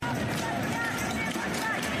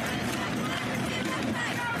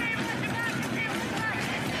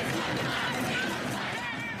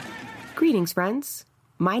Greetings, friends.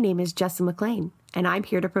 My name is Jessa McLean, and I'm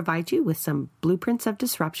here to provide you with some blueprints of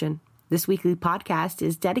disruption. This weekly podcast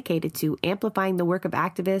is dedicated to amplifying the work of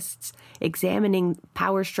activists, examining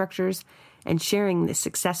power structures, and sharing the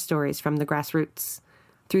success stories from the grassroots.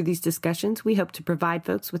 Through these discussions, we hope to provide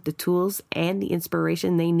folks with the tools and the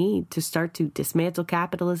inspiration they need to start to dismantle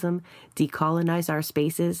capitalism, decolonize our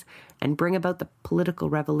spaces, and bring about the political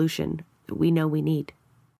revolution that we know we need.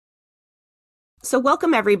 So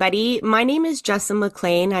welcome, everybody. My name is Jessa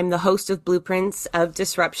McLean. I'm the host of Blueprints of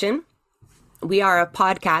Disruption. We are a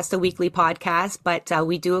podcast, a weekly podcast, but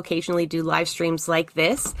we do occasionally do live streams like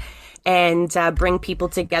this and bring people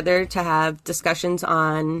together to have discussions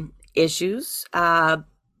on issues,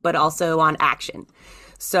 but also on action.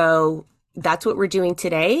 So that's what we're doing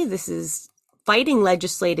today. This is Fighting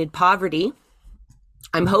Legislated Poverty.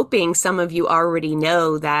 I'm hoping some of you already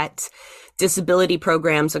know that disability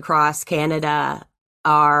programs across Canada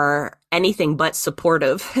are anything but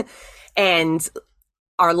supportive and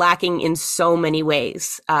are lacking in so many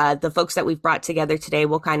ways. The folks that we've brought together today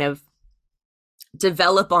will kind of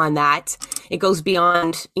develop on that. It goes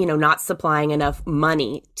beyond, not supplying enough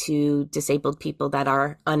money to disabled people that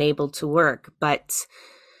are unable to work. But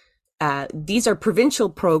these are provincial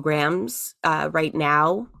programs right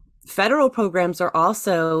now. Federal programs are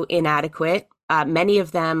also inadequate. Many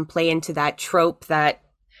of them play into that trope that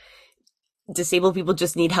disabled people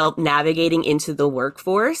just need help navigating into the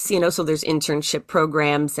workforce, so there's internship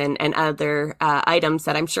programs and other items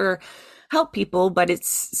that I'm sure help people, but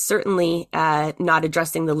it's certainly not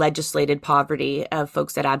addressing the legislated poverty of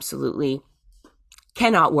folks that absolutely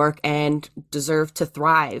cannot work and deserve to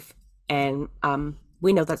thrive. And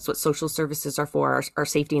we know that's what social services are for, our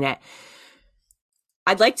safety net.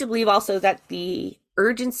 I'd like to believe also that the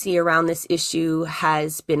urgency around this issue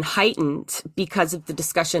has been heightened because of the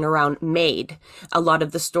discussion around MAID. A lot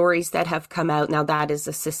of the stories that have come out now, that is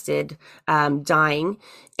assisted dying.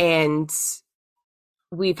 And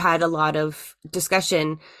we've had a lot of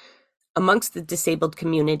discussion amongst the disabled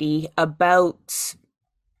community about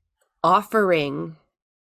offering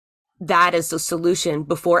that as a solution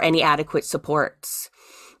before any adequate supports.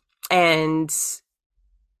 And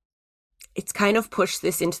it's kind of pushed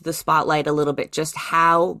this into the spotlight a little bit, just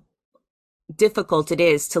how difficult it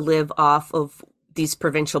is to live off of these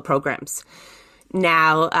provincial programs.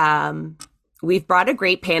 Now, we've brought a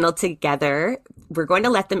great panel together. We're going to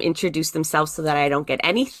let them introduce themselves so that I don't get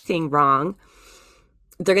anything wrong.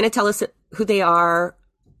 They're going to tell us who they are,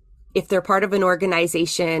 if they're part of an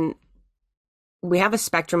organization. We have a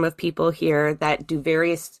spectrum of people here that do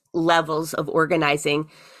various levels of organizing.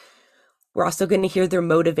 We're also going to hear their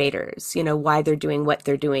motivators, why they're doing what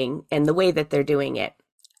they're doing and the way that they're doing it.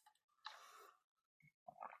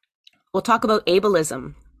 We'll talk about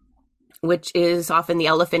ableism, which is often the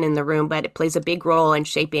elephant in the room, but it plays a big role in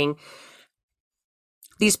shaping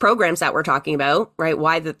these programs that we're talking about, right?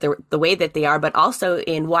 Why that they're the way that they are, but also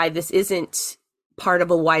in why this isn't part of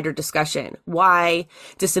a wider discussion, why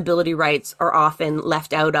disability rights are often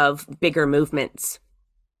left out of bigger movements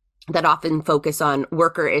that often focus on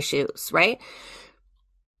worker issues, right?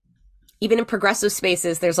 Even in progressive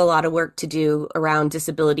spaces, there's a lot of work to do around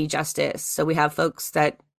disability justice. So we have folks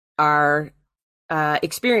that are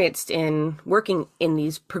experienced in working in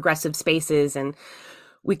these progressive spaces, and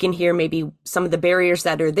we can hear maybe some of the barriers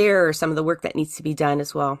that are there or some of the work that needs to be done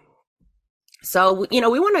as well. So, we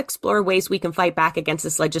want to explore ways we can fight back against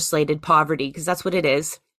this legislated poverty, because that's what it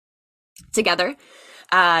is. Together,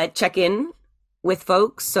 check in with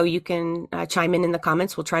folks so you can chime in the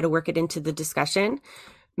comments. We'll try to work it into the discussion,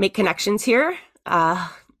 make connections here. I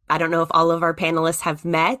don't know if all of our panelists have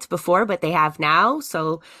met before, but they have now.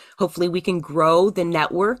 So hopefully we can grow the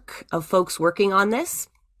network of folks working on this.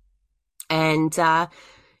 And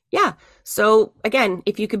so again,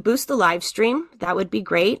 if you could boost the live stream, that would be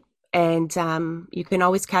great. And you can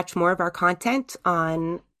always catch more of our content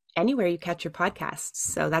on anywhere you catch your podcasts.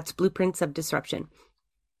 So that's Blueprints of Disruption.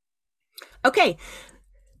 Okay,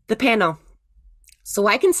 the panel. So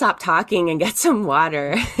I can stop talking and get some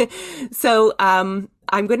water. So I'm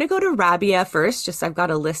going to go to Rabia first, just I've got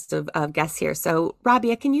a list of guests here. So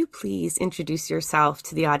Rabia, can you please introduce yourself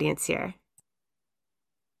to the audience here?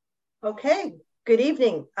 Okay, good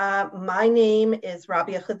evening. My name is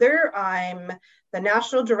Rabia Khedr. I'm the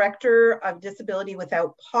National Director of Disability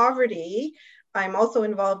Without Poverty. I'm also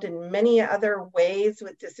involved in many other ways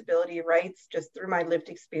with disability rights just through my lived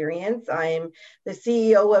experience. I'm the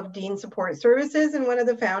CEO of Dean Support Services and one of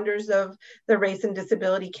the founders of the Race and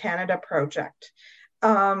Disability Canada project.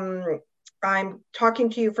 I'm talking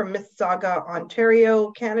to you from Mississauga,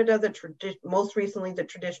 Ontario, Canada, most recently the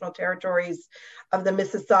traditional territories of the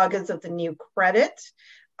Mississaugas of the New Credit.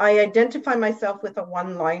 I identify myself with a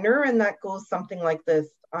one-liner, and that goes something like this.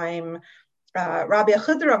 I'm Rabia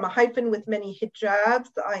Khedr. I'm a hyphen with many hijabs.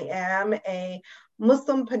 I am a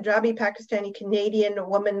Muslim, Punjabi, Pakistani, Canadian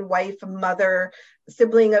woman, wife, mother,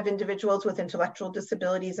 sibling of individuals with intellectual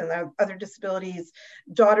disabilities and other disabilities,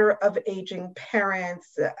 daughter of aging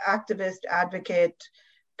parents, activist, advocate,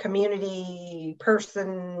 community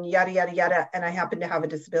person, yada, yada, yada, and I happen to have a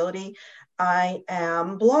disability. I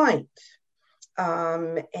am blind.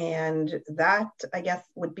 And that, I guess,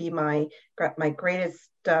 would be my greatest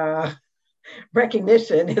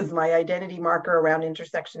recognition is my identity marker around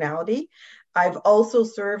intersectionality. I've also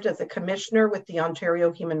served as a commissioner with the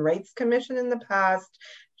Ontario Human Rights Commission in the past,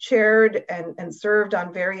 chaired and served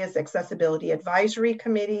on various accessibility advisory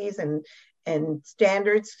committees and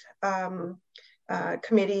standards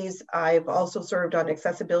committees. I've also served on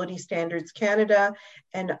Accessibility Standards Canada,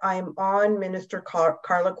 and I'm on Minister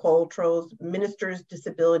Carla Qualtrough's Ministers'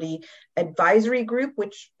 Disability Advisory Group,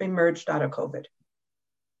 which emerged out of COVID.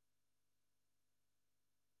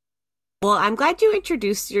 Well, I'm glad you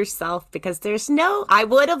introduced yourself because I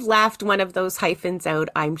would have left one of those hyphens out,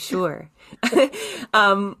 I'm sure.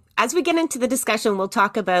 As we get into the discussion, we'll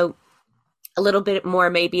talk about a little bit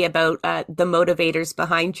more maybe about the motivators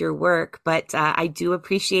behind your work, but I do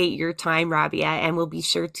appreciate your time, Rabia, and we'll be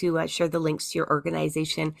sure to share the links to your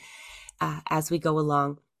organization as we go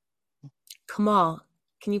along. Kamal,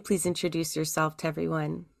 can you please introduce yourself to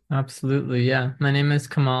everyone? Absolutely, yeah. My name is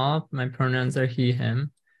Kemal. My pronouns are he,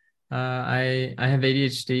 him. I have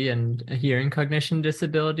ADHD and a hearing cognition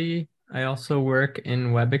disability. I also work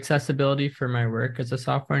in web accessibility for my work as a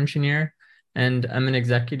software engineer, and I'm an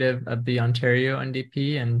executive of the Ontario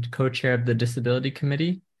ONDP and co-chair of the Disability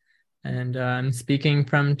Committee. And I'm speaking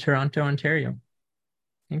from Toronto, Ontario.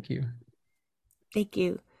 Thank you. Thank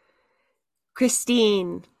you.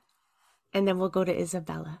 Christine, and then we'll go to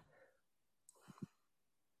Isabella.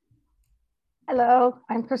 Hello,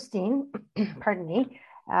 I'm Christine. Pardon me.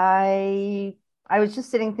 I was just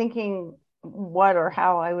sitting thinking what or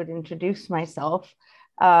how I would introduce myself.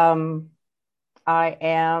 I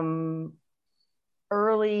am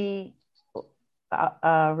early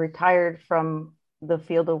retired from the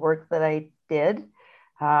field of work that I did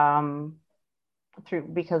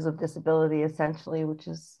because of disability, essentially, which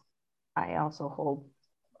is I also hold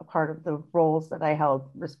a part of the roles that I held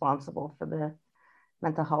responsible for the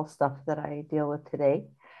mental health stuff that I deal with today.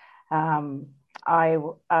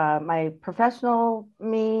 My professional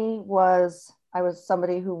I was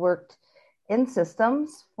somebody who worked in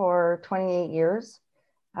systems for 28 years.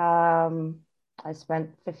 I spent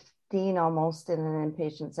 15 almost in an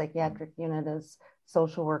inpatient psychiatric unit as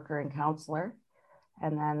social worker and counselor.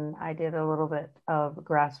 And then I did a little bit of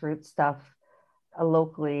grassroots stuff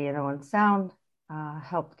locally in Owen Sound,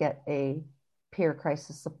 helped get a peer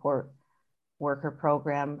crisis support worker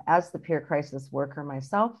program as the peer crisis worker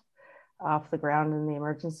myself off the ground in the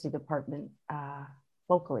emergency department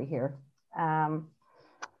locally here.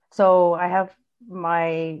 So I have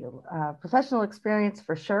my professional experience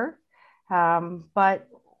for sure, but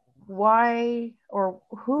why or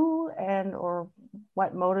who and or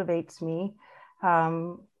what motivates me?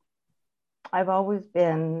 I've always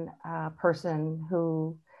been a person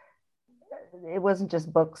who, it wasn't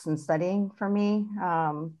just books and studying for me.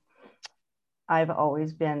 I've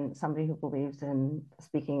always been somebody who believes in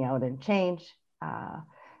speaking out and change.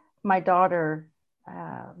 My daughter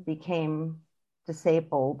became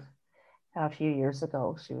disabled a few years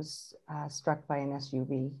ago. She was struck by an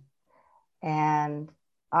SUV. And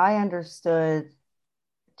I understood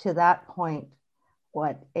to that point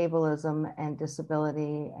what ableism and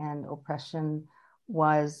disability and oppression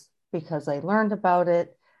was because I learned about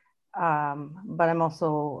it. But I'm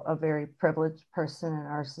also a very privileged person in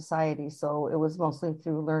our society. So it was mostly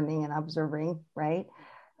through learning and observing, right?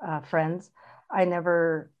 Friends. I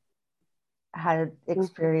never had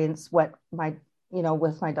experience with my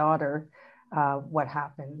daughter, what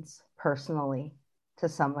happens personally to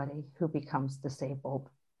somebody who becomes disabled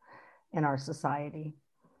in our society.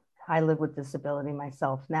 I live with disability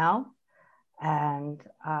myself now, and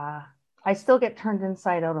I still get turned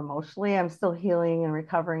inside out emotionally. I'm still healing and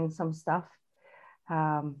recovering some stuff.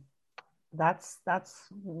 That's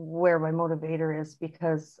where my motivator is,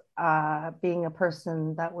 because being a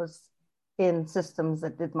person that was in systems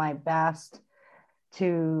that did my best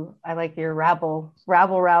to, I like your rabble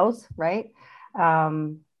rouse, right?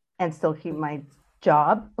 And still keep my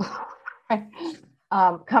job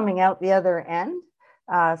coming out the other end.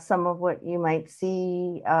 Some of what you might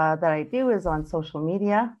see that I do is on social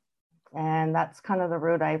media, and that's kind of the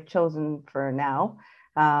route I've chosen for now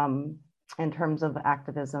in terms of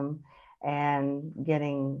activism and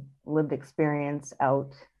getting lived experience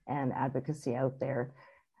out and advocacy out there,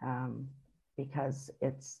 because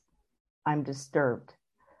I'm disturbed.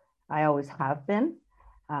 I always have been,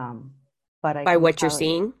 but I by can what you're tell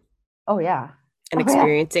seeing Oh yeah. and Oh, yeah.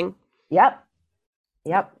 experiencing. Yep.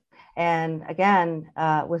 And again,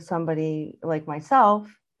 with somebody like myself,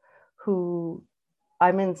 who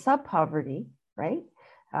I'm in sub-poverty, right?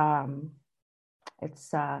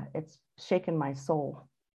 It's shaken my soul.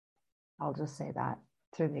 I'll just say that,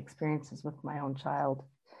 through the experiences with my own child,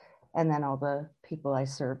 and then all the people I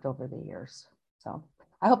served over the years. So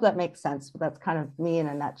I hope that makes sense, but that's kind of me in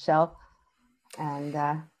a nutshell. And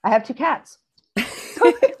I have 2 cats.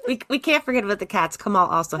 we can't forget about the cats. Kamal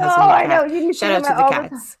also has No, a new cat. I know. You can Shout out to the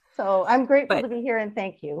cats. So I'm grateful to be here, and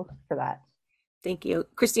thank you for that. Thank you.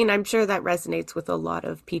 Christine, I'm sure that resonates with a lot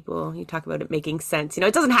of people. You talk about it making sense.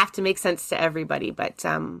 It doesn't have to make sense to everybody, but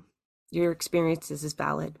your experiences is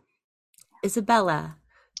valid. Isabella,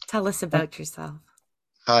 tell us about yourself.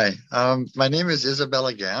 Hi, my name is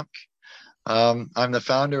Isabella Gamk. I'm the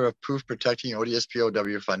founder of Proof Protecting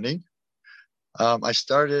ODSP-OW Funding. I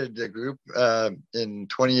started the group in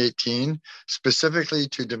 2018 specifically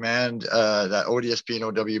to demand that ODSP and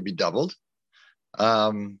OW be doubled.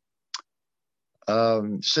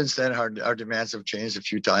 Since then, our demands have changed a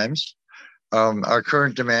few times. Our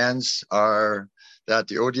current demands are that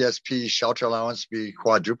the ODSP shelter allowance be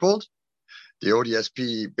quadrupled, the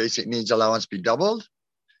ODSP basic needs allowance be doubled,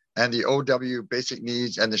 and the OW basic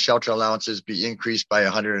needs and the shelter allowances be increased by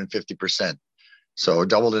 150%. So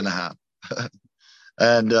doubled in half.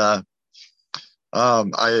 And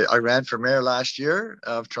I ran for mayor last year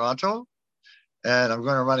of Toronto, and I'm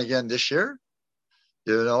going to run again this year.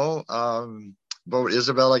 Vote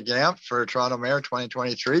Isabella Gamk for Toronto Mayor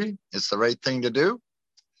 2023. It's the right thing to do.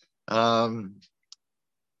 I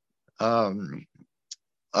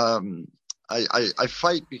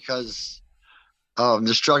fight because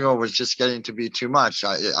the struggle was just getting to be too much.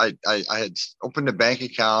 I had opened a bank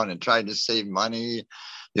account and tried to save money,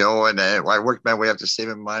 and I worked my way up to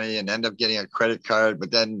saving money and end up getting a credit card, but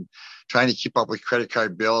then trying to keep up with credit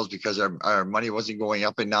card bills because our money wasn't going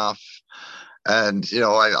up enough. And,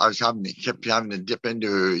 I was kept having to dip in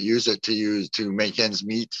to use it to make ends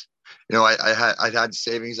meet. I'd had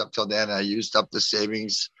savings up till then. I used up the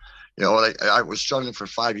savings. I was struggling for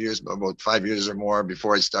 5 years, about 5 years or more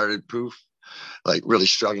before I started Proof, really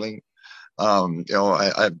struggling.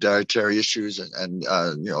 I have dietary issues and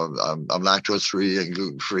I'm lactose free and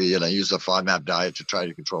gluten free, and I use a FODMAP diet to try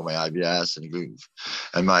to control my IBS and gluten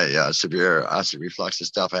and my severe acid reflux and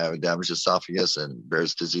stuff. I have a damaged esophagus and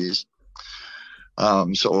Bear's disease.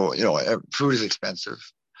 Food is expensive,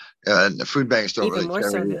 and the food banks don't Even really more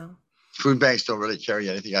carry. so now. Food banks don't really carry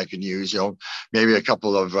anything I can use. Maybe a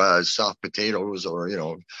couple of soft potatoes or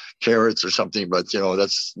carrots or something, but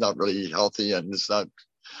that's not really healthy, and it's not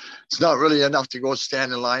really enough to go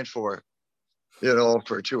stand in line for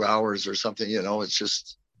 2 hours or something. It's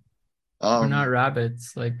just. We're not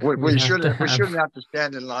rabbits. We shouldn't have to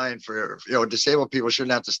stand in line for, disabled people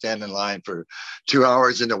shouldn't have to stand in line for 2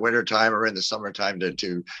 hours in the wintertime or in the summertime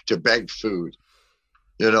to beg food.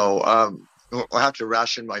 I have to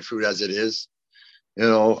ration my food as it is.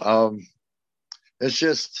 It's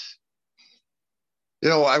just,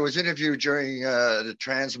 I was interviewed during the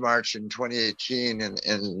Trans March in 2018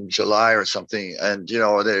 in July or something, and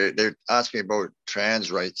they asked me about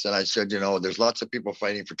trans rights, and I said, there's lots of people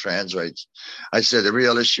fighting for trans rights. I said the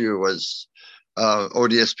real issue was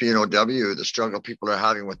ODSP and OW, the struggle people are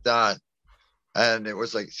having with that. And it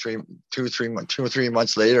was 2 or 3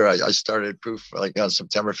 months later, I started Proof on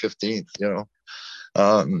September 15th.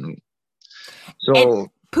 And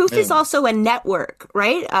Proof is also a network,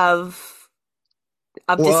 right, of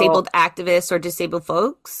disabled activists or disabled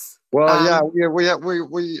folks. I'm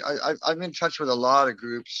in touch with a lot of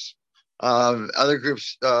groups. Other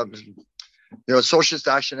groups, Socialist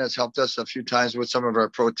Action has helped us a few times with some of our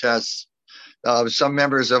protests. Some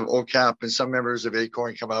members of OCAP and some members of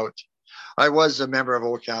ACORN come out. I was a member of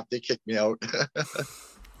OCAP. They kicked me out.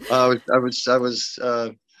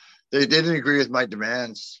 They didn't agree with my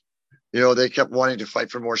demands. They kept wanting to fight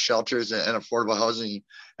for more shelters and affordable housing,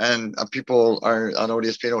 and people are on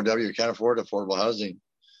ODSP and OW can't afford affordable housing.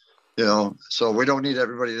 So we don't need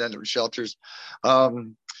everybody to end up in shelters.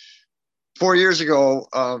 4 years ago,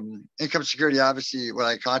 Income Security Advocacy, when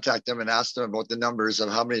I contacted them and asked them about the numbers of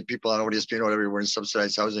how many people on ODSP and whatever were in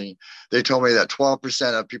subsidized housing, they told me that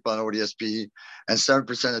 12% of people on ODSP and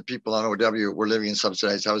 7% of people on OW were living in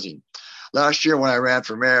subsidized housing. Last year, when I ran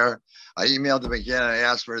for mayor, I emailed them again and I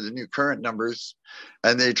asked for the new current numbers.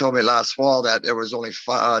 And they told me last fall that there was only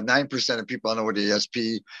 9% of people on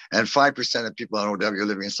ODSP and 5% of people on OW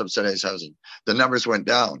living in subsidized housing. The numbers went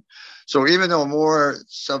down. So even though more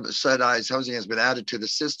subsidized housing has been added to the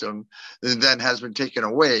system than has been taken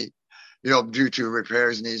away, due to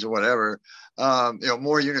repairs needs or whatever,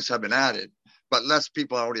 more units have been added, but less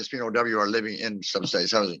people on ODSP and OW are living in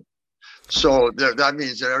subsidized housing. So that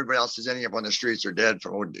means that everybody else is ending up on the streets or dead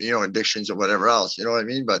from, addictions or whatever else. You know what I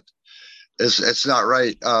mean? But it's not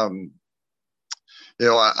right. I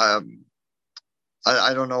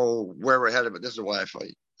don't know where we're headed, but this is why I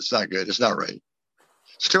fight. It's not good. It's not right.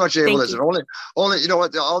 It's too much ableism. Only,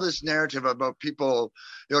 all this narrative about people,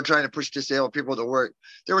 trying to push disabled people to work.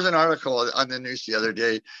 There was an article on the news the other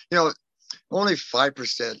day. Only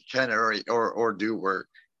 5% can or do work.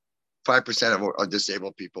 5% of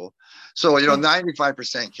disabled people. So,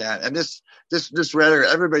 95% can. And this rhetoric,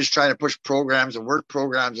 everybody's trying to push programs and work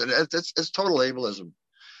programs, and it's total ableism.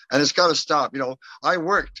 And it's got to stop. I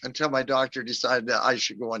worked until my doctor decided that I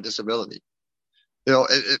should go on disability.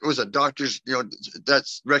 It was a doctor's,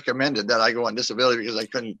 that's recommended that I go on disability because I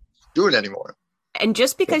couldn't do it anymore. And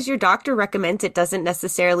just because your doctor recommends it doesnesn't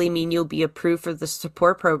necessarily mean you'll be approved for the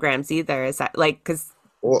support programs either. Is that because...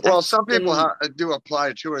 Well, some people do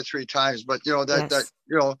apply 2 or 3 times, but there's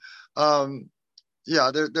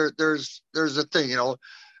a thing,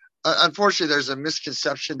 unfortunately, there's a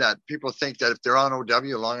misconception that people think that if they're on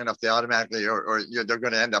OW long enough, they automatically or they're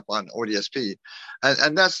going to end up on ODSP,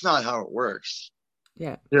 and that's not how it works.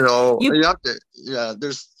 Yeah, you have to. Yeah,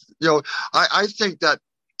 there's I think that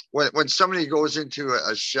when somebody goes into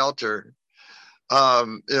a shelter,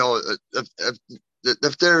 if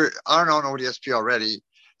they aren't on ODSP already,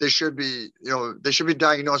 they should be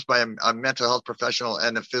diagnosed by a mental health professional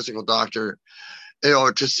and a physical doctor,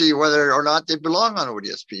 to see whether or not they belong on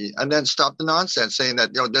ODSP, and then stop the nonsense saying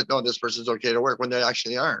that, no, this person's okay to work when they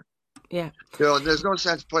actually aren't. Yeah. There's no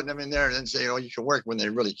sense putting them in there and then saying, you can work when they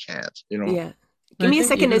really can't, Yeah. Give me a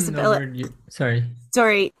second, Isabella. Sorry.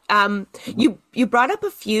 You brought up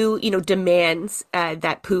a few, demands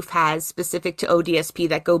that POOF has specific to ODSP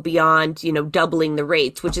that go beyond, doubling the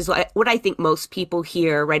rates, which is what I think most people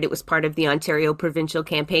hear, right? It was part of the Ontario Provincial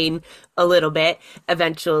campaign a little bit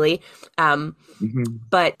eventually.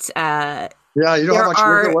 But yeah, you know how much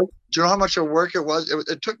work it was? Do you know how much work it was?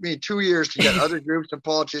 It took me 2 years to get other groups and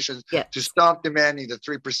politicians to stop demanding the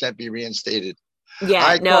 3% be reinstated. Yeah,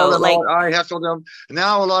 I heckled them.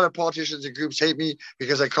 Now a lot of politicians and groups hate me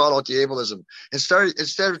because I call out the ableism.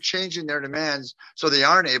 Instead of changing their demands so they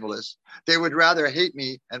aren't ableist, they would rather hate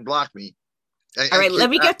me and block me. All right,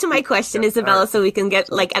 let me get to my question, Isabella, so we can get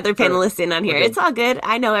other panelists in on here. Okay. It's all good.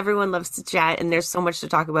 I know everyone loves to chat and there's so much to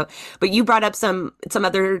talk about. But you brought up some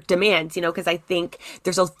other demands, because I think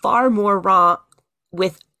there's a far more wrong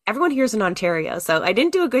with everyone here's in Ontario. So I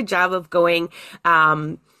didn't do a good job of going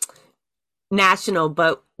national,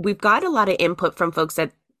 but we've got a lot of input from folks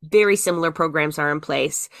that very similar programs are in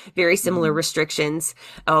place, very similar restrictions.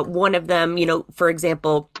 One of them, for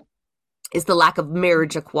example, is the lack of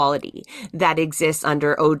marriage equality that exists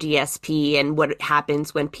under ODSP and what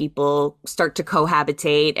happens when people start to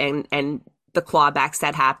cohabitate and the clawbacks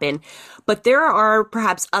that happen. But there are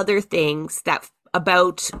perhaps other things that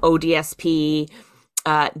about ODSP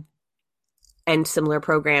and similar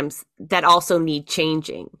programs that also need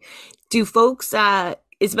changing. Do folks,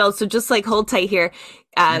 Isabel, so just hold tight here,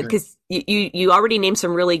 because you already named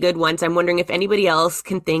some really good ones. I'm wondering if anybody else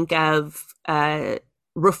can think of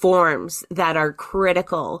reforms that are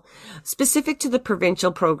critical, specific to the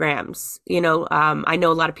provincial programs. I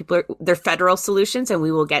know a lot of people they're federal solutions, and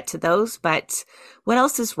we will get to those, but what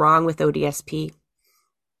else is wrong with ODSP?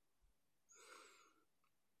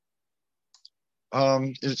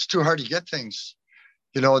 It's too hard to get things.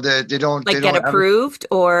 They don't get approved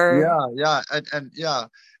or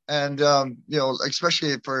and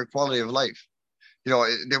especially for quality of life. They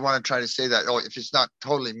want to try to say that if it's not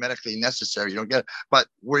totally medically necessary, you don't get it. But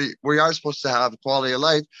we are supposed to have quality of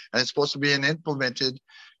life, and it's supposed to be implemented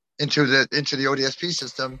into the ODSP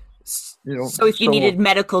system. So if you needed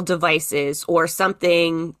medical devices or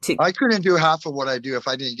something I couldn't do half of what I do if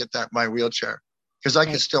I didn't get my wheelchair, because I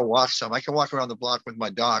can still walk some. I can walk around the block with my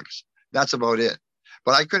dogs. That's about it.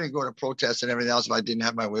 But I couldn't go to protests and everything else if I didn't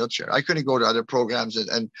have my wheelchair. I couldn't go to other programs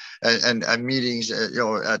and meetings,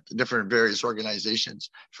 at different various organizations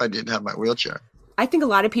if I didn't have my wheelchair. I think a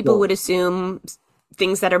lot of people would assume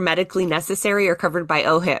things that are medically necessary are covered by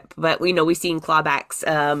OHIP, but we know we've seen clawbacks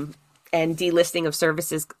and delisting of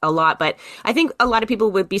services a lot. But I think a lot of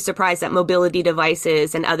people would be surprised that mobility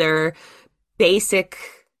devices and other basic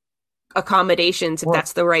accommodations, if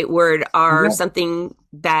that's the right word, are something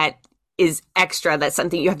that is extra. That's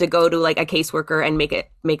something you have to go to like a caseworker and make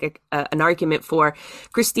an argument for.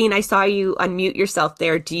 Christine, I saw you unmute yourself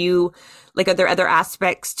there. Do you are there other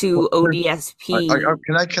aspects to ODSP?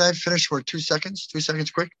 Can I finish for 2 seconds? 2 seconds,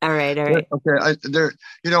 quick. All right. Okay.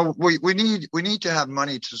 We need to have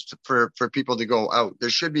money for people to go out. There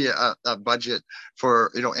should be a budget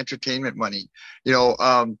for entertainment money.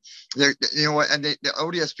 And the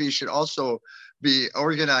ODSP should also be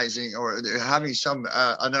organizing or having some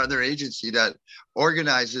another agency that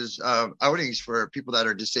organizes outings for people that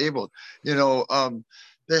are disabled.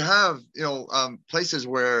 They have places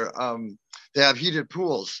where they have heated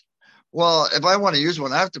pools. Well, if I want to use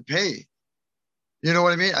one, I have to pay. You know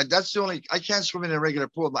what I mean? That's the only. I can't swim in a regular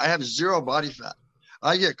pool, but I have zero body fat.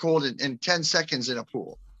 I get cold in 10 seconds in a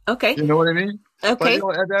pool. Okay. You know what I mean? Okay.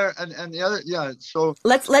 But, and the other, So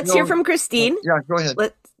let's hear from Christine. Yeah, go ahead.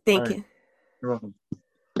 Thank you. You're welcome.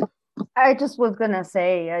 I just was going to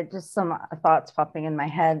say, just some thoughts popping in my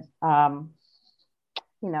head.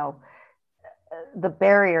 The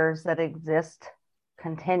barriers that exist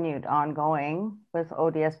continued ongoing with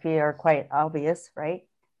ODSP are quite obvious, right?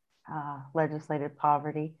 Legislated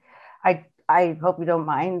poverty. I hope you don't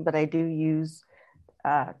mind, but I do use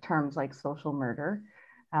terms like social murder.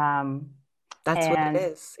 That's what it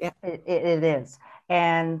is. Yeah, it is.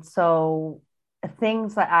 And so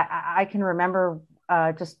things that I can remember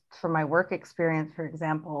just from my work experience, for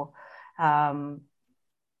example,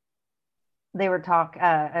 they would talk,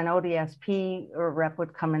 an ODSP or rep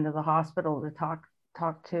would come into the hospital to talk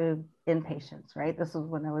to inpatients, right? This was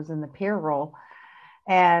when I was in the peer role.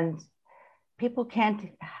 And people can't,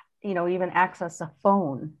 even access a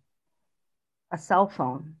cell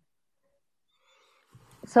phone.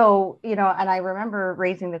 So, and I remember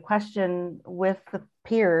raising the question with the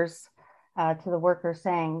peers to the workers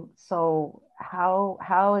saying, so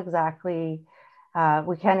how exactly,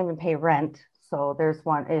 we can't even pay rent. So there's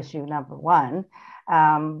one issue, number one.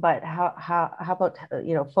 But how about,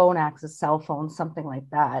 phone access, cell phones, something like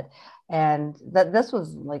that. And this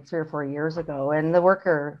was like 3 or 4 years ago. And the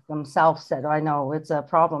worker themselves said, I know it's a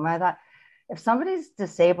problem. I thought, if somebody's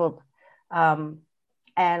disabled, and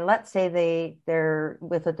let's say they're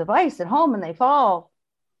with a device at home and they fall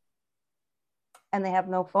and they have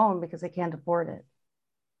no phone because they can't afford it.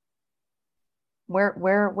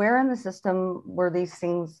 Where in the system were these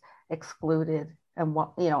things excluded, and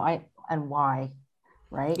what, and why,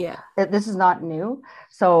 right? Yeah. This is not new.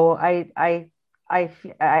 So I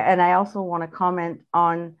also want to comment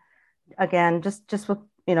on, again, just with,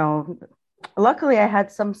 luckily I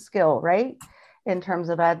had some skill, right, in terms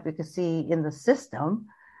of advocacy in the system.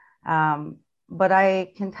 But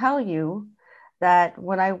I can tell you that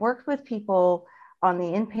when I worked with people on the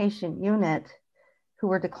inpatient unit who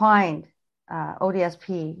were declined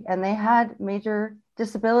ODSP and they had major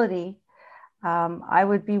disability, I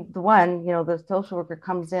would be the one, the social worker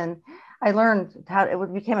comes in. I learned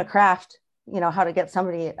it became a craft, how to get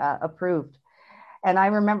somebody approved. And I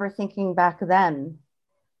remember thinking back then,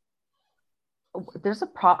 there's a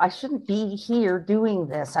I shouldn't be here doing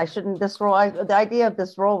this. The idea of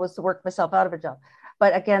this role was to work myself out of a job.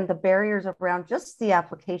 But again, the barriers around just the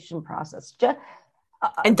application process,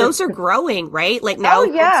 and those are growing, right? Like now,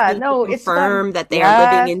 confirm that they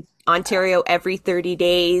are living in Ontario every 30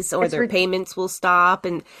 days, or their payments will stop.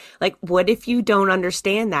 And like, what if you don't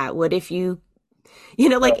understand that? What if you,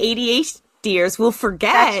 like ADHDers will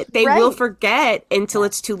forget? They will forget until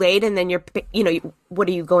it's too late, and then what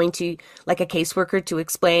are you going to, like, a caseworker to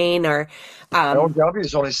explain? Or ODSP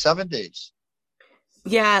is only 7 days.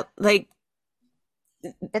 Yeah, like.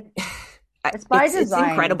 It's by design. It's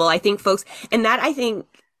incredible. I think folks, and that I think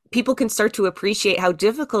people can start to appreciate how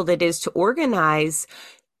difficult it is to organize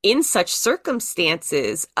in such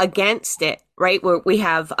circumstances against it, right? Where we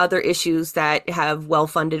have other issues that have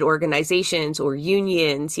well-funded organizations or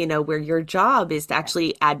unions, where your job is to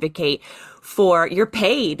actually advocate for, you're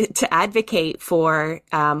paid to advocate for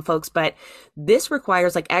folks. But this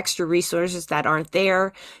requires like extra resources that aren't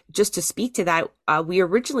there. Just to speak to that, we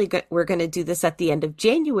originally were going to do this at the end of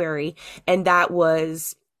January, and that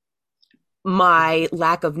was my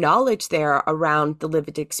lack of knowledge there around the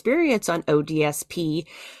lived experience on ODSP.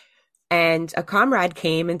 And a comrade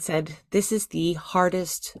came and said, this is the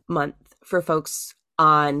hardest month for folks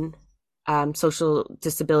on social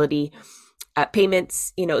disability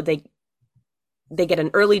payments. they get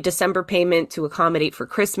an early December payment to accommodate for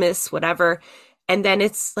Christmas, whatever. And then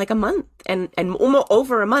it's like a month and almost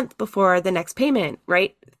over a month before the next payment,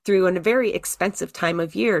 right? Through a very expensive time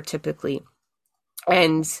of year, typically.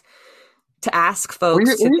 And to ask folks we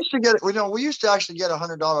used to actually get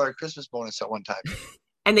 $100 Christmas bonus at one time.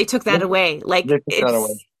 And they took that away. Like, they took that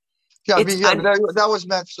away. Yeah, that was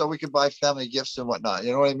meant so we could buy family gifts and whatnot.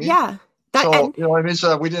 You know what I mean? Yeah. You know what I mean? So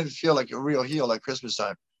that we didn't feel like a real heel at Christmas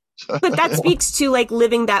time. But that speaks to like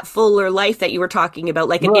living that fuller life that you were talking about,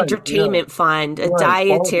 like an entertainment fund, a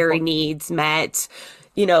dietary needs met,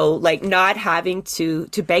 you know, like not having to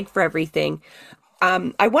beg for everything.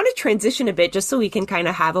 I want to transition a bit just so we can kind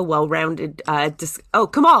of have a well-rounded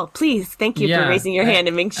Kemal, please. Thank you for raising your hand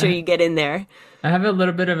and make sure you get in there. I have a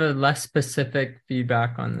little bit of a less specific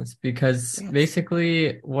feedback on this because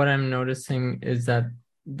basically what I'm noticing is that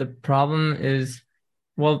the problem is,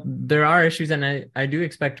 well, there are issues and I do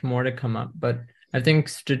expect more to come up, but I think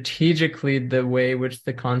strategically the way which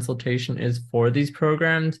the consultation is for these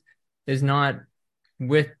programs is not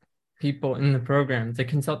with people in the programs. They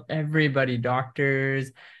consult everybody,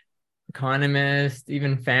 doctors, economists,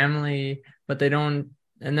 even family, but they don't,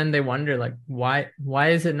 and then they wonder like, why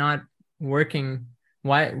is it not working?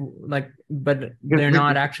 But they're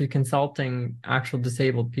not actually consulting actual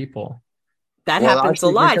disabled people. That happens a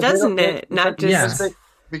lot, doesn't it?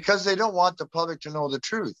 Because they don't want the public to know the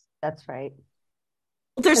truth. That's right.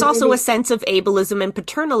 There's also a sense of ableism and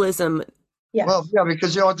paternalism. Yeah. Well, yeah,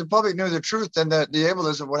 because if the public knew the truth, then the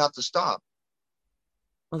ableism would have to stop.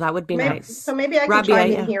 Well, that would be nice. So maybe I can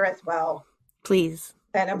chime in here as well. Please.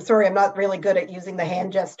 And I'm sorry, I'm not really good at using the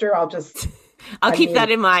hand gesture. I'll keep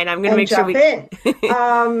that in mind. I'm going to make sure we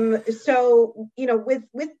in. So, you know, with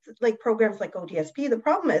like programs like ODSP, the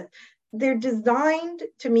problem is they're designed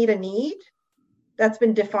to meet a need that's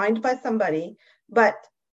been defined by somebody, but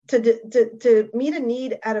to meet a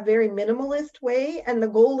need at a very minimalist way. And the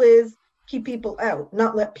goal is keep people out,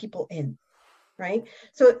 not let people in, right?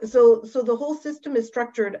 So the whole system is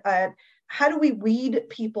structured at how do we weed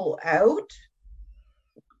people out?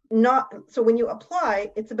 So when you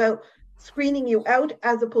apply, it's about screening you out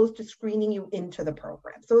as opposed to screening you into the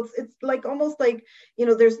program. So it's like almost like, you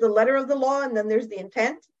know, there's the letter of the law and then there's the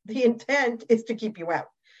intent. The intent is to keep you out.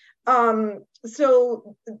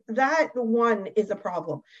 So that one is a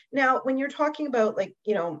problem. Now, when you're talking about like,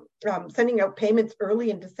 you know, sending out payments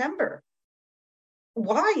early in December,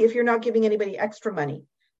 why, if you're not giving anybody extra money?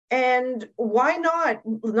 And why not?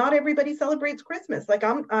 Not everybody celebrates Christmas. Like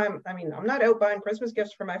I'm not out buying Christmas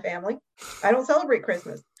gifts for my family. I don't celebrate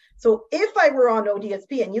Christmas. So if I were on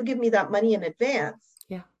ODSP and you give me that money in advance,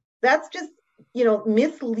 that's just, you know,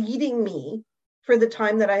 misleading me for the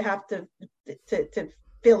time that I have to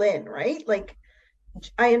fill in, right? Like,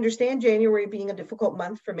 I understand January being a difficult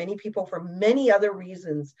month for many people for many other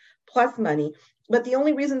reasons, plus money. But the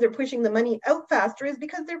only reason they're pushing the money out faster is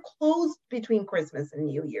because they're closed between Christmas and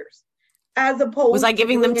New Year's. As opposed Was I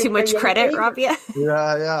giving them too much credit, Rabia?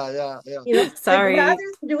 Yeah. You know, sorry. Like, rather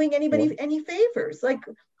than doing anybody any favors, like,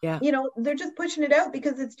 you know, they're just pushing it out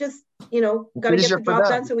because it's just, you know, got to get the job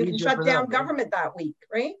done so we can shut down government that week,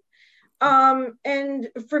 right? And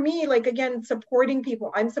for me, like, again, supporting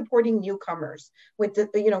people, I'm supporting newcomers with,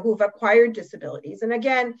 you know, who've acquired disabilities. And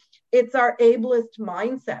again, it's our ableist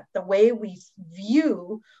mindset, the way we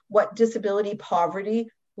view what disability poverty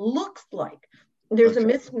looks like. There's a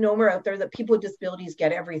misnomer out there that people with disabilities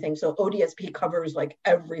get everything. So ODSP covers like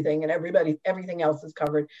everything and everything else is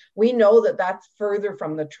covered. We know that that's further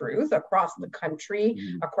from the truth across the country,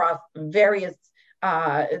 across various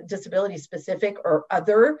disability specific or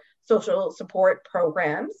other social support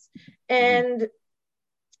programs. And,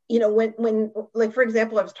 you know, when like, for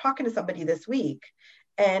example, I was talking to somebody this week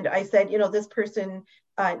and I said, you know, this person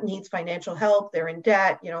needs financial help. They're in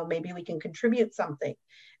debt, you know, maybe we can contribute something.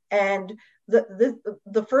 And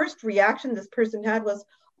the first reaction this person had was,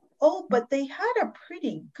 oh, but they had a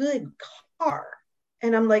pretty good car.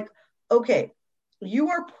 And I'm like, okay, you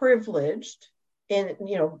are privileged in,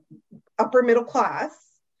 you know, upper middle class,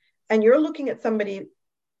 and you're looking at somebody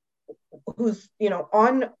who's, you know,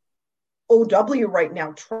 on OW right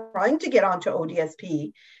now, trying to get onto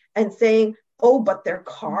ODSP and saying, oh, but their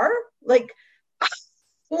car? Like,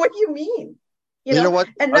 what do you mean? You know what?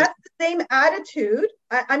 And that's the same attitude.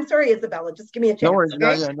 I'm sorry, Isabella, just give me a chance. No worries.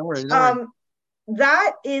 Okay? No worries.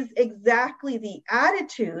 That is exactly the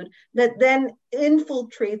attitude that then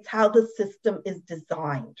infiltrates how the system is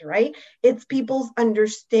designed, right? It's people's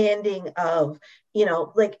understanding of, you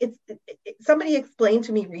know, like somebody explained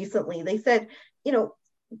to me recently, they said, you know,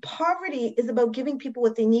 poverty is about giving people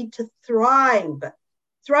what they need to thrive.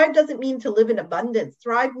 Thrive doesn't mean to live in abundance.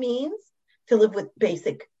 Thrive means to live with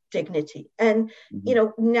basic dignity. And, you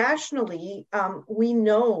know, nationally, we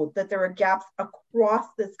know that there are gaps across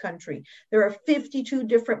this country. There are 52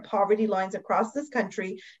 different poverty lines across this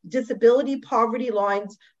country. Disability poverty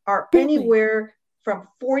lines are anywhere from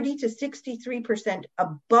 40 to 63%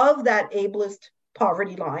 above that ableist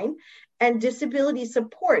poverty line. And disability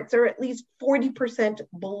supports are at least 40%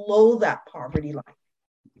 below that poverty line.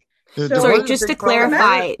 Sorry, just to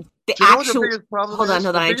clarify, the actual, hold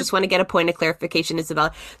on. I just want to get a point of clarification,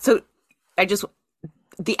 Isabella. So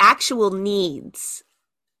the actual needs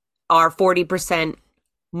are 40%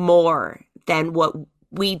 more than what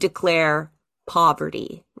we declare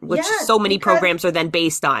poverty, which so many programs are then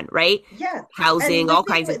based on, right? Yes. Housing, all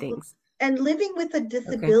kinds of things. And living with a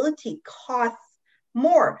disability costs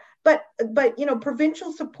more. But you know,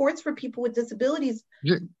 provincial supports for people with disabilities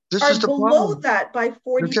are below that by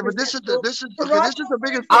 40%. Okay, but this is the biggest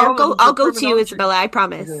problem. I'll go to you, Isabella, I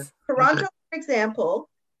promise. Okay. Toronto, for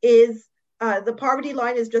example, is the poverty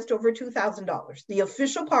line is just over $2,000. The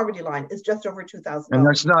official poverty line is just over $2,000. And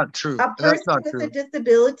that's not true. A person with a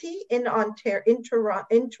disability in Toronto,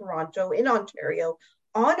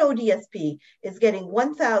 on ODSP is getting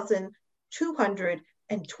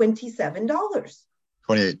 $1,227.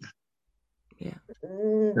 28. Yeah.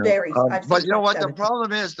 Varies. But you know what? The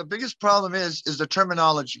problem is, the biggest problem is the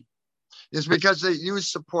terminology. It's because they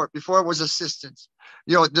use support. Before it was assistance.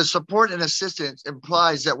 You know, the support and assistance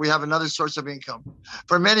implies that we have another source of income.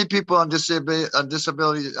 For many people on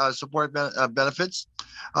disability support benefits,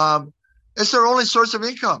 it's their only source of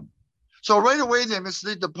income. So right away they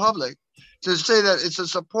mislead the public to say that it's a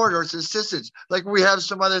support or it's assistance, like we have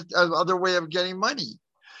some other way of getting money.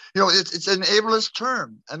 You know, it's an ableist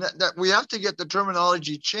term, and that we have to get the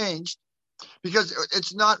terminology changed because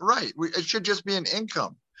it's not right. It should just be an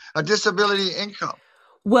income, a disability income.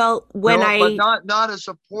 Well, but not a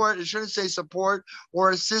support. It shouldn't say support or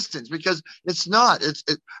assistance because it's not. It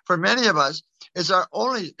for many of us, it's our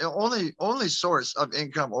only source of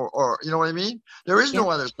income, or you know what I mean. There is no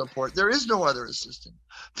other support. There is no other assistance.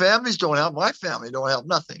 Families don't help. My family don't help.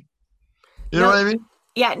 Nothing. You know what I mean?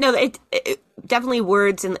 Yeah, no, it definitely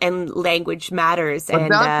words and language matters. But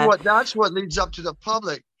and that's what leads up to the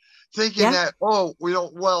public thinking that,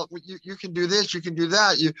 you can do this, you can do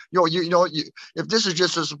that. If this is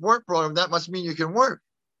just a support program, that must mean you can work.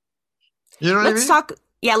 You know what I mean?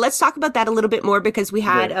 Let's talk about that a little bit more because we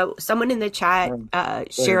had someone in the chat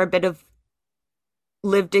share a bit of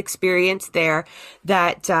lived experience there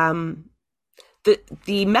that the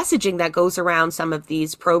messaging that goes around some of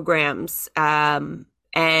these programs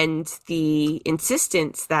and the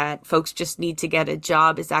insistence that folks just need to get a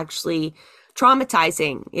job is actually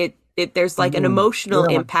traumatizing. There's like an emotional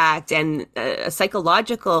impact and a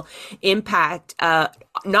psychological impact,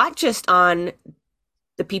 not just on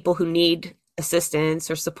the people who need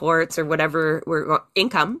assistance or supports or whatever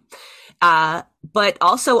income, but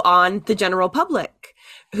also on the general public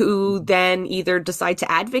who then either decide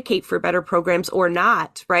to advocate for better programs or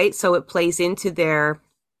not, right? So it plays into their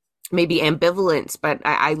maybe ambivalence, but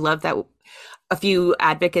I love that a few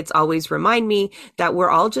advocates always remind me that we're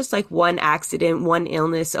all just like one accident, one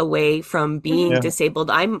illness away from being disabled.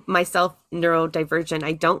 I'm myself neurodivergent.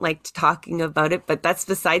 I don't like talking about it, but that's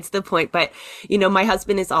besides the point. But, you know, my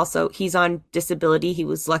husband is he's on disability. He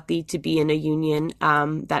was lucky to be in a union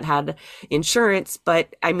that had insurance,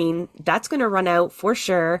 but I mean, that's going to run out for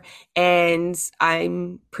sure. And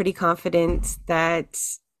I'm pretty confident that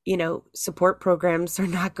support programs are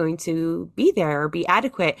not going to be there or be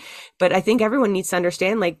adequate. But I think everyone needs to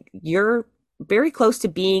understand, like, you're very close to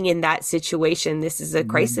being in that situation. This is a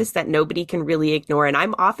crisis that nobody can really ignore. And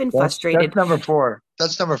I'm often frustrated. That's number 4.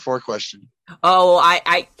 That's number 4 question. Oh,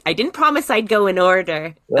 I didn't promise I'd go in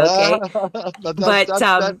order. Okay.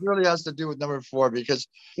 That really has to do with number 4 because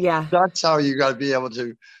that's how you got to be able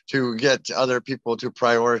to get other people to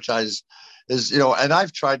prioritize. And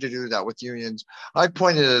I've tried to do that with unions. I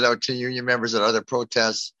pointed it out to union members at other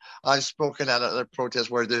protests. I've spoken at other protests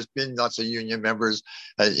where there's been lots of union members.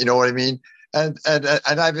 You know what I mean? And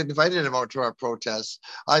I've invited them out to our protests.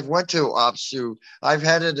 I've went to OPSU. I've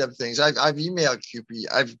headed up things. I've emailed QP.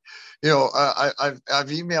 I've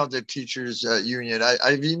emailed the teachers union.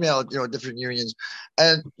 I've emailed different unions,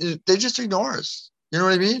 and they just ignore us. You know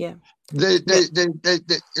what I mean? Yeah. They you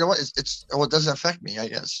know what? It doesn't affect me, I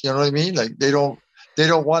guess. You know what I mean? Like they don't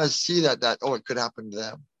want to see that it could happen to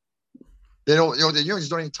them. They don't. The unions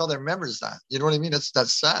don't even tell their members that. You know what I mean?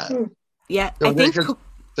 That's sad. Yeah, I think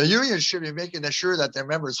the unions should be making sure that their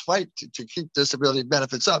members fight to keep disability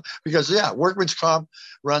benefits up because workman's comp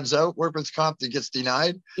runs out, workman's comp that gets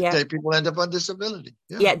denied. People end up on disability.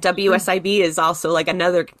 WSIB is also like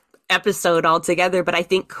another episode altogether. But I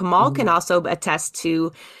think Kemal can also attest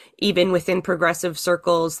to, even within progressive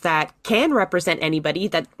circles that can represent anybody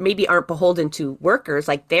that maybe aren't beholden to workers,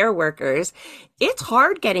 like they're workers, it's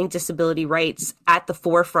hard getting disability rights at the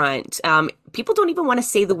forefront. People don't even want to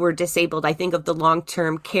say the word disabled. I think of the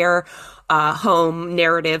long-term care home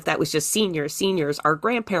narrative that was just seniors, our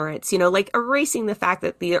grandparents, like erasing the fact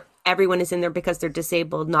that everyone is in there because they're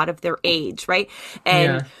disabled, not of their age, right?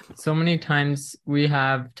 And so many times we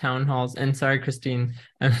have town halls, and sorry, Christine,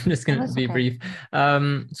 I'm just going to be brief.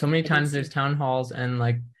 So many times there's town halls, and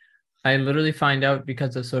like I literally find out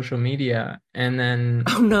because of social media, and then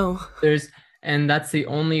and that's the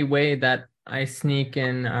only way that I sneak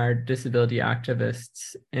in our disability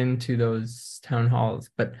activists into those town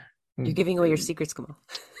halls. But you're giving away your secrets, Kemal.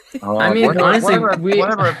 I mean, honestly,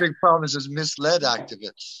 one of our big problems is misled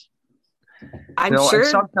activists. I'm sure.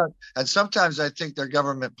 And sometimes I think they're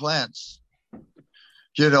government plans.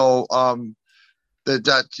 Like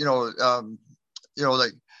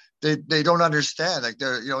they don't understand. Like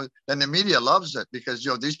they're, and the media loves it because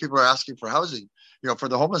these people are asking for housing, for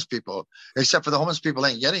the homeless people. Except for the homeless people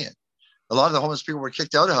ain't getting it. A lot of the homeless people were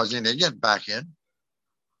kicked out of housing. They get back in.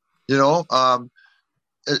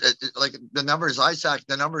 Like the numbers, ISAC,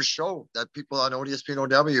 the numbers show that people on ODSP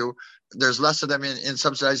and OW, there's less of them in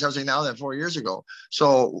subsidized housing now than 4 years ago.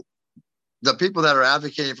 So the people that are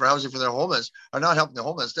advocating for housing for their homeless are not helping the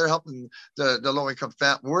homeless. They're helping the low-income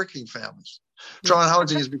working families. Toronto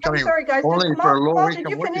housing is becoming only for low-income.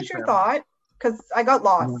 Did you finish your thought? Because I got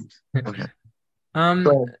lost. Okay.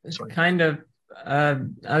 Kind of. I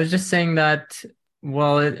was just saying that,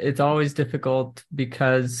 well, it's always difficult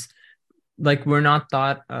because like we're not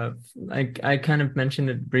thought of, like I kind of mentioned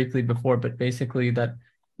it briefly before, but basically that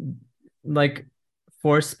like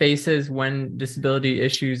for spaces when disability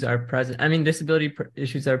issues are present, I mean, disability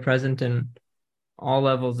issues are present in all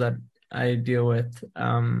levels that I deal with.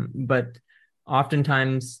 But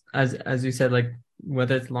oftentimes, as you said, like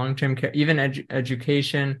whether it's long-term care, even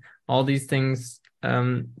education, all these things,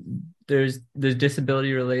 there's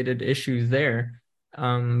disability related issues there.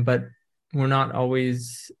 But we're not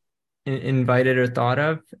always invited or thought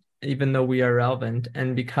of, even though we are relevant,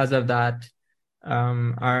 and because of that,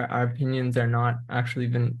 our opinions are not actually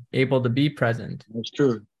even able to be present. That's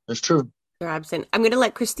true. You're absent. I'm going to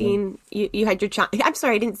let Christine. You had your. I'm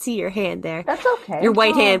sorry, I didn't see your hand there. That's okay. Your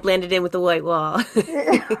white hand blended in with the white wall.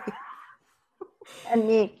 And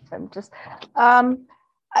me, I'm just. I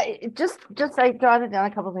jotted down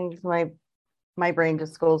a couple things. My brain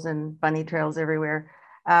just goes in bunny trails everywhere.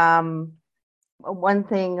 One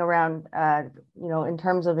thing around, in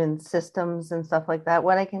terms of in systems and stuff like that,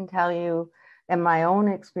 what I can tell you in my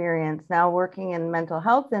own experience now working in mental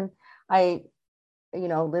health, and I,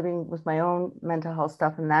 living with my own mental health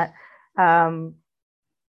stuff and that,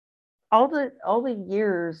 all the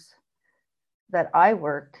years that I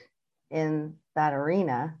worked in that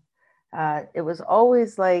arena, it was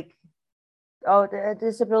always like, oh, the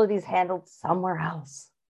disability is handled somewhere else.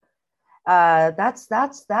 That's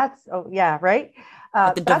oh yeah, right.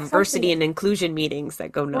 The diversity and inclusion meetings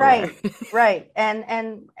that go nowhere. Right.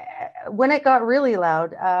 And when it got really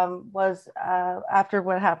loud was after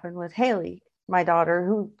what happened with Haley, my daughter,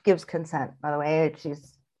 who gives consent, by the way.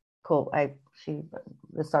 She's cool.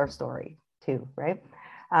 It's our story too, right?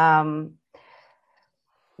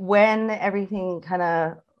 When everything kind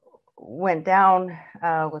of went down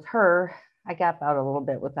with her, I gap out a little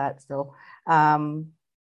bit with that still.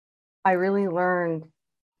 I really learned,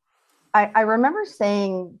 I remember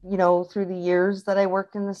saying, through the years that I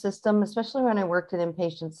worked in the system, especially when I worked in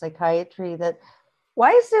inpatient psychiatry, that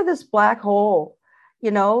why is there this black hole?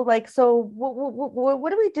 So what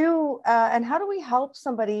do we do? And how do we help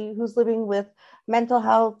somebody who's living with mental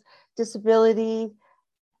health, disability,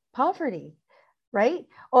 poverty, right?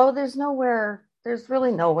 Oh, there's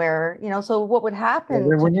really nowhere, so what would happen?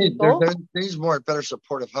 There needs more better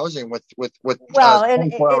supportive housing with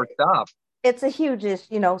staff. It's a huge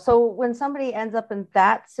issue, so when somebody ends up in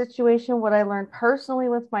that situation, what I learned personally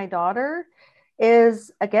with my daughter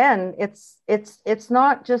is, again, it's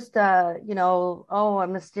not just a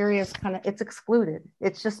mysterious kind of, it's excluded.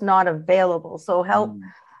 It's just not available. So help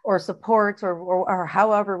or support or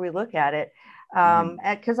however we look at it.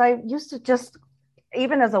 Because I used to just,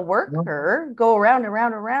 even as a worker, go around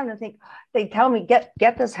and think, they tell me,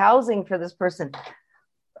 get this housing for this person.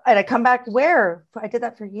 And I come back, where? I did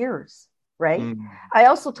that for years, right? I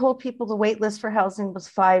also told people the wait list for housing was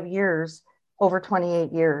 5 years, over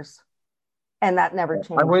 28 years. And that never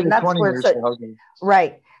changed. I waited 20 years for housing.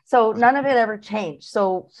 Right. So none of it ever changed.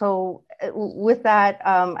 So with that,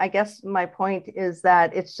 I guess my point is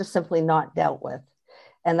that it's just simply not dealt with.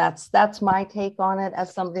 And that's my take on it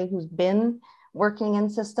as somebody who's been working in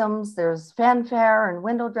systems. There's fanfare and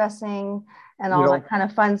window dressing and all that kind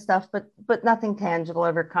of fun stuff, but nothing tangible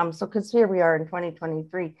ever comes. So, because here we are in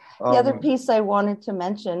 2023. The other piece I wanted to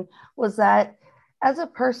mention was that as a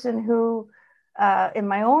person who, in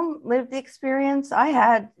my own lived experience, I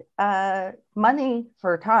had money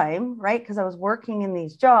for time, right? Because I was working in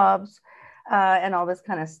these jobs and all this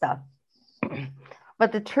kind of stuff.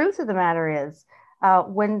 But the truth of the matter is,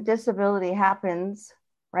 when disability happens,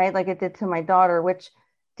 right, like it did to my daughter, which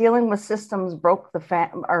dealing with systems broke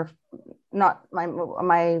or not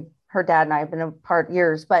her dad and I have been apart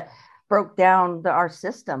years, but broke down our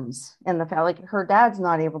systems in the family. Like her dad's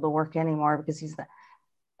not able to work anymore because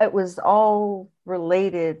it was all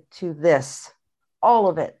related to this, all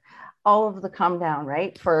of it, all of the come down,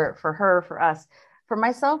 right? For her, for us. For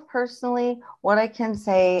myself personally, what I can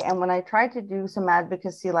say, and when I tried to do some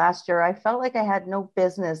advocacy last year, I felt like I had no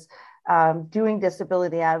business doing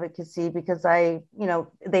disability advocacy because they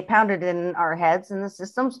pounded in our heads in the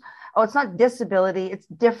systems. Oh, it's not disability, it's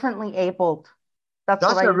differently abled. That's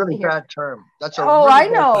a really bad term. That's a I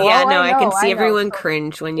know. Yeah, no, I can see everyone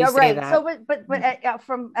cringe when you say that. So, but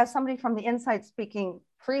as somebody from the inside speaking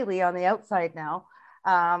freely on the outside now,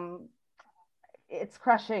 it's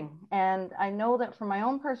crushing. And I know that from my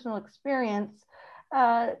own personal experience,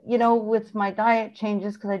 with my diet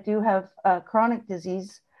changes, because I do have chronic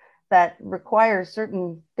disease that requires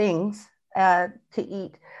certain things to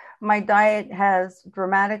eat. My diet has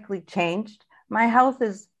dramatically changed. My health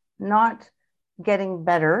is not getting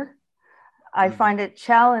better. I find it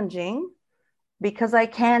challenging because I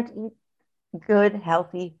can't eat good,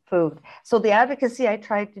 healthy food. So the advocacy I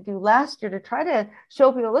tried to do last year to try to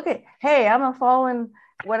show people, look at, hey, I'm a fallen,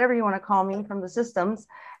 whatever you want to call me, from the systems.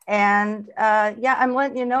 And I'm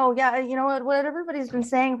letting you know, what everybody's been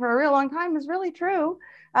saying for a real long time is really true.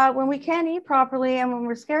 When we can't eat properly and when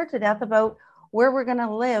we're scared to death about where we're going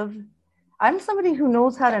to live, I'm somebody who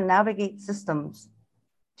knows how to navigate systems.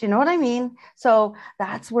 Do you know what I mean? So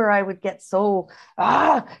that's where I would get so,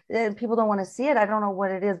 people don't want to see it. I don't know what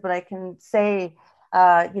it is, but I can say,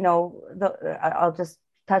 I'll just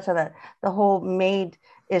touch on that. The whole MAID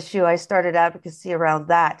issue, I started advocacy around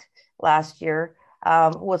that last year.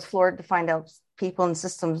 Was floored to find out people in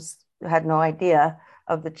systems had no idea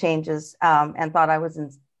of the changes and thought I was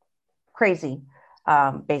crazy,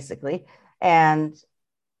 basically. And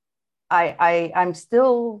I'm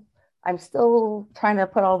still trying to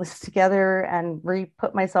put all this together and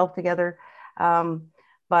re-put myself together.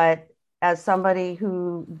 But as somebody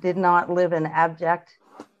who did not live in abject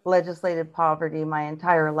legislated poverty my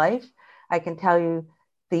entire life, I can tell you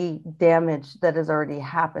the damage that has already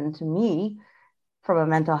happened to me from a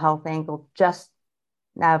mental health angle, just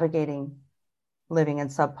navigating living in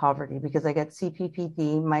sub-poverty, because I get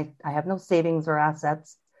CPPD, I have no savings or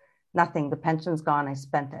assets, nothing. The pension's gone, I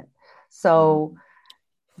spent it. So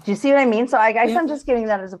do you see what I mean? So I guess I'm just giving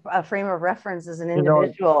that as a frame of reference as an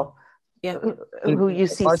individual who you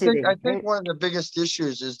see sitting. I think one of the biggest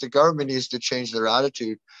issues is the government needs to change their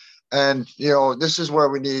attitude. And, this is where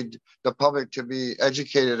we need the public to be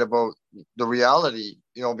educated about the reality,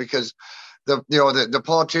 because the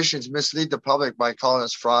politicians mislead the public by calling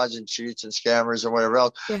us frauds and cheats and scammers and whatever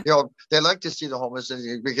else. Yeah. They like to see the homeless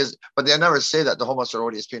but they never say that the homeless are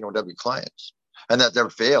ODSP and OW clients and that they're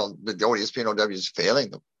failed. The ODSP and OW is failing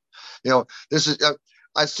them. This is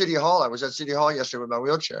at City Hall. I was at City Hall yesterday with my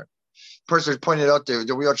wheelchair. Person pointed out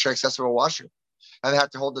the wheelchair accessible washroom, and they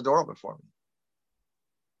had to hold the door open for me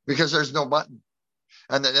because there's no button.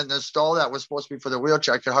 And then the stall that was supposed to be for the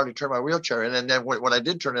wheelchair, I could hardly turn my wheelchair in. And then when I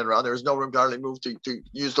did turn it around, there was no room to hardly move to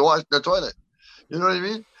use the toilet. You know what I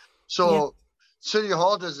mean? So City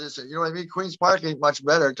Hall does this. You know what I mean? Queen's Park ain't much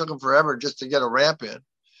better. It took them forever just to get a ramp in.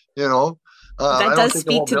 That does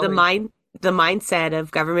speak to the mindset of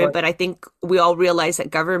government, but I think we all realize that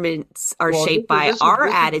governments are shaped by our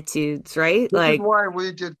attitudes, right? This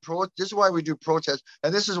is why we do protests,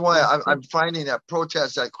 and this is why I'm finding that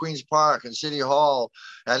protests at Queen's Park and City Hall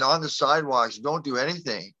and on the sidewalks don't do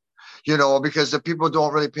anything, because the people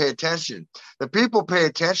don't really pay attention. The people pay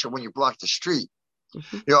attention when you block the street.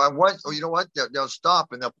 And you know what? They'll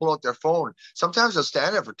stop and they'll pull out their phone. Sometimes they'll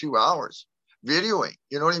stand there for 2 hours. Videoing,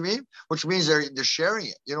 you know what I mean? Which means they're sharing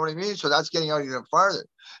it, you know what I mean? So that's getting out even farther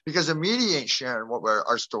because the media ain't sharing what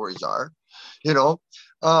our stories are, it's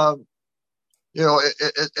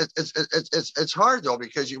hard though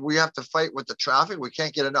because we have to fight with the traffic. We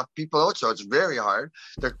can't get enough people out, so it's very hard.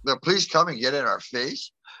 The police come and get in our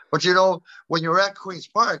face. But when you're at Queen's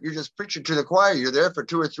Park, you're just preaching to the choir. You're there for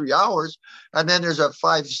 2 or 3 hours, and then there's a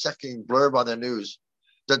 5-second blurb on the news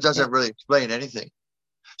that doesn't really explain anything.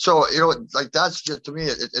 So, like that's just, to me,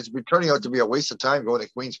 it's been turning out to be a waste of time going to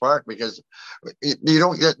Queen's Park, because you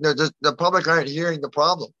don't get, the public aren't hearing the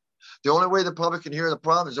problem. The only way the public can hear the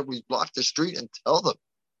problem is if we block the street and tell them.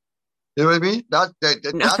 You know what I mean? That's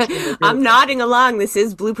I'm nodding along. This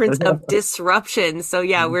is Blueprints of Disruption. So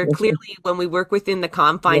yeah, we're clearly, when we work within the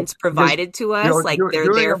confines provided to us, like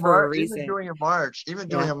they're there for a reason. Even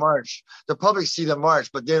doing a march, the public see the march,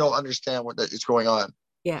 but they don't understand what is going on.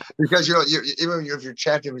 Yeah. Because even if you're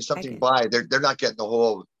chanting something by, they're not getting the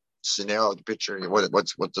whole scenario, the picture,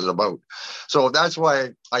 what's it about. So that's why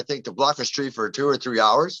I think to block a street for 2 or 3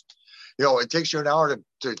 hours, it takes you an hour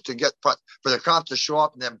to get for the cops to show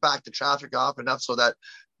up and then back the traffic off enough so that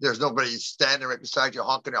there's nobody standing right beside you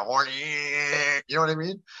honking a horn. You know what I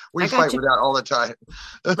mean? We fight with that all the time.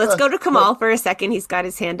 Let's go to Kemal for a second. He's got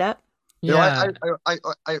his hand up. Yeah.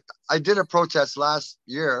 I did a protest last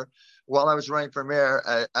year while I was running for mayor,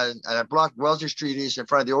 and I blocked Wellesley Street East in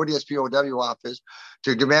front of the ODSP OW office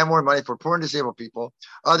to demand more money for poor and disabled people.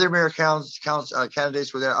 Other mayor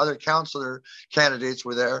candidates were there. Other councillor candidates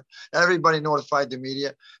were there. Everybody notified the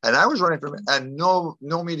media, and I was running for mayor, and no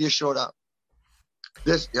media showed up.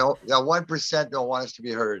 This, 1% don't want us to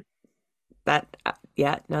be heard.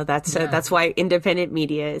 That's why independent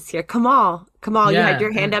media is here. Kemal, you had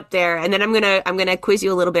your hand up there, and then I'm gonna quiz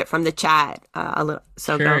you a little bit from the chat.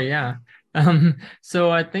 So sure, yeah. So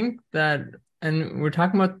I think that, and we're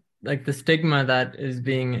talking about like the stigma that is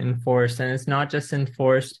being enforced, and it's not just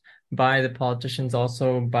enforced by the politicians,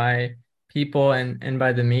 also by people and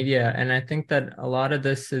by the media. And I think that a lot of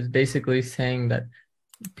this is basically saying that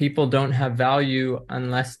people don't have value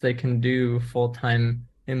unless they can do full-time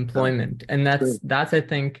employment. And that's I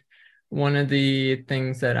think one of the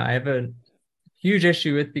things that I have a huge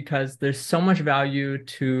issue with, because there's so much value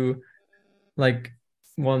to a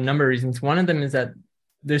number of reasons. One of them is that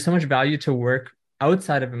there's so much value to work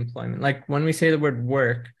outside of employment. Like when we say the word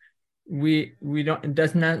work, we don't, it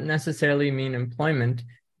does not necessarily mean employment,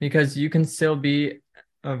 because you can still be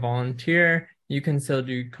a volunteer, you can still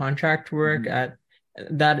do contract work at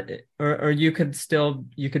that, or you could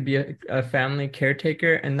be a family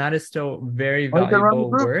caretaker, and that is still very valuable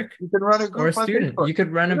work. You can run a group, or a student. You could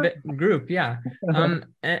run a group, yeah.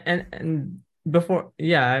 And before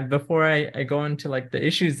I go into like the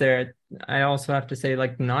issues there, I also have to say,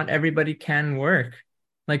 like, not everybody can work.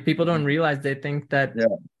 Like, people don't realize, they think that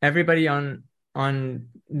everybody on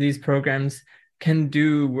these programs can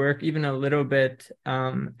do work even a little bit,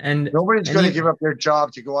 and nobody's going to give up their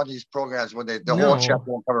job to go on these programs when whole check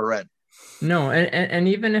won't cover rent. No, and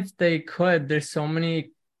even if they could, there's so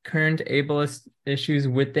many current ableist issues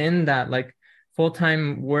within that. Like,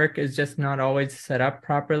 full-time work is just not always set up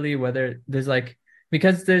properly, whether there's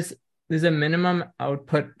because there's a minimum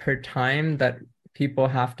output per time that people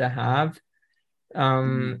have to have.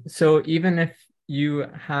 So even if you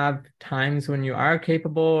have times when you are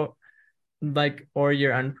capable,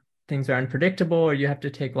 or things are unpredictable, or you have to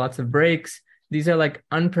take lots of breaks, these are like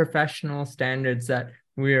unprofessional standards that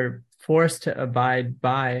we're forced to abide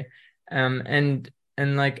by. And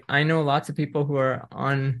like, I know lots of people who are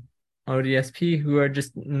on ODSP who are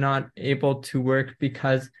just not able to work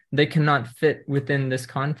because they cannot fit within this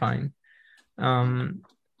confine.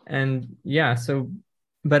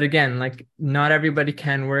 But again, like, not everybody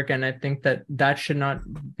can work, and I think that should not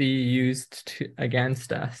be used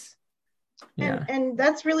against us. Yeah. And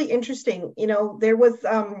that's really interesting. There was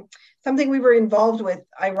something we were involved with,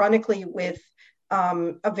 ironically, with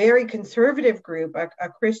a very conservative group, a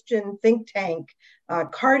Christian think tank,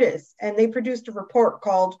 Cardis, and they produced a report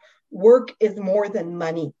called "Work is More Than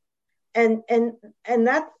Money," and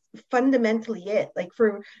that's fundamentally it. Like,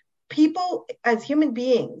 for people as human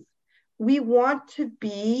beings, we want to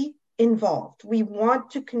be involved, we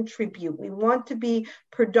want to contribute, we want to be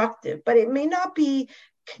productive, but it may not be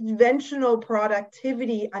conventional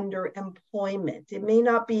productivity under employment. It may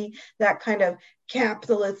not be that kind of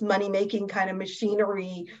capitalist money-making kind of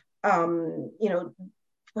machinery,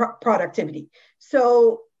 productivity.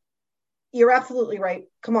 So you're absolutely right,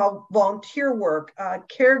 Kemal. Volunteer work,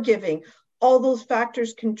 caregiving, all those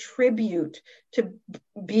factors contribute to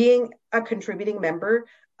being a contributing member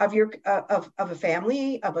of your of a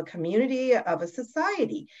family, of a community, of a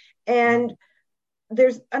society. And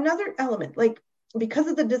there's another element, like, because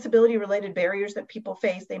of the disability-related barriers that people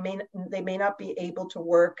face, they may not be able to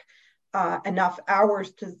work enough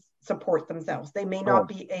hours to support themselves. They may not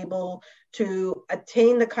be able to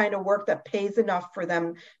attain the kind of work that pays enough for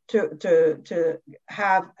them to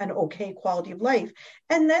have an okay quality of life.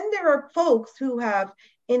 And then there are folks who have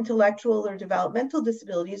intellectual or developmental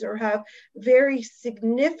disabilities, or have very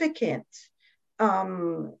significant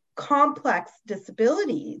complex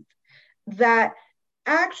disabilities that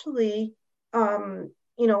actually,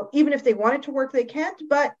 even if they wanted to work, they can't,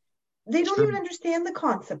 but they don't even understand the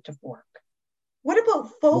concept of work. What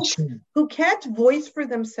about folks who can't voice for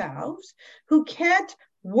themselves, who can't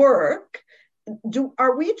work?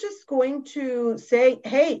 Are we just going to say,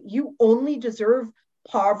 hey, you only deserve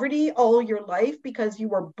poverty all your life because you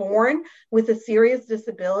were born with a serious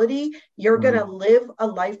disability? You're going to live a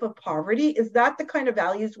life of poverty? Is that the kind of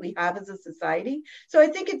values we have as a society? So I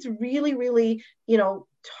think it's really, really,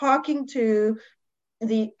 talking to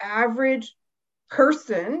the average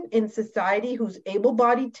person in society who's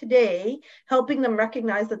able-bodied today, helping them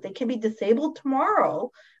recognize that they can be disabled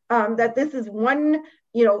tomorrow, that this is one,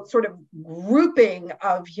 sort of grouping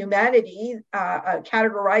of humanity,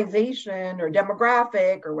 categorization or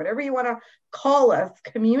demographic or whatever you want to call us,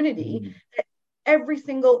 community, that every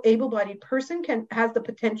single able-bodied person has the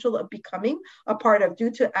potential of becoming a part of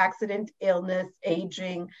due to accident, illness,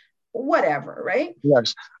 aging, whatever, right?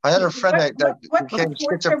 Yes. I had a friend that became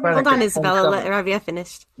schizophrenic. Hold on, Isabella, let Rabia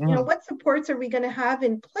finish. What supports are we going to have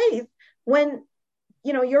in place when,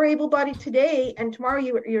 you're able-bodied today and tomorrow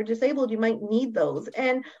you're disabled? You might need those.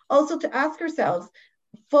 And also to ask ourselves,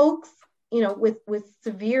 folks, with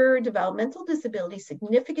severe developmental disabilities,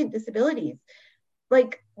 significant disabilities,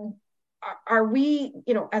 like, are we,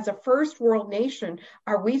 as a first world nation,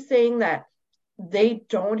 are we saying that they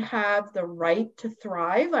don't have the right to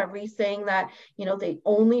thrive? Are we saying that, they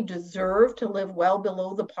only deserve to live well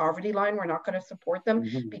below the poverty line? We're not going to support them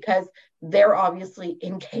because they're obviously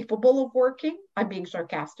incapable of working. I'm being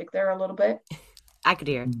sarcastic there a little bit. I could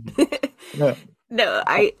hear it. No,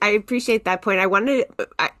 I appreciate that point. I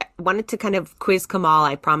wanted to kind of quiz Kemal.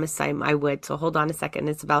 I promised I would. So hold on a second,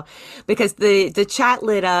 Isabel, because the chat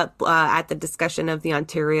lit up at the discussion of the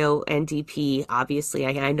Ontario NDP. Obviously,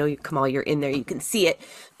 I know you, Kemal, you're in there. You can see it.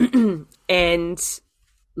 And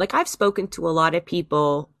like, I've spoken to a lot of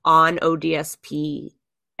people on ODSP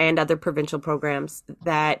and other provincial programs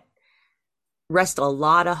that rest a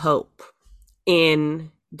lot of hope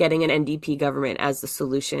in getting an NDP government as the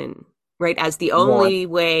solution, right? As the only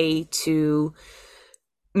way to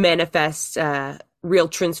manifest real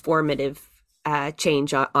transformative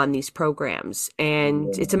change on these programs.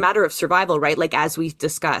 And it's a matter of survival, right? Like, as we've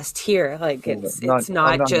discussed here, like I'm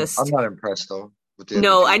not impressed though.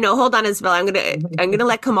 No, I know. Hold on, Isabel. I'm gonna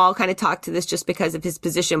let Kemal kind of talk to this just because of his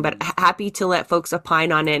position, but happy to let folks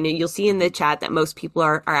opine on it. And you'll see in the chat that most people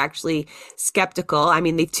are actually skeptical. I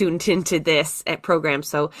mean, they've tuned into this program,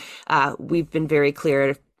 so we've been very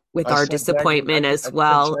clear with our disappointment as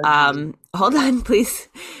well. Hold on, please.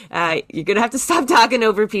 You're going to have to stop talking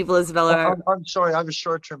over people, Isabella. I'm sorry. I have a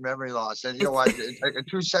short-term memory loss. And you know what?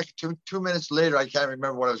 2 minutes later, I can't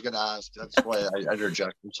remember what I was going to ask. That's why I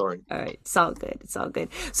interject. I'm sorry. All right. It's all good. It's all good.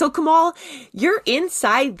 So, Kemal, you're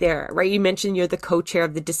inside there, right? You mentioned you're the co-chair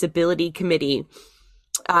of the Disability Committee.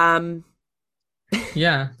 Yeah.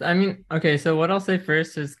 I mean, okay. So what I'll say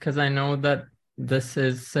first is, because I know that this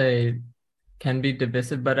can be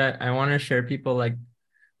divisive, but I want to share people, like,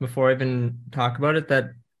 before I even talk about it,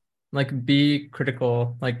 that, like, be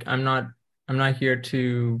critical. Like, I'm not here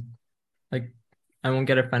to, like, I won't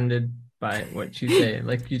get offended by what you say.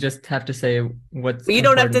 Like, you just have to say what's you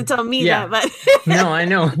don't have to tell me that, but no, I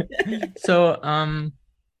know. So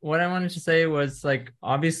what I wanted to say was, like,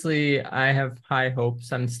 obviously I have high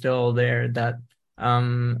hopes. I'm still there that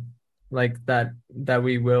like that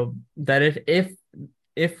we will, that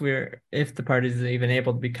if the party is even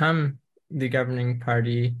able to become the governing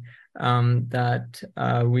party, that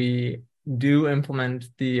we do implement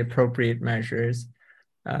the appropriate measures.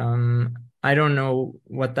 I don't know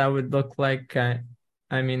what that would look like.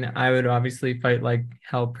 I mean, I would obviously fight like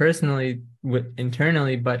hell personally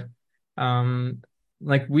internally, but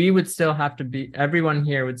like, we would still have to be, everyone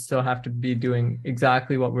here would still have to be doing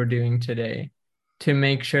exactly what we're doing today to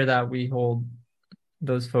make sure that we hold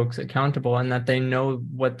those folks accountable and that they know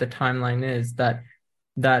what the timeline is, that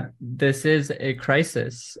this is a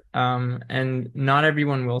crisis, and not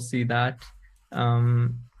everyone will see that,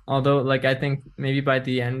 although, like, I think maybe by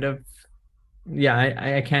the end of,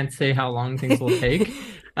 I can't say how long things will take,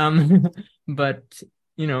 but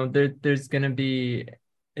there's going to be,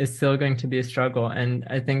 it's still going to be a struggle. And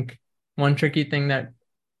I think one tricky thing that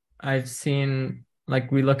I've seen,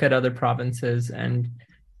 like, we look at other provinces and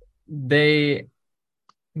they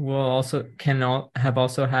will have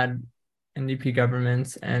also had NDP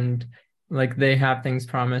governments, and like, they have things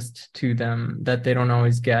promised to them that they don't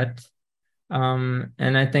always get. And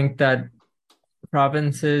I think that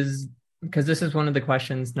provinces because this is one of the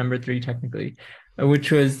questions, number 3 technically,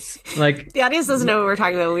 which was like the audience doesn't know what we're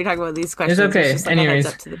talking about when we talk about these questions. It's okay. It's just like Anyways, a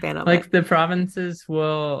heads up to the panel. Like the provinces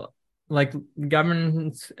will, like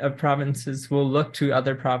governments of provinces will look to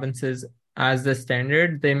other provinces as the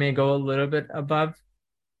standard. They may go a little bit above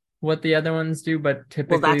what the other ones do, but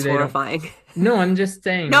typically that's horrifying. No, I'm just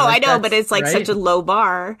saying. No, I know, but it's like such a low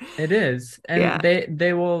bar. It is, and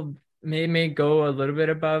they will may go a little bit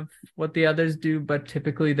above what the others do, but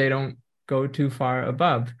typically they don't go too far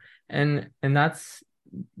above, and that's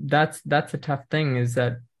a tough thing, is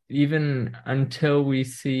that even until we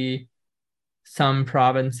see some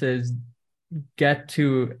provinces get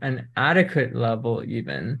to an adequate level,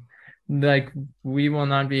 even, like, we will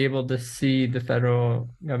not be able to see the federal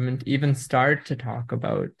government even start to talk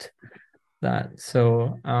about that.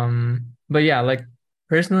 So but yeah, like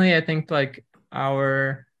personally, I think like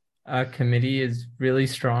our committee is really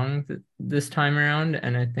strong this time around,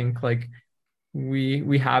 and I think like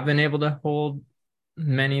we have been able to hold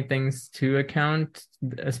many things to account,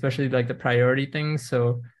 especially like the priority things.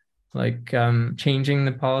 So like changing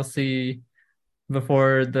the policy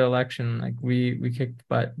before the election, like we kicked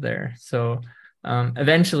butt there. So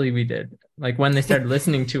eventually we did, like when they started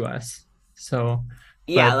listening to us. So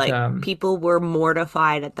yeah, like people were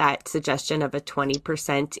mortified at that suggestion of a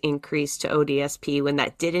 20% increase to ODSP when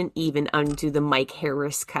that didn't even undo the Mike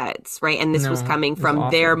Harris cuts, right? And this was coming from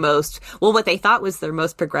their what they thought was their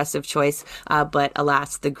most progressive choice. But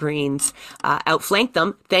alas, the Greens outflanked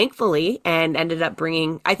them, thankfully, and ended up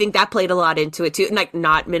bringing, I think that played a lot into it too, like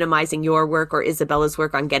not minimizing your work or Isabella's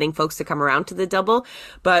work on getting folks to come around to the double.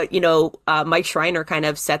 But, Mike Schreiner kind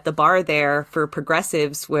of set the bar there for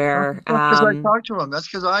progressives where... Because I talked to him. That's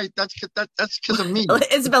because of me.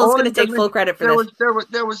 Isabella's going to take full credit for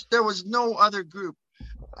this. There was no other group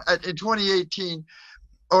in 2018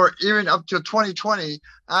 or even up to 2020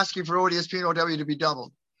 asking for ODSP and OW to be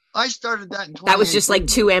doubled. I started that in 2018. That was just like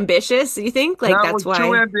too ambitious, you think? Like that's why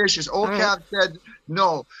too ambitious. OCAP said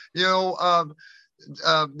no.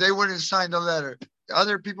 They wouldn't sign the letter.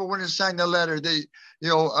 Other people wouldn't sign the letter. They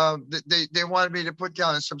wanted me to put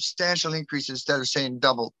down a substantial increase instead of saying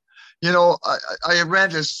double. I ran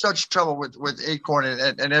into such trouble with Acorn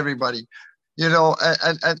and everybody,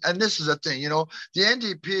 and this is a thing, the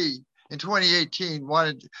NDP in 2018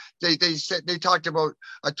 they talked about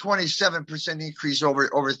a 27% increase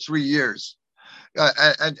over 3 years.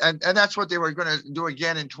 And that's what they were going to do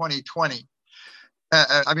again in 2020. In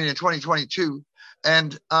 2022.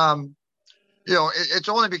 And, it's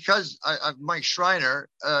only because of Mike Schreiner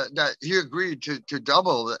that he agreed to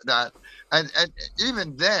double that. And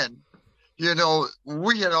even then,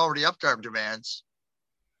 we had already upped our demands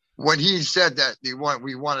when he said that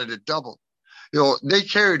we wanted it double. They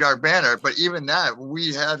carried our banner, but even that,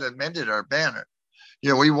 we had amended our banner.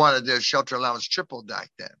 We wanted the shelter allowance tripled back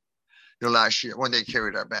then, last year when they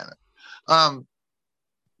carried our banner.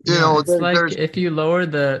 It's like if you lower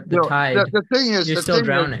the tide, the thing is, you're still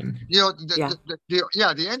drowning. The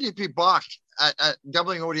NDP balked at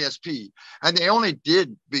doubling ODSP, and they only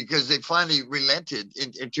did because they finally relented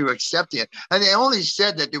into accepting it, and they only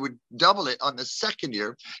said that they would double it on the second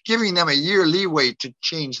year, giving them a year leeway to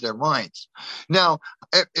change their minds. Now,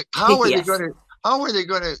 how are they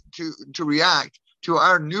going to react to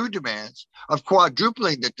our new demands of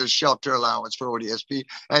quadrupling the shelter allowance for ODSP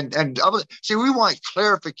and doubling? See, we want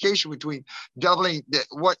clarification between doubling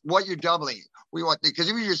what you're doubling. We want, because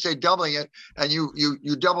if you just say doubling it and you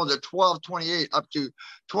double the $1,228 up to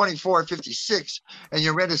 $2,456 and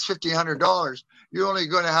your rent is $1,500, you're only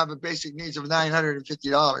going to have a basic needs of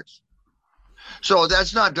 $950. So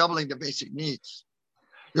that's not doubling the basic needs.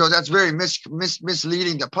 That's very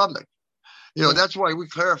misleading the public. That's why we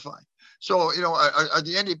clarify. So, are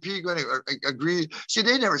the NDP going to agree? See,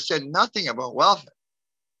 they never said nothing about welfare.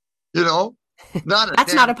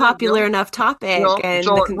 That's not a popular enough topic. And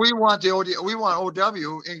so we want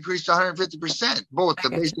OW increased to 150%, both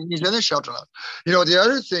the basic needs and the shelter allowance. The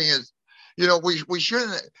other thing is, we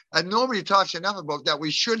shouldn't, and nobody talks enough about that.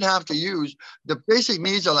 We shouldn't have to use the basic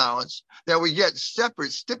needs allowance that we get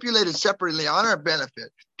stipulated separately on our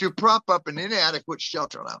benefit to prop up an inadequate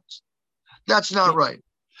shelter allowance. That's not right.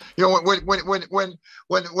 When the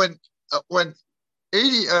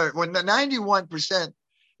 91%,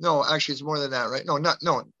 no, actually it's more than that, right? No,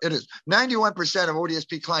 it is 91% of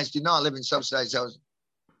ODSP clients do not live in subsidized housing.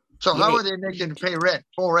 So how are they making pay rent,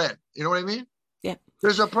 full rent? You know what I mean? Yeah.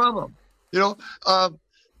 There's a problem. I'm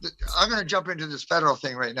going to jump into this federal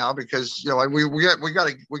thing right now because we got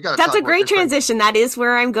to. That's a great transition. That is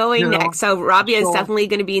where I'm going next. So Rabia is definitely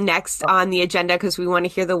going to be next on the agenda because we want to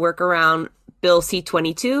hear the work around Bill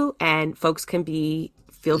C22, and folks can be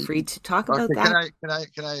feel free to talk about that. Can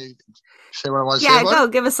I say what I want to say? Yeah, go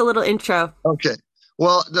give us a little intro. Okay.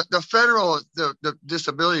 Well, the federal the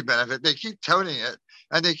disability benefit, they keep touting it,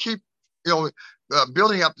 and they keep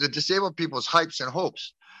building up the disabled people's hypes and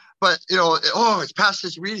hopes. But it's past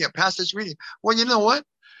this reading, Well, you know what?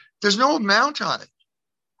 There's no amount on it.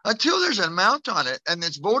 Until there's an amount on it and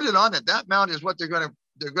it's voted on it, that amount is what they're gonna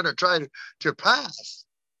try to pass.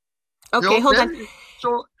 Okay, hold on.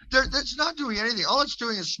 So it's not doing anything. All it's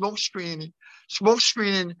doing is smoke screening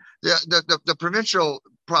the provincial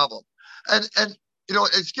problem, and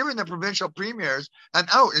it's giving the provincial premiers an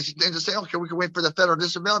out and to say, okay, we can wait for the federal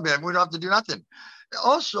disability benefit. We don't have to do nothing.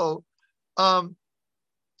 Also, I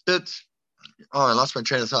lost my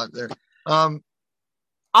train of thought there.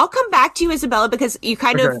 I'll come back to you, Isabella, because you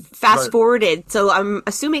kind of fast forwarded. So I'm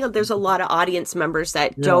assuming that there's a lot of audience members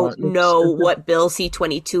that don't know what Bill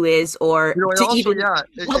C22 is, or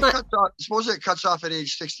suppose it cuts off at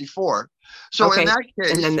age 64. So in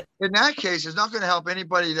that case, it's not going to help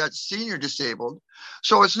anybody that's senior disabled.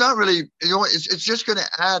 So it's not really, it's just going to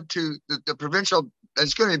add to the provincial.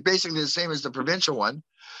 It's going to be basically the same as the provincial one.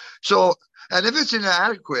 So, and if it's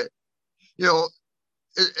inadequate,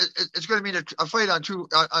 it's going to mean a fight on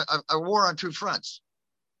a war on two fronts.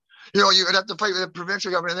 You would have to fight with the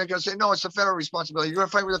provincial government, and they're going to say, no, it's the federal responsibility. You're going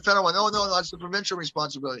to fight with the federal one. No, that's the provincial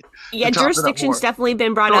responsibility. Yeah, jurisdiction's definitely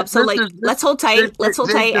been brought up. So let's hold tight. Let's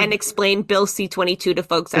hold tight and explain Bill C22 to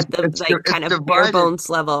folks at the kind of bare bones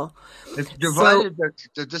level. It's divided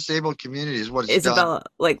the disabled community is what it's Isabella,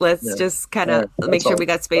 done. Let's just kind of make sure we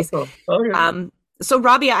got space. Okay. So,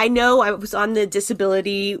 Rabia, I know I was on the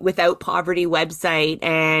Disability Without Poverty website,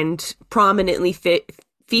 and prominently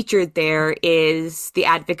featured there is the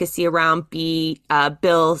advocacy around Bill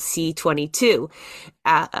C22.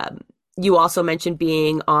 You also mentioned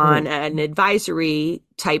being on an advisory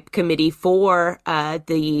type committee for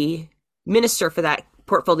the minister for that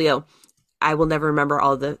portfolio. I will never remember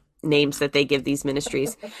all the names that they give these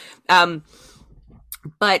ministries.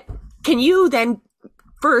 But can you then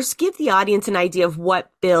first give the audience an idea of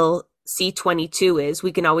what Bill C22 is?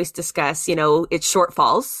 We can always discuss, its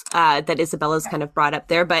shortfalls that Isabella's kind of brought up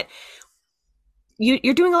there, but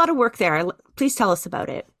you're doing a lot of work there. Please tell us about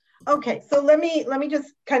it. Okay, so let me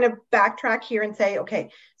just kind of backtrack here and say,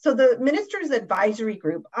 okay, so the Minister's Advisory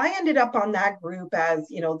Group, I ended up on that group as,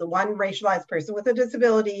 the one racialized person with a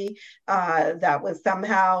disability that was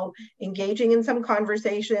somehow engaging in some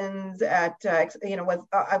conversations at,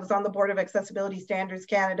 I was on the board of Accessibility Standards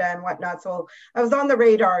Canada and whatnot, so I was on the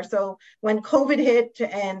radar. So when COVID hit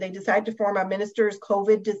and they decided to form a Minister's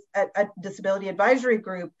COVID Disability Advisory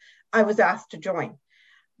Group, I was asked to join.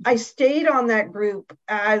 I stayed on that group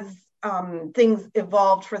as things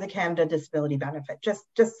evolved for the Canada Disability Benefit. Just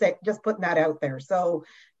putting that out there. So,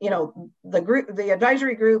 the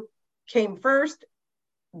advisory group came first,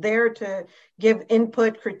 there to give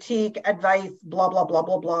input, critique, advice, blah blah blah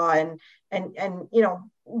blah blah, and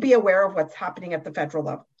be aware of what's happening at the federal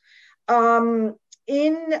level.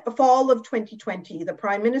 In fall of 2020, the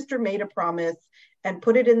Prime Minister made a promise and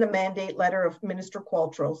put it in the mandate letter of Minister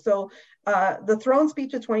Qualtrough. So the throne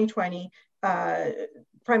speech of 2020,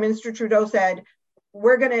 Prime Minister Trudeau said,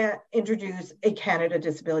 we're going to introduce a Canada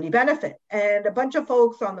Disability Benefit. And a bunch of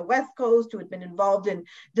folks on the West Coast who had been involved in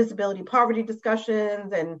disability poverty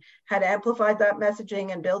discussions and had amplified that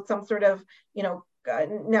messaging and built some sort of,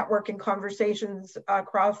 network and conversations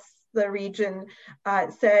across the region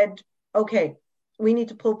said, okay, we need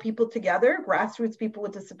to pull people together, grassroots people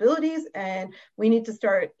with disabilities, and we need to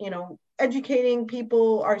start, educating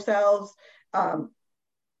people ourselves,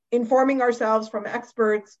 informing ourselves from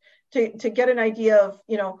experts to get an idea of,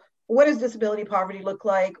 what does disability poverty look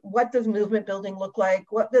like? What does movement building look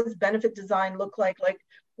like? What does benefit design look like?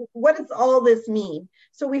 What does all this mean?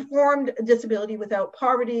 So we formed Disability Without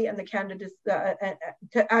Poverty and the Canada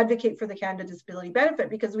to advocate for the Canada Disability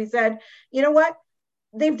Benefit, because we said, you know what?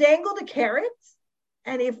 They've dangled a carrot.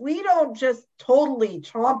 And if we don't just totally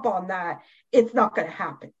chomp on that, it's not going to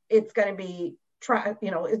happen. It's going to be,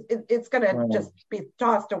 it's going to just be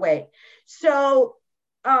tossed away. So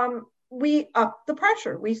we upped the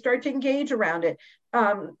pressure. We started to engage around it.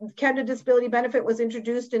 Canada Disability Benefit was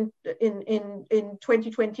introduced in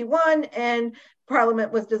 2021, and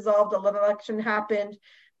Parliament was dissolved. An election happened.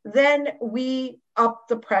 Then we upped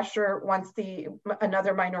the pressure once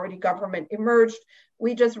another minority government emerged.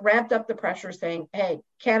 We just ramped up the pressure saying, hey,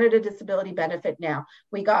 Canada Disability Benefit now.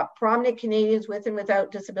 We got prominent Canadians with and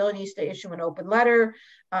without disabilities to issue an open letter.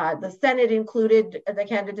 The Senate included the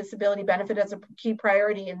Canada Disability Benefit as a key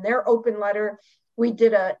priority in their open letter. We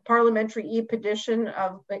did a parliamentary e-petition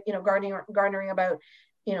of, garnering about,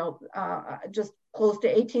 just close to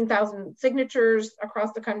 18,000 signatures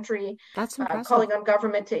across the country. That's impressive. Calling on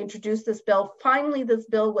government to introduce this bill. Finally, this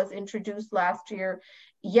bill was introduced last year.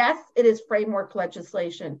 Yes, it is framework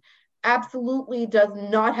legislation. Absolutely does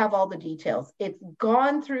not have all the details. It's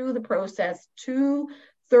gone through the process to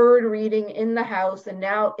third reading in the House and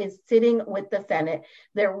now is sitting with the Senate.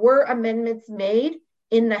 There were amendments made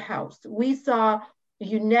in the House. We saw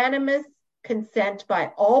unanimous consent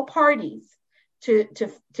by all parties to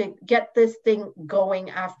get this thing going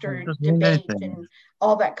after debate and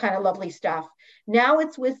all that kind of lovely stuff. Now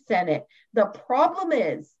it's with Senate. The problem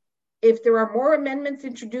is, if there are more amendments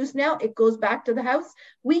introduced now, it goes back to the House.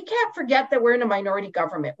 We can't forget that we're in a minority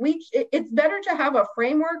government. It's better to have a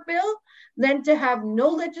framework bill than to have no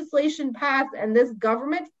legislation passed and this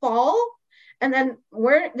government fall. And then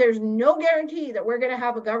there's no guarantee that we're going to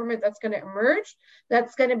have a government that's going to emerge,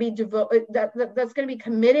 that's going to be that's going to be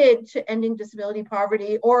committed to ending disability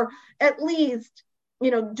poverty, or at least,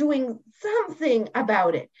 doing something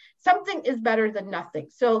about it. Something is better than nothing.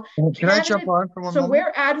 So can I jump on for one moment?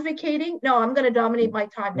 We're advocating. No, I'm going to dominate my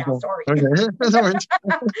time now. Sorry. Okay.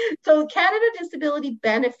 So Canada Disability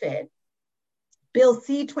Benefit, Bill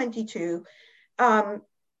C22,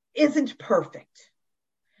 isn't perfect.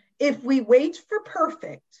 If we wait for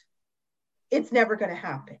perfect, it's never going to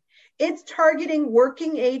happen. It's targeting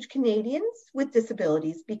working age Canadians with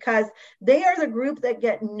disabilities because they are the group that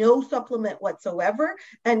get no supplement whatsoever.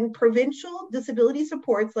 And provincial disability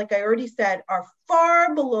supports, like I already said, are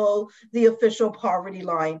far below the official poverty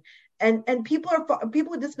line. And people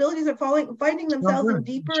with disabilities are finding themselves in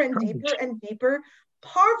deeper and deeper and deeper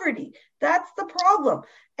poverty. That's the problem.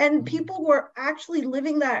 And people who are actually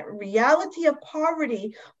living that reality of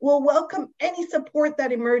poverty will welcome any support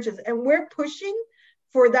that emerges. And we're pushing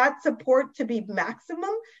for that support to be maximum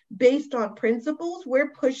based on principles. We're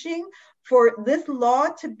pushing for this law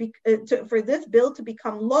for this bill to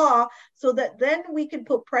become law, so that then we can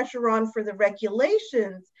put pressure on for the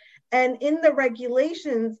regulations. And in the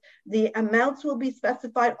regulations, the amounts will be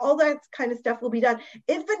specified, all that kind of stuff will be done.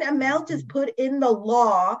 If an amount is put in the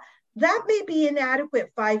law, that may be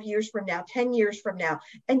inadequate 5 years from now, 10 years from now.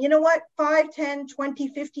 And you know what? 5, 10, 20,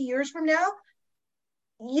 50 years from now,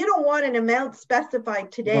 you don't want an amount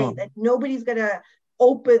specified today that nobody's going to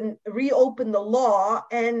reopen the law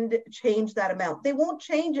and change that amount. They won't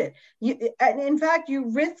change it. And in fact,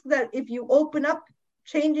 you risk that if you open up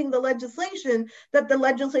changing the legislation, that the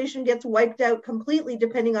legislation gets wiped out completely,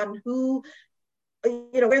 depending on who,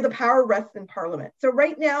 where the power rests in Parliament. So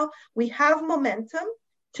right now we have momentum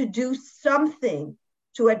to do something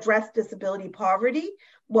to address disability poverty.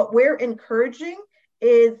 What we're encouraging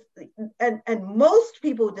is, and most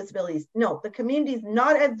people with disabilities, no, the community is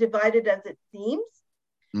not as divided as it seems,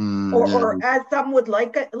 or as some would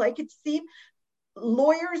like it to seem.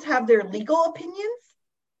 Lawyers have their legal opinions,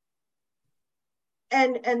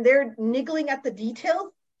 and they're niggling at the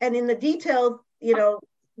details. And in the details,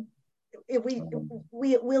 if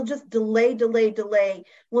we'll just delay.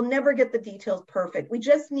 We'll never get the details perfect. We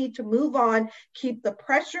just need to move on, keep the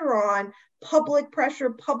pressure on, public pressure,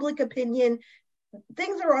 public opinion.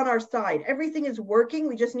 Things are on our side. Everything is working.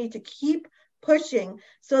 We just need to keep pushing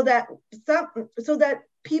so that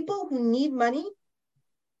people who need money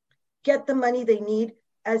get the money they need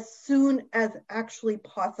as soon as actually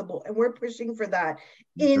possible. And we're pushing for that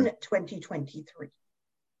in 2023.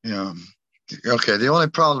 Yeah. Okay. The only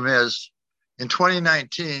problem is in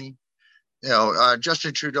 2019,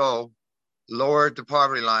 Justin Trudeau lowered the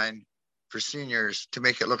poverty line for seniors to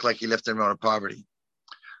make it look like he lifted them out of poverty.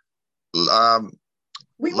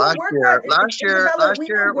 We will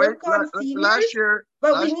work on seniors,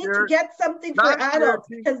 but we need to get something for adults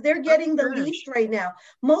because they're getting the least right now.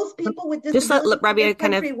 Most people with disabilities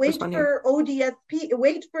wait for ODSP,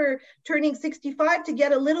 wait for turning 65 to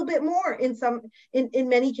get a little bit more in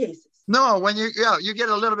many cases. No, when you get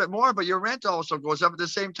a little bit more, but your rent also goes up at the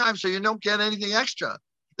same time, so you don't get anything extra.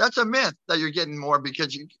 That's a myth that you're getting more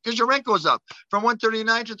because your rent goes up from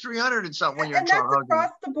 139 to 300 and something when you're in town. And that's across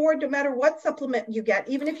the board, no matter what supplement you get.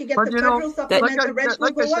 Even if you get the federal supplement, the rent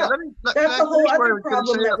will go up. That's a whole other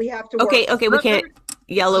problem that we have to work on. Okay, we can't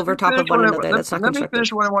yell over top of one another. That's not constructive. Let me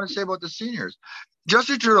finish what I want to say about the seniors.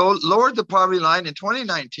 Justin Trudeau lowered the poverty line in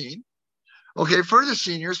 2019, for the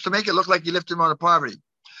seniors to make it look like he lifted them out of poverty.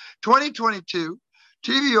 2022,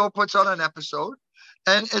 TVO puts out an episode,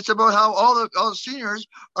 and it's about how all the seniors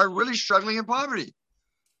are really struggling in poverty.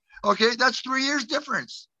 Okay, that's 3 years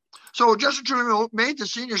difference. So Justin Trudeau made the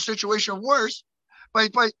senior situation worse by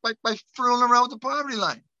fooling around with the poverty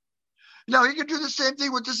line. Now he could do the same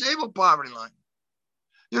thing with disabled poverty line.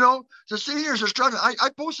 The seniors are struggling. I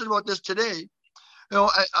posted about this today.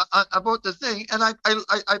 about the thing, and I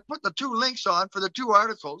put the 2 links on for the 2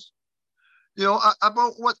 articles,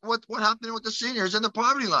 about what happened with the seniors in the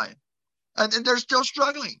poverty line, and they're still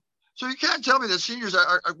struggling. So you can't tell me the seniors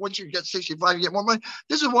are once you get 65, you get more money.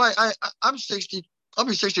 This is why I'm 60. I'll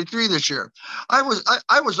be 63 this year. I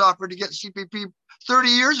was offered to get CPP 30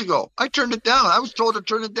 years ago. I turned it down. I was told to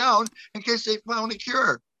turn it down in case they found a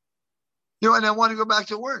cure. And I want to go back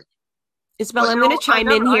to work. Isabella, I'm going to chime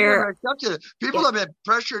in here. I never accepted it. People have been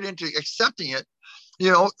pressured into accepting it,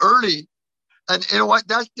 early. And you know what?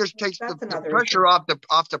 That just takes the pressure off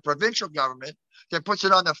the provincial government that puts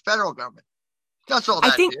it on the federal government. That's all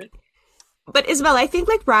that is. But Isabella, I think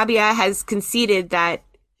like Rabia has conceded that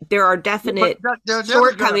there are definite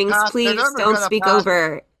shortcomings. Please don't speak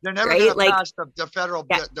over. They're never going to pass the federal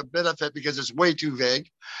the benefit because it's way too vague.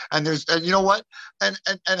 And you know what? And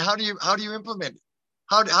how do you implement it?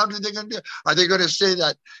 How do they going to do it? Are they going to say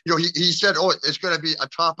that, he said, it's going to be a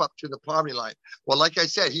top up to the poverty line. Well, like I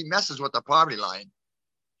said, he messes with the poverty line.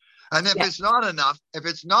 And if it's not enough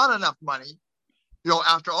money,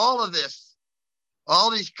 after all of this,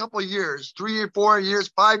 all these couple of years, 3 or 4 years,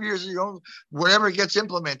 5 years, whatever gets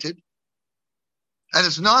implemented, and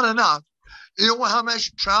it's not enough, you know how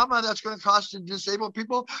much trauma that's going to cost to disabled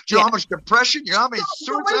people? Do you know how much depression? You know how many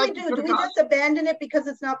suicides? So what do? Do we just abandon it because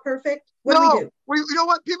it's not perfect? What do we do? You know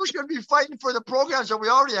what? People should be fighting for the programs that we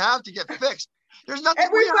already have to get fixed. There's nothing.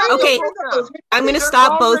 Okay, I'm going to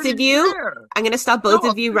stop both of you. I'm going to stop both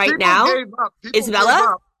of you right now.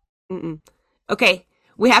 Isabella? Okay.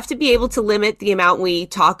 We have to be able to limit the amount we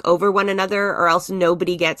talk over one another or else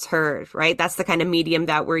nobody gets heard, right? That's the kind of medium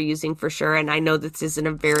that we're using for sure. And I know this isn't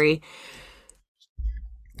a very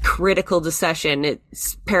critical discussion.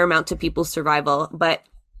 It's paramount to people's survival. But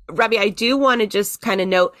Rabia, I do want to just kind of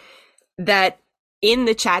note that in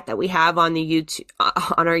the chat that we have on the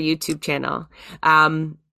on our YouTube channel,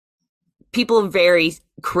 people are very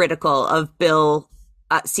critical of Bill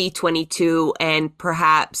C22 and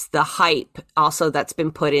perhaps the hype also that's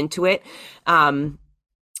been put into it.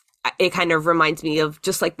 It kind of reminds me of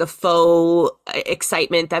just like the faux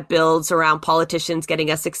excitement that builds around politicians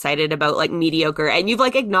getting us excited about like mediocre. And you've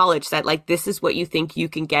like acknowledged that like this is what you think you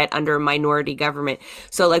can get under a minority government.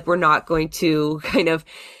 So like we're not going to kind of,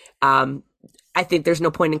 I think there's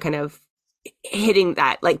no point in kind of hitting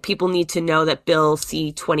that. Like people need to know that Bill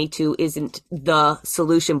C22 isn't the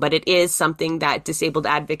solution, but it is something that disabled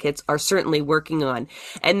advocates are certainly working on.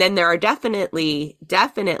 And then there are definitely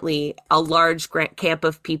a large camp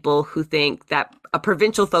of people who think that a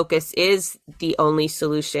provincial focus is the only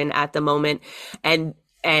solution at the moment. And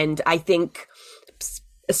I think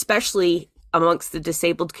especially amongst the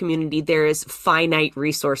disabled community, there is finite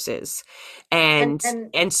resources and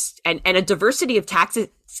a diversity of taxes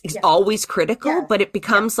is always critical, but it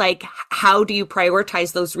becomes like, how do you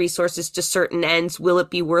prioritize those resources to certain ends? Will it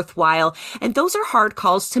be worthwhile? And those are hard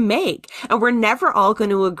calls to make. And we're never all going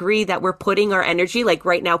to agree that we're putting our energy, like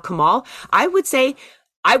right now, Kemal, I would say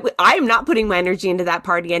I am not putting my energy into that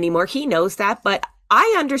party anymore. He knows that, but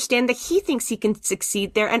I understand that he thinks he can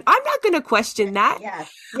succeed there, and I'm not going to question that.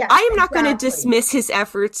 I am not going to dismiss his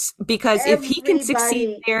efforts because if he can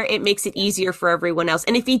succeed there, it makes it easier for everyone else.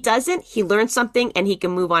 And if he doesn't, he learns something and he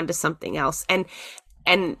can move on to something else. And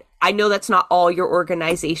I know that's not all your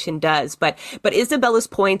organization does, but Isabella's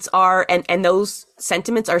points are, and those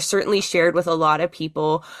sentiments are certainly shared with a lot of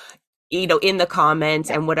people, in the comments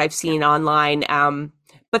and what I've seen online.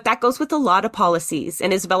 But that goes with a lot of policies.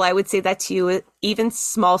 And Isabella, I would say that to you, even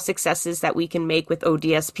small successes that we can make with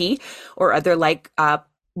ODSP or other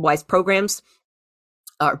WISE programs.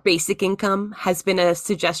 Our basic income has been a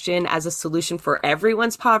suggestion as a solution for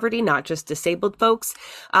everyone's poverty, not just disabled folks.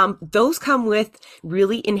 Those come with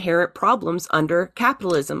really inherent problems under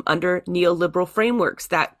capitalism, under neoliberal frameworks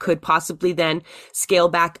that could possibly then scale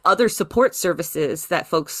back other support services that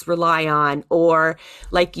folks rely on, or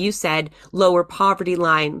like you said, lower poverty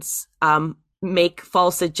lines, make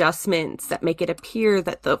false adjustments that make it appear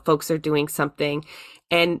that the folks are doing something.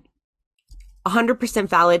 And 100%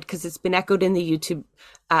 valid, because it's been echoed in the YouTube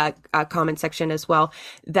comment section as well,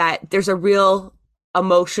 that there's a real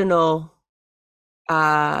emotional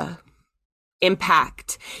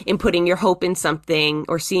impact in putting your hope in something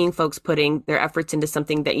or seeing folks putting their efforts into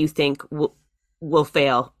something that you think will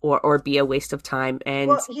fail or be a waste of time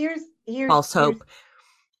and here's false hope.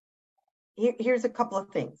 Here's a couple of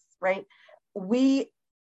things, right?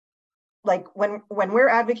 Like when we're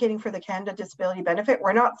advocating for the Canada Disability Benefit,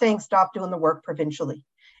 we're not saying stop doing the work provincially.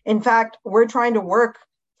 In fact, we're trying to work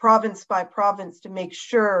province by province to make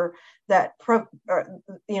sure that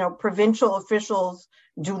provincial officials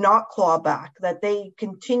do not claw back, that they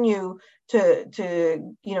continue to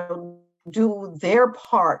do their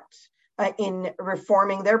part in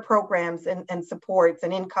reforming their programs and supports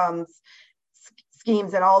and incomes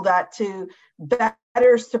schemes and all that to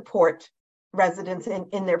better support residents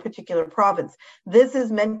in their particular province. This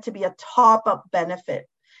is meant to be a top-up benefit,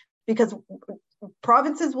 because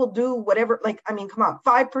provinces will do whatever, come on,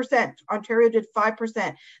 5%. Ontario did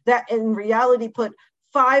 5%. That in reality put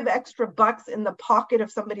 $5 extra in the pocket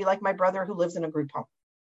of somebody like my brother who lives in a group home.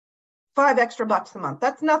 $5 extra a month.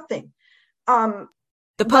 That's nothing.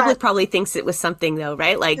 The public probably thinks it was something, though,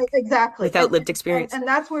 right? Like, exactly, without lived experience. And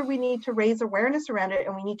that's where we need to raise awareness around it,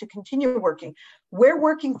 and we need to continue working. We're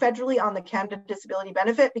working federally on the Canada Disability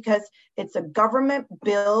Benefit because it's a government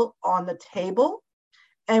bill on the table,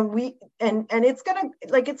 and it's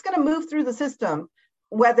gonna move through the system,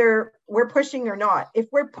 whether we're pushing or not. If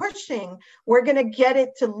we're pushing, we're gonna get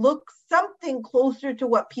it to look something closer to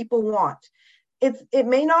what people want. It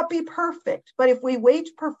may not be perfect, but if we wait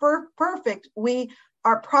for perfect, we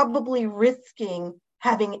are probably risking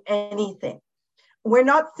having anything. We're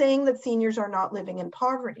not saying that seniors are not living in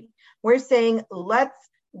poverty. We're saying let's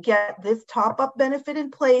get this top-up benefit in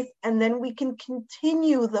place, and then we can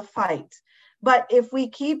continue the fight. But if we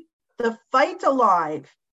keep the fight alive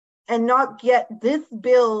and not get this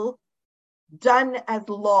bill done as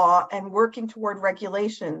law and working toward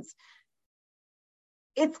regulations,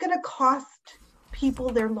 it's going to cost people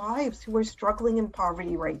their lives who are struggling in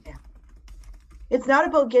poverty right now. It's not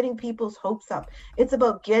about getting people's hopes up. It's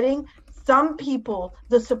about getting some people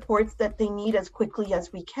the supports that they need as quickly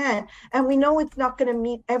as we can. And we know it's not going to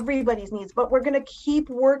meet everybody's needs, but we're going to keep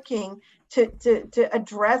working to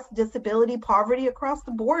address disability poverty across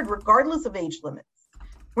the board, regardless of age limits.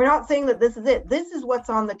 We're not saying that this is it. This is what's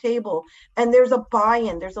on the table. And there's a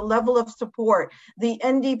buy-in, there's a level of support. The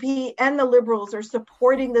NDP and the Liberals are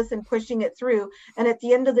supporting this and pushing it through. And at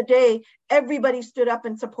the end of the day, everybody stood up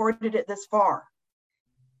and supported it this far.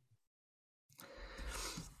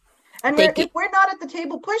 And if we're not at the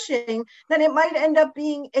table pushing, then it might end up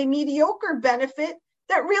being a mediocre benefit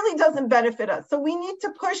that really doesn't benefit us. So we need to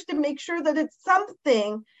push to make sure that it's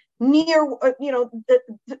something near,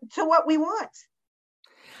 to what we want.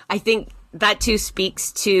 I think that too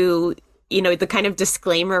speaks to, the kind of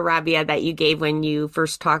disclaimer, Rabia, that you gave when you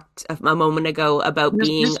first talked a moment ago about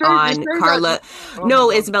being on Carla.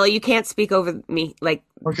 No, Isabella, you can't speak over me.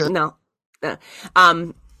 Okay. No.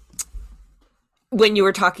 When you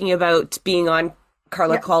were talking about being on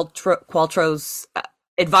Carla Qualtro's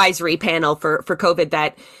advisory panel for COVID,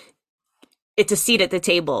 that it's a seat at the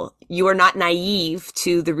table. You are not naive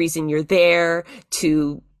to the reason you're there,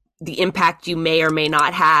 to the impact you may or may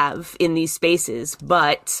not have in these spaces,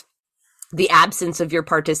 but the absence of your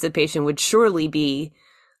participation would surely be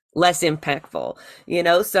less impactful,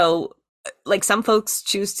 So some folks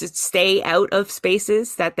choose to stay out of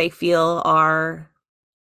spaces that they feel are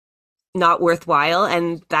not worthwhile,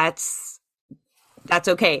 and that's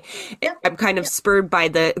okay. Yeah. I'm kind of spurred by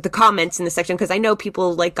the comments in the section, because I know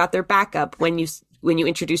people got their back up when you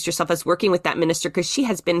introduced yourself as working with that minister, because she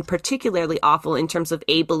has been particularly awful in terms of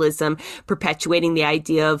ableism, perpetuating the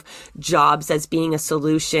idea of jobs as being a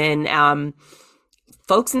solution.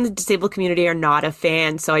 Folks in the disabled community are not a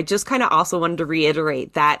fan. So I just kind of also wanted to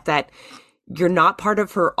reiterate that you're not part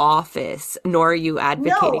of her office, nor are you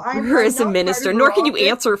advocating for her as a minister, nor can you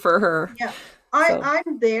answer for her. Yeah,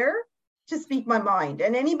 I'm there to speak my mind.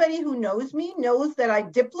 And anybody who knows me knows that I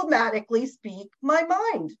diplomatically speak my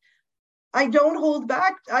mind. I don't hold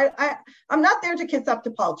back. I'm not there to kiss up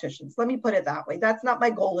to politicians. Let me put it that way. That's not my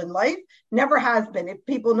goal in life. Never has been. If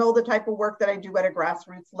people know the type of work that I do at a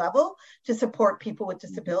grassroots level to support people with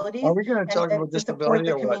disabilities, are we going to talk about disability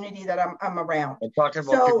to support the community that I'm around? We're talking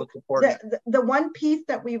about people supporting. The one piece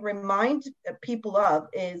that we remind people of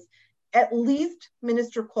is at least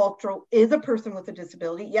Minister Qualtrough is a person with a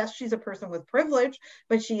disability. Yes, she's a person with privilege,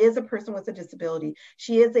 but she is a person with a disability.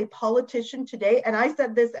 She is a politician today. And I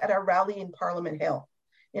said this at our rally in Parliament Hill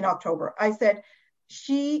in October. I said,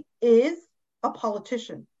 she is a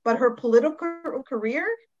politician, but her political career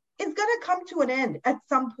is going to come to an end at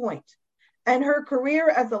some point. And her career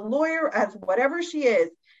as a lawyer, as whatever she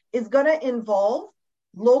is going to involve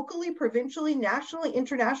locally, provincially, nationally,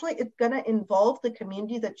 internationally, it's going to involve the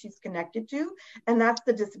community that she's connected to, and that's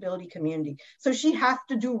the disability community. So she has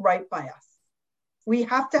to do right by us. We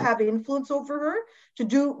have to have influence over her to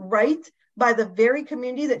do right by the very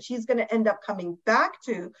community that she's going to end up coming back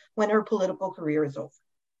to when her political career is over.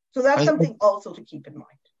 So that's something also to keep in mind.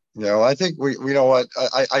 I think you know what,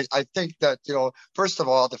 I think that, first of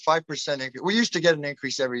all, the 5% increase, we used to get an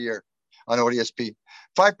increase every year on ODSP.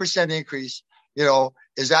 5% increase,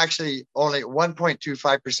 is actually only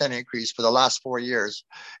 1.25% increase for the last 4 years,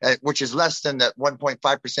 which is less than that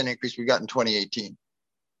 1.5% increase we got in 2018.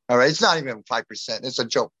 All right. It's not even 5%. It's a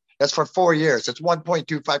joke. That's for 4 years. It's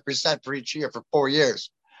 1.25% for each year for 4 years.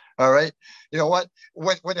 All right. You know what?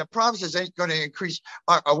 When the provinces ain't going to increase,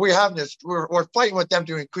 we're fighting with them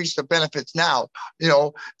to increase the benefits now.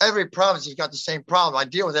 Every province has got the same problem. I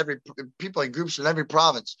deal with every people in groups in every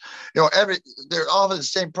province. They're all the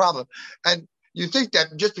same problem. And you think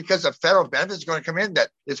that just because the federal benefits is going to come in, that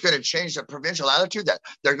it's going to change the provincial attitude, that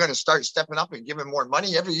they're going to start stepping up and giving more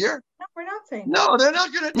money every year? No, we're not saying that. No, they're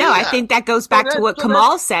not going to do No, that. I think that goes back to what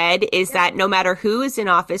Kemal said, is that no matter who is in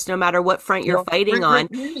office, no matter what front you're fighting on,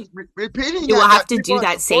 repeating you will have to do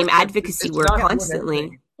that same advocacy work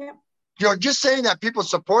constantly. Just saying that people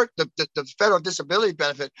support the federal disability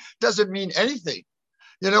benefit doesn't mean anything.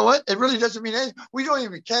 You know what? It really doesn't mean anything. We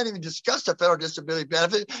can't even discuss the federal disability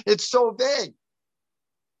benefit. It's so vague.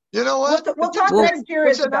 You know what? We'll talk next year.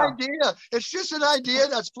 It's an idea. It's just an idea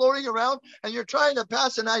that's floating around, and you're trying to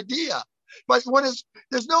pass an idea. But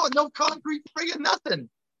there's no concrete friggin' nothing.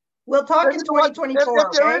 We'll talk in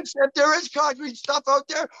 2024. If there is concrete stuff out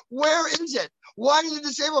there, where is it? Why are the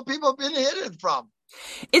disabled people being hidden from?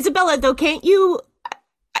 Isabella, though, can't you,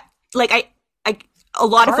 a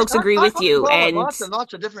lot of folks agree with you, and lots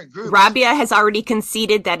of different groups. Rabia has already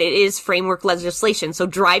conceded that it is framework legislation. So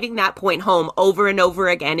driving that point home over and over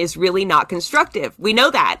again is really not constructive. We know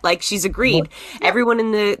that. She's agreed. Yeah. Everyone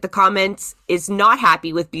in the comments is not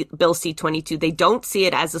happy with Bill C22. They don't see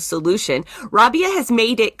it as a solution. Rabia has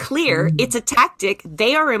made it clear it's a tactic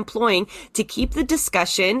they are employing to keep the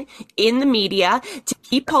discussion in the media, to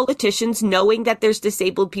keep politicians knowing that there's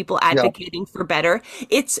disabled people advocating for better.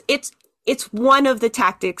 It's one of the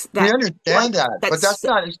tactics that we understand but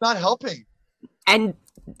it's not helping. And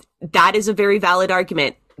that is a very valid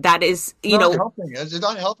argument. That is, It's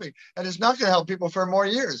not helping, and it's not going to help people for more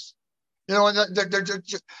years.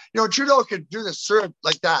 Trudeau could do the CERB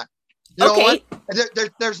like that.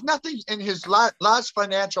 There's nothing in his last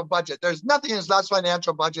financial budget. There's nothing in his last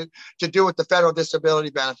financial budget to do with the federal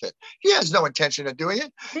disability benefit. He has no intention of doing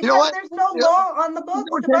it. Because there's no law on the books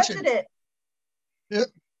to budget it. Yeah.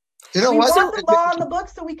 We want the law on the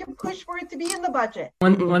books so we can push for it to be in the budget.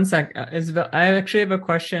 One sec, Isabel. I actually have a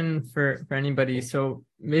question for anybody. So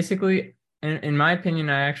basically, in my opinion,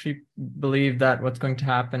 I actually believe that what's going to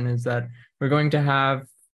happen is that we're going to have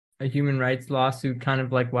a human rights lawsuit, kind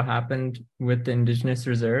of like what happened with the Indigenous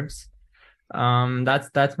reserves.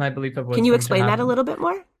 That's my belief of what's Can you going explain to that a little bit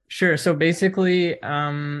more? Sure. So basically,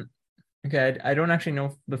 okay, I don't actually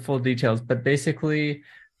know the full details, but basically,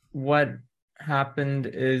 what happened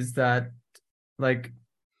is that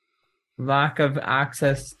lack of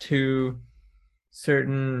access to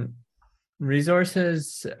certain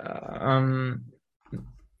resources,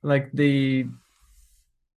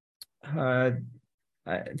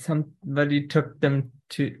 somebody took them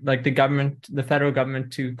to the federal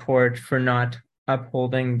government to court for not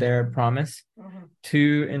upholding their promise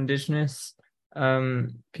to Indigenous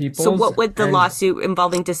people. So what would the lawsuit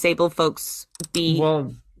involving disabled folks be?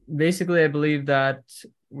 Well, basically, I believe that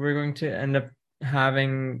we're going to end up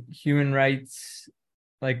having human rights,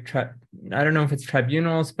 I don't know if it's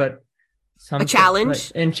tribunals, but a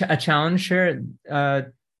challenge, a challenge, sure,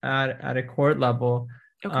 at a court level.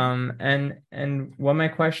 Okay. And what my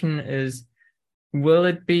question is, will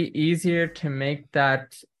it be easier to make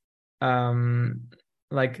that,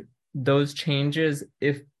 those changes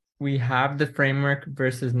if we have the framework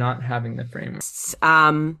versus not having the framework?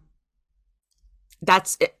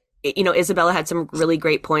 That's, Isabella had some really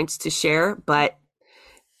great points to share,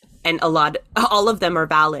 and all of them are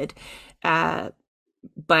valid.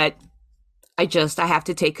 But I have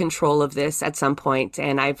to take control of this at some point,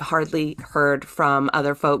 and I've hardly heard from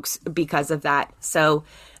other folks because of that. So,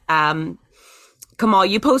 Kemal,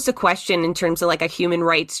 you posed a question in terms of a human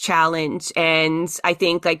rights challenge, and I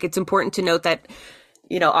think it's important to note that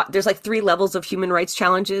there's 3 levels of human rights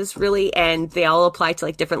challenges, really, and they all apply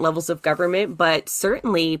to different levels of government, but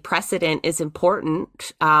certainly precedent is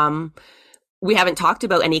important. We haven't talked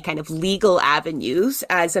about any kind of legal avenues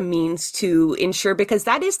as a means to ensure, because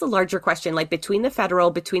that is the larger question, between the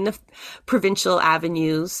federal, between the provincial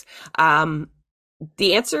avenues.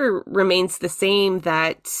 The answer remains the same,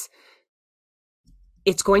 that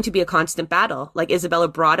it's going to be a constant battle. Isabella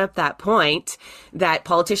brought up that point, that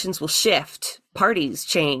politicians will shift, parties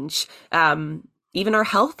change. even our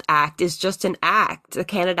Health Act is just an act. The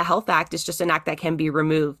Canada Health Act is just an act that can be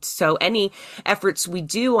removed. So any efforts we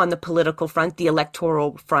do on the political front, the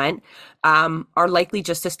electoral front, are likely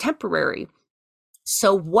just as temporary.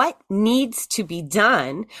 So what needs to be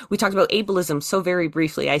done? We talked about ableism so very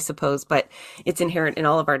briefly, I suppose, but it's inherent in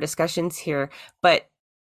all of our discussions here. But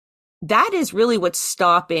that is really what's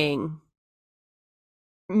stopping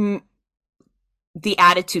the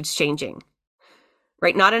attitudes changing,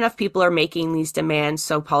 right? Not enough people are making these demands,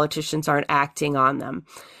 so politicians aren't acting on them.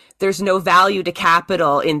 There's no value to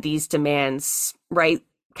capital in these demands, right?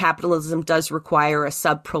 Capitalism does require a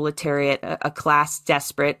sub-proletariat, a class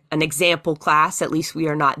desperate, an example class. At least we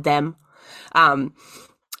are not them.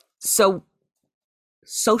 So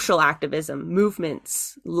social activism,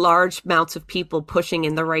 movements, large amounts of people pushing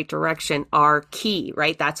in the right direction are key,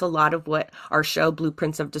 right? That's a lot of what our show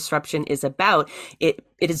Blueprints of Disruption is about. It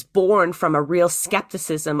is born from a real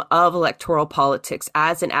skepticism of electoral politics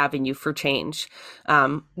as an avenue for change,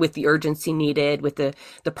 with the urgency needed, with the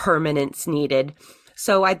permanence needed.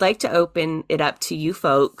 So I'd like to open it up to you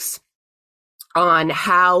folks on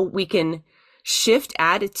how we can shift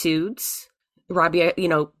attitudes. Rabia,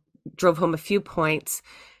 drove home a few points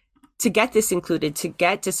to get this included, to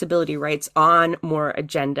get disability rights on more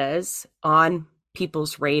agendas, on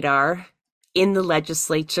people's radar, in the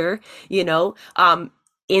legislature, in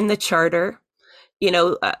the charter,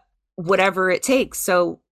 whatever it takes.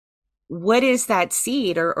 So what is that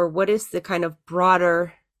seed, or what is the kind of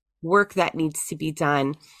broader work that needs to be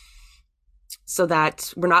done so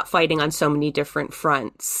that we're not fighting on so many different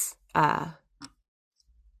fronts,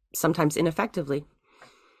 sometimes ineffectively?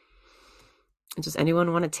 Does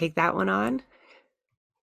anyone want to take that one on?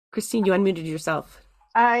 Christine, you unmuted yourself.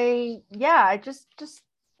 Just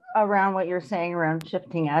around what you're saying around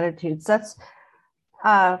shifting attitudes. That's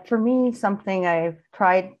for me something I've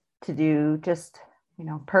tried to do, just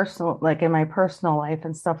personal, like in my personal life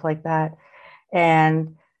and stuff like that.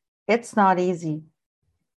 And it's not easy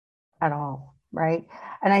at all, right?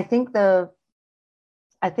 And I think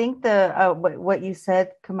what you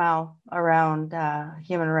said, Kemal, around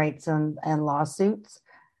human rights and lawsuits,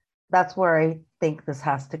 that's where I think this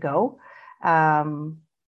has to go. I'm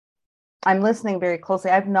listening very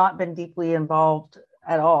closely. I've not been deeply involved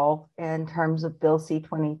at all in terms of Bill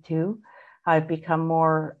C22. I've become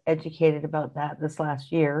more educated about that this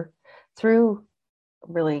last year through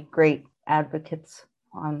really great advocates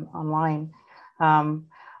online.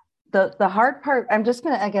 The hard part, I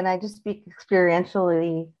just speak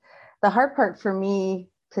experientially. The hard part for me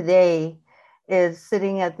today is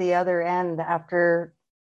sitting at the other end after,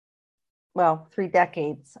 3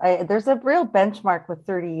 decades. There's a real benchmark with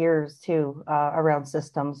 30 years too, around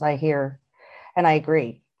systems, I hear. And I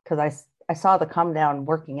agree, because I saw the come down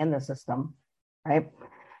working in the system, right?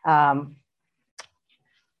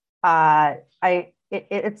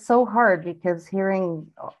 It's so hard because hearing,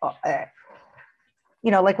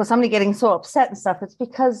 like with somebody getting so upset and stuff, it's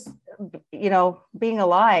because, being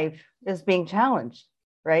alive is being challenged,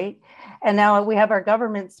 right? And now we have our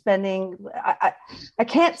government spending, I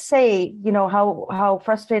can't say, how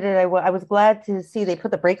frustrated I was. I was glad to see they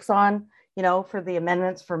put the brakes on, for the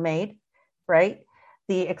amendments for MAID, right?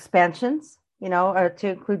 The expansions, to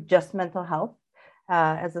include just mental health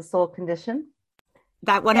as a sole condition.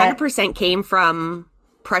 That 100% came from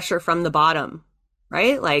pressure from the bottom,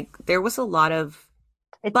 right? Like there was a lot of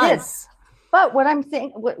buzz. But what I'm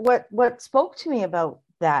saying, what spoke to me about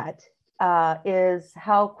that is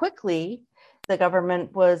how quickly the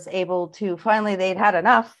government was able to finally, they'd had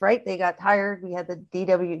enough, right? They got tired. We had the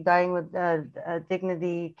DW dying with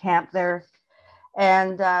dignity camp there.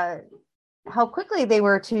 And how quickly they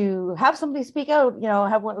were to have somebody speak out,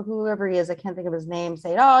 have whoever he is, I can't think of his name,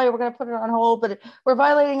 say, we're going to put it on hold, but we're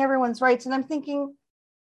violating everyone's rights. And I'm thinking,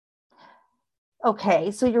 okay,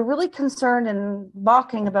 so you're really concerned and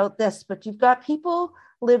balking about this, but you've got people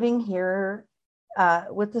living here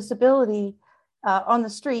with disability on the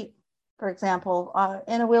street, for example,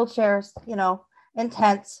 in a wheelchair, in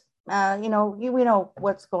tents, we know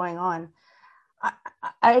what's going on.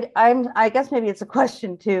 I guess maybe it's a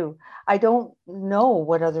question too. I don't know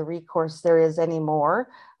what other recourse there is anymore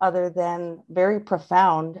other than very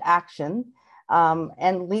profound action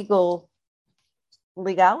and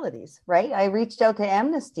legalities, right? I reached out to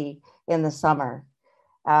Amnesty in the summer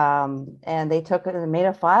and they took it and made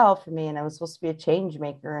a file for me, and I was supposed to be a change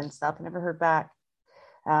maker and stuff. I never heard back.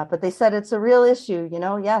 But they said it's a real issue,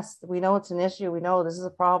 yes, we know it's an issue. We know this is a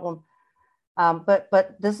problem.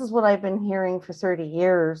 But this is what I've been hearing for 30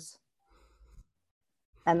 years.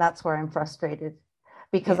 And that's where I'm frustrated,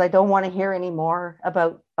 because I don't want to hear anymore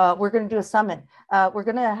about, we're going to do a summit. We're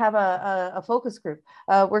going to have a focus group.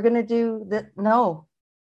 We're going to do that. No,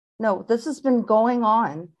 this has been going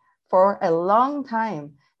on for a long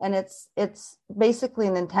time. And it's basically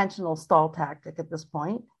an intentional stall tactic at this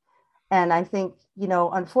point. And I think,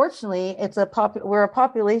 unfortunately, we're a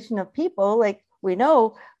population of people, like we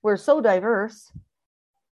know we're so diverse.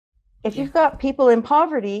 If you've got people in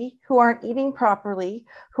poverty who aren't eating properly,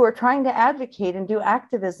 who are trying to advocate and do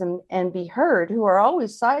activism and be heard, who are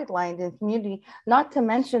always sidelined in community, not to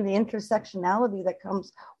mention the intersectionality that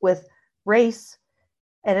comes with race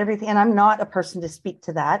and everything. And I'm not a person to speak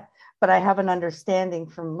to that, but I have an understanding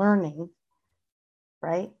from learning,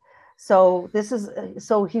 right? So this is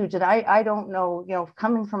so huge. And I don't know,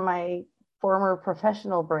 coming from my former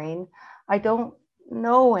professional brain, I don't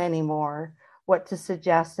know anymore what to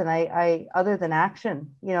suggest. And I other than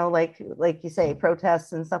action, like you say,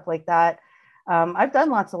 protests and stuff like that. I've done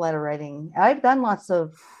lots of letter writing. I've done lots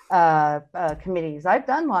of committees. I've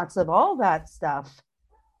done lots of all that stuff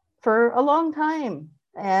for a long time.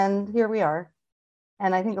 And here we are.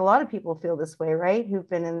 And I think a lot of people feel this way, right? Who've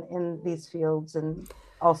been in these fields and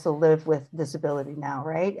also live with disability now,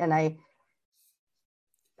 right? And I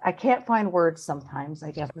can't find words sometimes,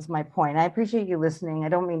 I guess is my point. I appreciate you listening. I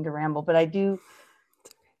don't mean to ramble, but I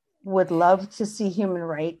would love to see human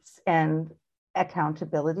rights and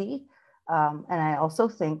accountability. And I also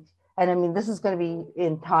think, and I mean, this is going to be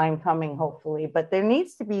in time coming, hopefully, but there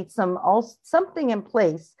needs to be something in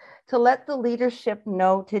place to let the leadership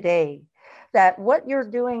know today that what you're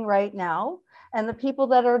doing right now and the people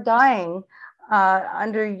that are dying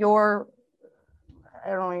under your, I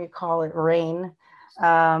don't know what you call it, reign,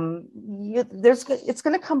 it's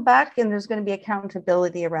going to come back, and there's going to be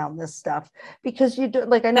accountability around this stuff, because you do,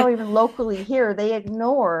 like, I know even locally here, they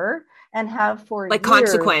ignore and have for like years.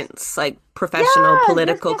 Consequence, like professional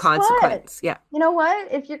political consequence. What? Yeah. You know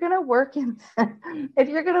what? If you're going to work in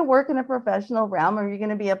a professional realm, or you're going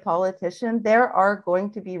to be a politician, there are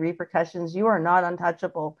going to be repercussions. You are not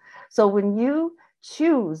untouchable. So when you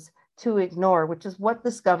choose to ignore, which is what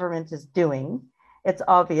this government is doing, it's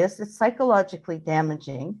obvious, it's psychologically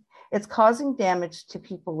damaging. It's causing damage to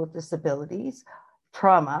people with disabilities,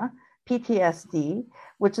 trauma, PTSD,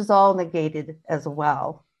 which is all negated as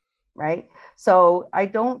well. Right. So I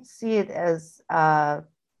don't see it as,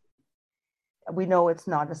 we know it's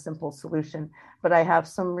not a simple solution, but I have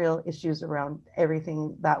some real issues around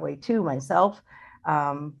everything that way too myself.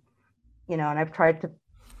 And I've tried to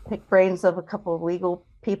pick brains of a couple of legal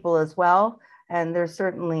people as well. And there's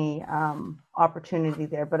certainly opportunity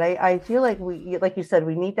there. But I feel like like you said,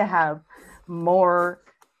 we need to have more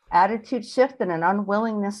attitude shift and an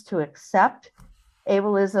unwillingness to accept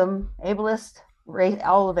ableist, race,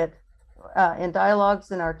 all of it, in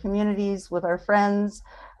dialogues in our communities, with our friends,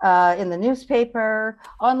 in the newspaper,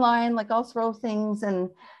 online, like I'll throw things and,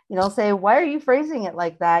 say, why are you phrasing it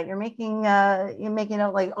like that? You're making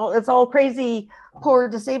it like, oh, it's all crazy, poor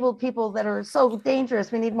disabled people that are so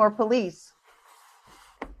dangerous. We need more police.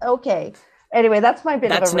 Okay. Anyway, that's my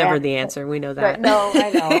bit of a rant. That's never the answer. We know that. Right. No,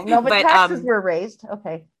 I know. No, but taxes were raised.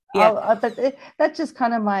 Okay. Yeah. But that's just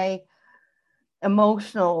kind of my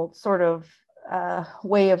emotional sort of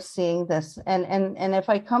way of seeing this. And if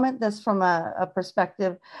I come at this from a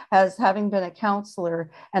perspective as having been a counselor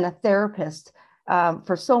and a therapist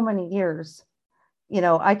for so many years,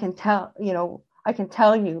 I can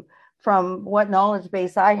tell you from what knowledge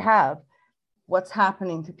base I have, what's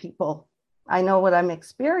happening to people. I know what I'm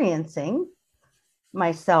experiencing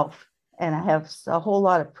myself, and I have a whole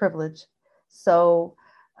lot of privilege. So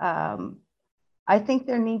I think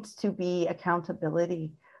there needs to be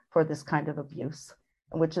accountability for this kind of abuse,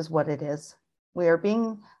 which is what it is. We are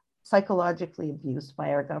being psychologically abused by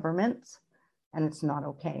our governments, and it's not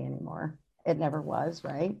okay anymore. It never was,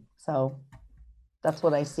 right? So that's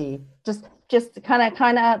what I see. Just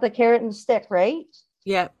kind of the carrot and stick, right?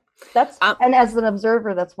 Yeah. That's and as an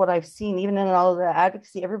observer, that's what I've seen. Even in all of the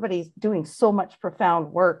advocacy, everybody's doing so much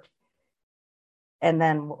profound work, and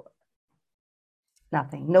then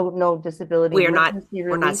nothing. No disability. We're not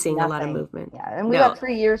seeing nothing. A lot of movement. Yeah, and we got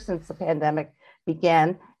 3 years since the pandemic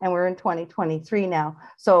began, and we're in 2023 now.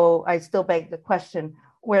 So I still beg the question: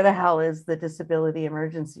 where the hell is the disability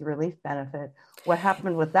emergency relief benefit? What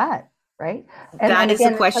happened with that? Right. And is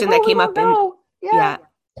a question that came up in.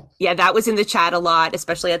 Yeah, that was in the chat a lot,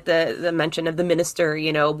 especially at the mention of the minister,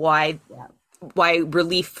 why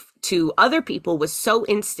relief to other people was so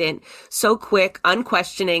instant, so quick,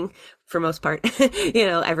 unquestioning for most part.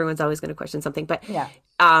 Everyone's always going to question something, but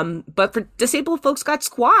but for disabled folks got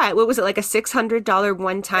squat. What was it, like a $600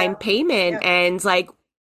 one-time payment? Yeah. And like,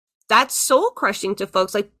 that's soul crushing to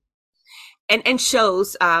folks, like, and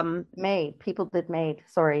shows, people did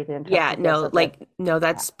sorry to interrupt. Yeah, no, like, no,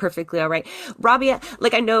 that's perfectly all right. Rabia,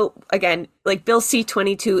 like, I know, again, like, Bill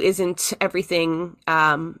C22 isn't everything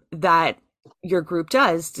that your group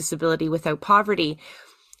does, Disability Without Poverty.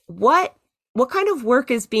 What kind of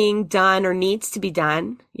work is being done or needs to be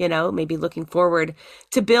done, maybe looking forward,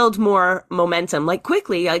 to build more momentum, like,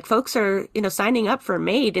 quickly, like, folks are, signing up for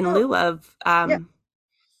MAID in lieu of,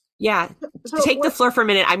 take the floor for a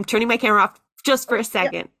minute. I'm turning my camera off just for a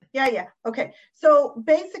second. Yeah. Okay. So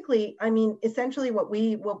basically, I mean, essentially what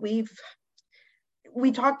we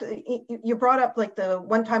talked, you brought up like the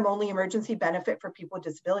one-time only emergency benefit for people with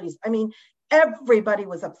disabilities. I mean, everybody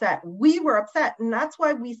was upset. We were upset. And that's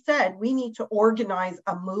why we said we need to organize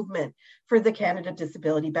a movement for the Canada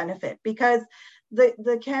Disability Benefit, because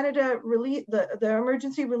the Canada relief, the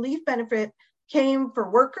emergency relief benefit came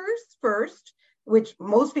for workers first, which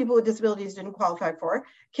most people with disabilities didn't qualify for,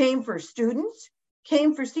 came for students,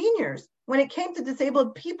 came for seniors. When it came to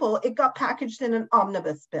disabled people, it got packaged in an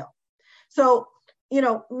omnibus bill. So,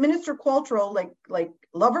 Minister Qualtrough, like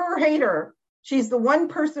love her or hate her, she's the one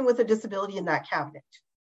person with a disability in that cabinet.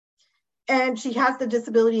 And she has the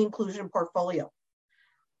disability inclusion portfolio.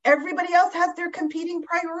 Everybody else has their competing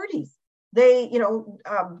priorities. They,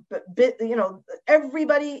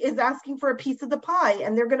 everybody is asking for a piece of the pie,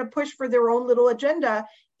 and they're going to push for their own little agenda,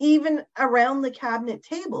 even around the cabinet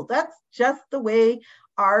table. That's just the way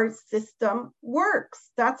our system works.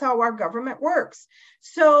 That's how our government works.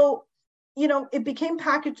 So, it became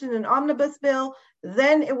packaged in an omnibus bill.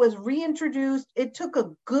 Then it was reintroduced. It took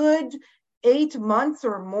a good 8 months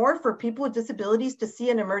or more for people with disabilities to see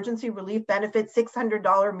an emergency relief benefit,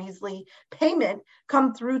 $600 measly payment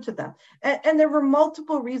come through to them. And there were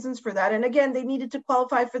multiple reasons for that. And again, they needed to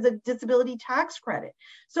qualify for the disability tax credit.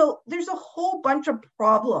 So there's a whole bunch of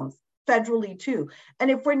problems federally too. And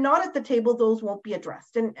if we're not at the table, those won't be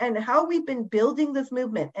addressed. And how we've been building this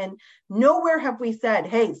movement, and nowhere have we said,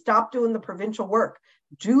 hey, stop doing the provincial work.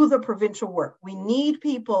 Do the provincial work. We need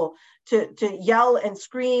people to yell and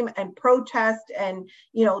scream and protest and,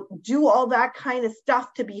 do all that kind of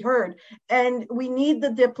stuff to be heard. And we need the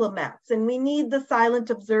diplomats, and we need the silent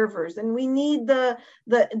observers, and we need the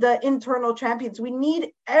internal champions. We need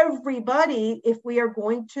everybody if we are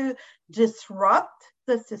going to disrupt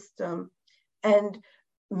the system and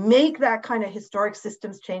make that kind of historic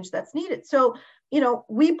systems change that's needed. So,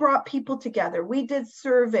 we brought people together. We did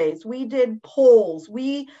surveys. We did polls.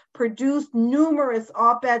 We produced numerous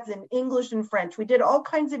op-eds in English and French. We did all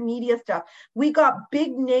kinds of media stuff. We got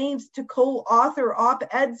big names to co-author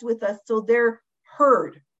op-eds with us so they're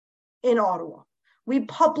heard in Ottawa. We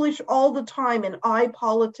publish all the time in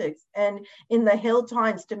iPolitics and in the Hill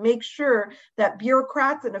Times to make sure that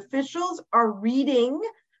bureaucrats and officials are reading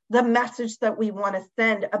the message that we want to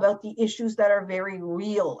send about the issues that are very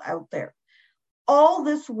real out there. All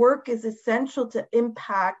this work is essential to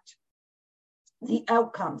impact the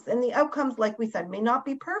outcomes. And the outcomes, like we said, may not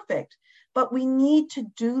be perfect, but we need to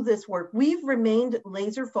do this work. We've remained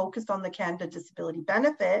laser focused on the Canada Disability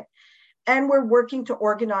Benefit, and we're working to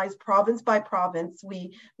organize province by province.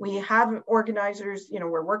 We have organizers,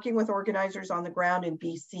 we're working with organizers on the ground in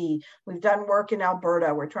BC. We've done work in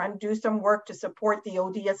Alberta. We're trying to do some work to support the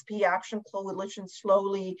ODSP Action Coalition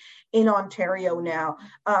slowly in Ontario now.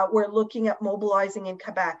 We're looking at mobilizing in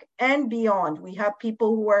Quebec and beyond. We have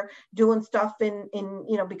people who are doing stuff in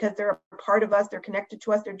because they're a part of us, they're connected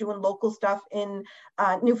to us, they're doing local stuff in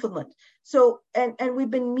Newfoundland. So, and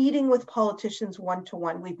we've been meeting with politicians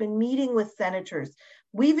one-to-one. We've been meeting with senators.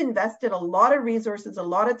 We've invested a lot of resources, a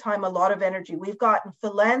lot of time, a lot of energy. We've gotten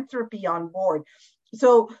philanthropy on board.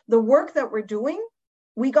 So the work that we're doing,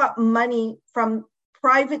 we got money from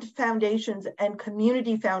private foundations and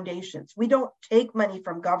community foundations. We don't take money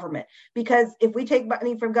from government, because if we take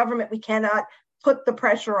money from government, we cannot put the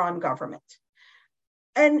pressure on government.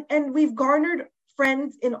 And we've garnered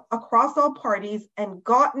friends across all parties and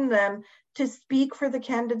gotten them to speak for the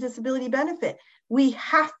Canada Disability Benefit. We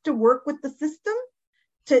have to work with the system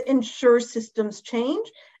to ensure systems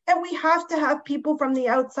change. And we have to have people from the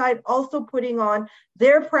outside also putting on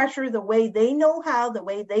their pressure the way they know how, the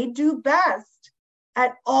way they do best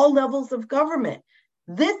at all levels of government.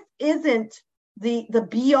 This isn't the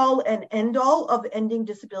be all and end all of ending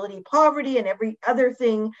disability poverty and every other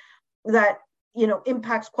thing that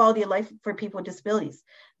impacts quality of life for people with disabilities.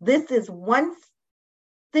 This is one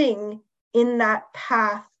thing in that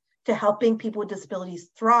path to helping people with disabilities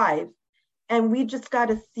thrive. And we just got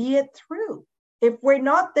to see it through. If we're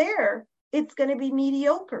not there, it's going to be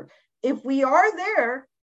mediocre. If we are there,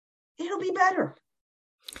 it'll be better.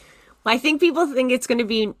 I think people think it's going to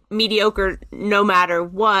be mediocre no matter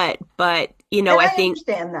what, but, you know, And I think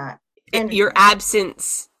understand that. Your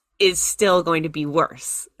absence is still going to be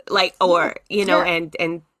worse. Like, or, you know,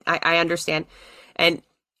 and I understand. And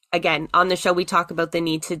again, on the show, we talk about the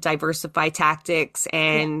need to diversify tactics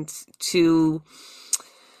and to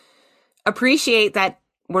appreciate that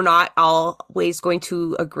we're not always going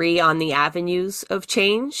to agree on the avenues of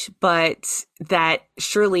change, but that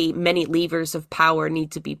surely many levers of power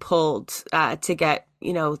need to be pulled to get,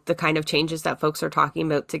 you know, the kind of changes that folks are talking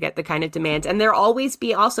about, to get the kind of demands. And there always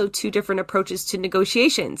be also two different approaches to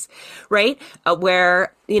negotiations, right?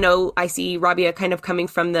 Where, you know, I see Rabia kind of coming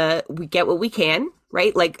from the, we get what we can,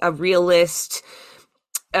 right? Like a realist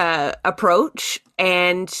approach.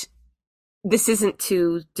 And this isn't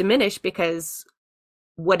to diminish, because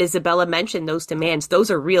what Isabella mentioned, those demands,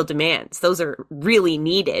 those are real demands. Those are really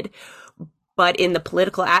needed. But in the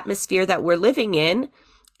political atmosphere that we're living in,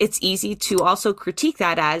 it's easy to also critique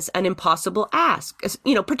that as an impossible ask,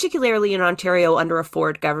 you know, particularly in Ontario under a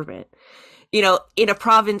Ford government. You know, in a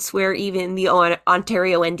province where even the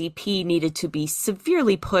Ontario NDP needed to be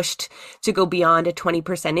severely pushed to go beyond a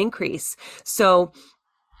 20% increase. So,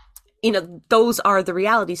 you know, those are the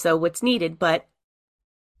realities, though, what's needed. But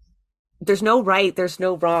there's no right, there's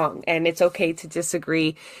no wrong, and it's okay to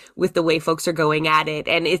disagree with the way folks are going at it.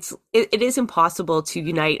 And it is impossible to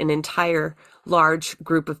unite an entire large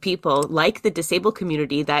group of people like the disabled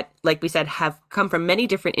community that, like we said, have come from many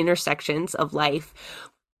different intersections of life,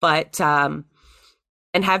 but and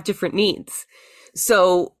have different needs.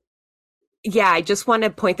 So yeah, I just want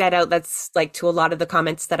to point that out. That's like to a lot of the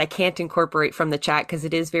comments that I can't incorporate from the chat because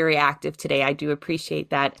it is very active today. I do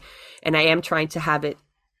appreciate that, and I am trying to have it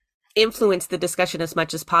influence the discussion as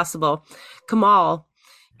much as possible. Kemal.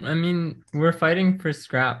 I mean, we're fighting for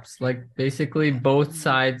scraps. Like basically both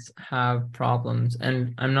sides have problems.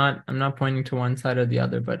 And I'm not pointing to one side or the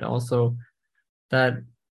other, but also that,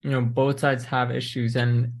 you know, both sides have issues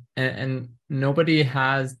and nobody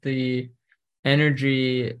has the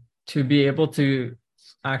energy to be able to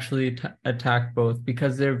actually attack both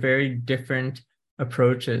because they're very different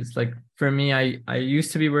approaches. Like for me, I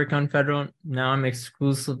used to be working on federal, now I'm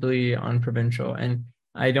exclusively on provincial, and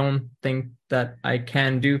I don't think that I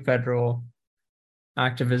can do federal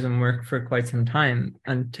activism work for quite some time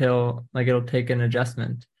until like it'll take an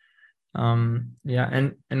adjustment. And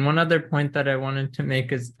one other point that I wanted to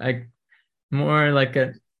make is like more like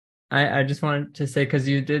I just wanted to say, because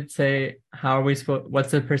you did say how are we supposed,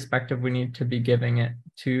 what's the perspective we need to be giving it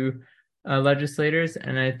to legislators,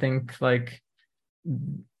 and I think like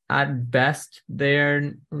at best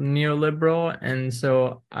they're neoliberal, and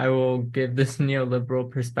so I will give this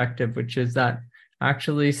neoliberal perspective, which is that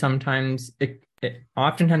actually sometimes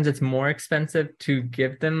oftentimes it's more expensive to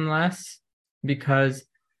give them less, because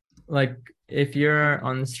like if you're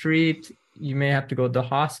on the street you may have to go to the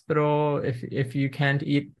hospital if you can't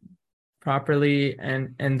eat properly,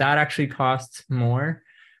 and that actually costs more.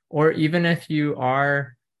 Or even if you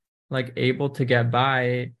are like able to get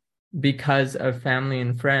by because of family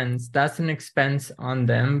and friends, that's an expense on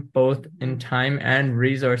them, both in time and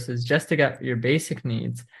resources, just to get your basic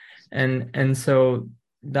needs. And so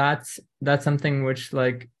that's something which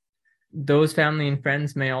like those family and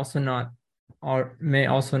friends may also not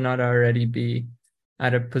already be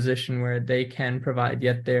at a position where they can provide,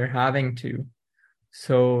 yet they're having to.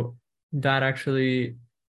 So that actually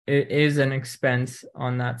it is an expense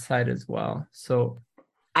on that side as well. So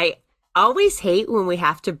I always hate when we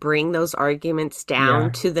have to bring those arguments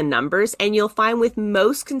down to the numbers. And you'll find with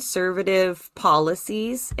most conservative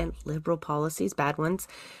policies and liberal policies, bad ones,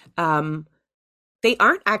 they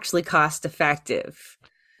aren't actually cost effective,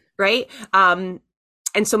 right? And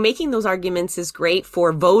so making those arguments is great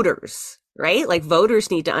for voters, right? Like voters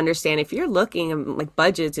need to understand if you're looking at like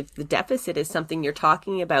budgets, if the deficit is something you're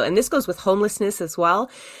talking about, and this goes with homelessness as well,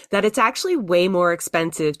 that it's actually way more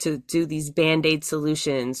expensive to do these Band-Aid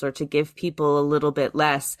solutions or to give people a little bit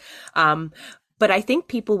less. But I think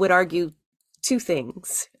people would argue two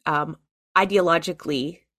things.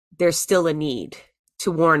 Ideologically, there's still a need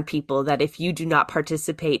to warn people that if you do not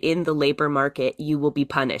participate in the labor market, you will be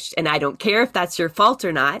punished. And I don't care if that's your fault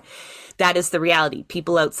or not. That is the reality.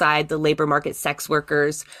 People outside the labor market, sex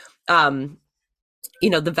workers, the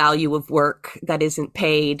value of work that isn't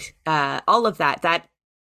paid, all of that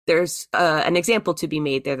there's an example to be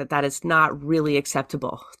made there that is not really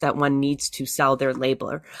acceptable, that one needs to sell their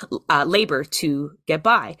labor to get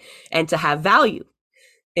by and to have value.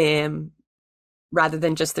 Rather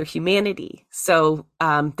than just their humanity. So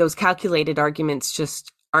those calculated arguments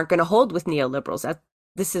just aren't going to hold with neoliberals.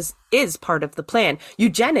 This is part of the plan.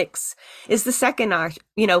 Eugenics is the second,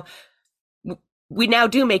 we now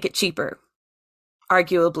do make it cheaper,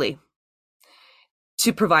 arguably,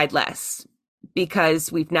 to provide less,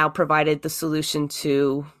 because we've now provided the solution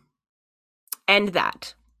to end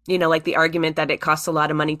that. You know, like the argument that it costs a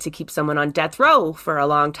lot of money to keep someone on death row for a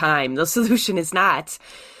long time. The solution is not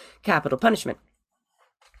capital punishment.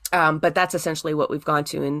 But that's essentially what we've gone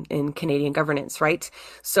to in Canadian governance, right?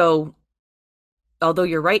 So although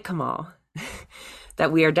you're right, Kemal,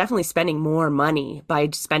 that we are definitely spending more money by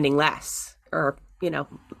spending less, or, you know,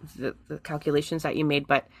 the calculations that you made,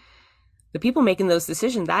 but the people making those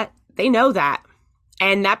decisions, that they know that.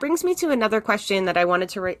 And that brings me to another question that I wanted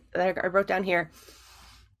to write, that I wrote down here.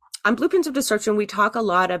 On Blueprints of Disruption, we talk a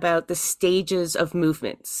lot about the stages of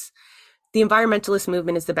movements. The environmentalist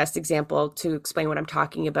movement is the best example to explain what I'm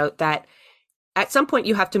talking about, that at some point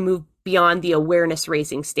you have to move beyond the awareness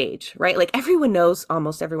raising stage, right? Like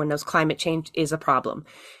almost everyone knows climate change is a problem.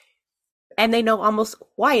 And they know almost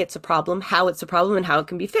why it's a problem, how it's a problem, and how it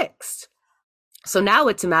can be fixed. So now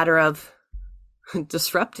it's a matter of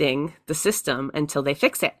disrupting the system until they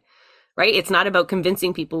fix it, right? It's not about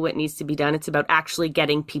convincing people what needs to be done. It's about actually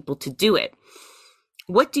getting people to do it.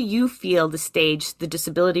 What do you feel the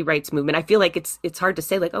disability rights movement? I feel like it's hard to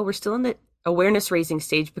say, like, oh, we're still in the awareness raising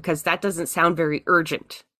stage, because that doesn't sound very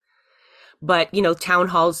urgent. But, you know, town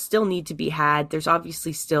halls still need to be had. There's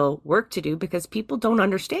obviously still work to do because people don't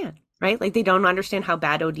understand, right? Like, they don't understand how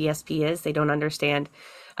bad ODSP is. They don't understand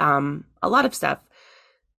a lot of stuff.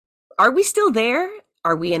 Are we still there?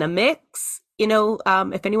 Are we in a mix? You know,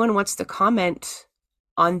 if anyone wants to comment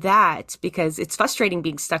on that, because it's frustrating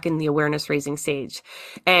being stuck in the awareness raising stage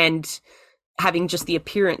and having just the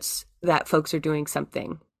appearance that folks are doing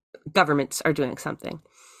something, governments are doing something.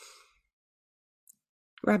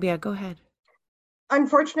 Rabia, go ahead.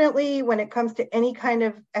 Unfortunately, when it comes to any kind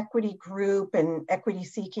of equity group and equity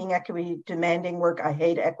seeking, equity demanding work, I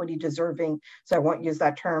hate equity deserving, so I won't use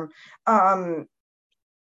that term.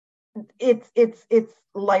 It's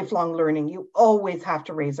lifelong learning. You always have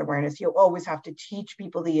to raise awareness. You always have to teach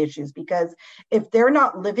people the issues, because if they're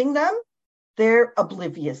not living them, they're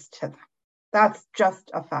oblivious to them. That's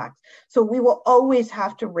just a fact. So we will always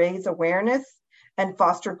have to raise awareness and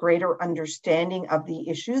foster greater understanding of the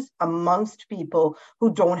issues amongst people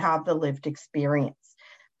who don't have the lived experience.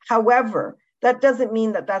 However, that doesn't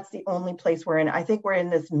mean that that's the only place we're in. I think we're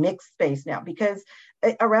in this mixed space now, because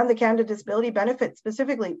around the Canada Disability Benefit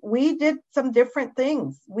specifically, we did some different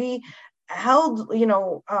things. We held,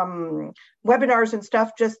 webinars and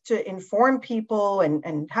stuff just to inform people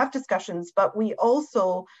and have discussions, but we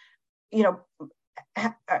also,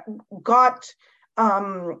 got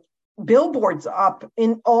billboards up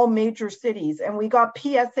in all major cities, and we got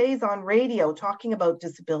PSAs on radio talking about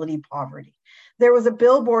disability poverty. There was a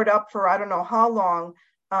billboard up for I don't know how long,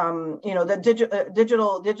 the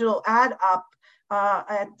digital ad up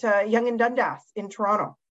at Yonge and Dundas in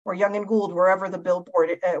Toronto, or Yonge and Gould, wherever the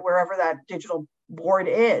billboard, wherever that digital board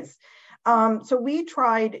is. So we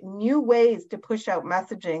tried new ways to push out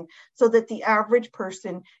messaging so that the average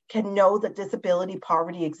person can know that disability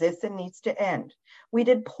poverty exists and needs to end. We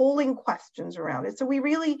did polling questions around it. So we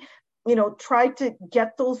really, tried to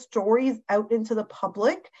get those stories out into the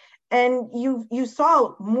public. And you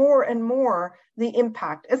saw more and more the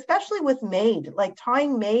impact, especially with MAID, like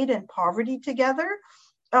tying MAID and poverty together,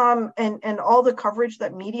 and all the coverage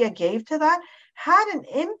that media gave to that had an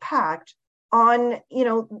impact on,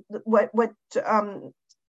 what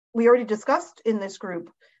we already discussed in this group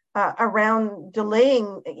around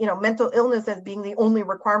delaying, mental illness as being the only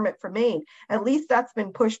requirement for MAID. At least that's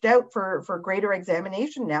been pushed out for greater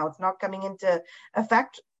examination now. It's not coming into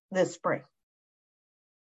effect this spring.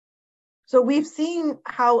 So we've seen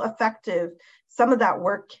how effective some of that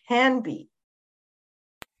work can be.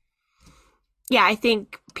 Yeah, I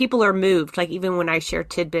think people are moved. Like, even when I share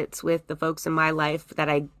tidbits with the folks in my life that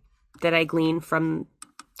I glean from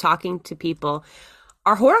talking to people,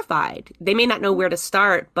 are horrified. They may not know where to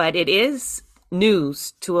start, but it is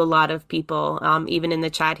news to a lot of people. Even in the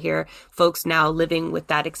chat here, folks now living with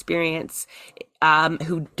that experience,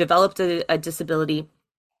 who developed a disability.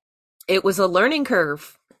 It was a learning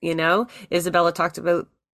curve. Isabella talked about,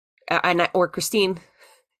 or Christine,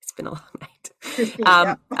 it's been a long night,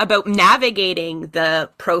 about navigating the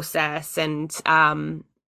process. And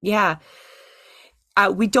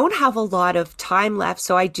we don't have a lot of time left.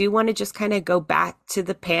 So I do want to just kind of go back to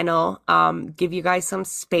the panel, give you guys some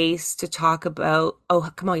space to talk about,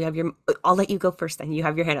 come on, I'll let you go first then. You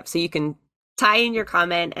have your hand up so you can tie in your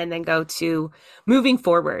comment and then go to moving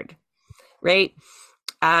forward, right?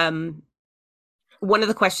 One of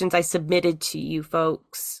the questions I submitted to you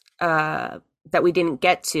folks that we didn't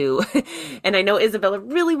get to. And I know Isabella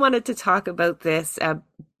really wanted to talk about this,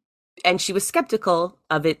 and she was skeptical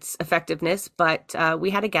of its effectiveness, but we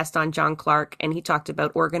had a guest on, John Clark, and he talked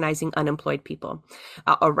about organizing unemployed people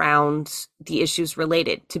around the issues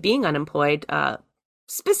related to being unemployed,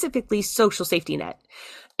 specifically social safety net.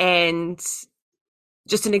 And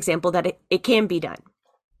just an example that it can be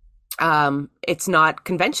done. It's not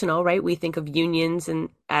conventional, right? We think of unions and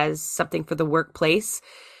as something for the workplace,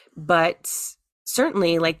 but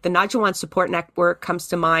certainly like the Najawan Support Network comes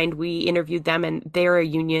to mind. We interviewed them, and they're a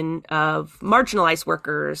union of marginalized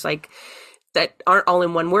workers, like that aren't all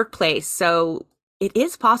in one workplace. So it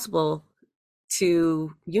is possible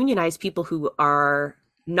to unionize people who are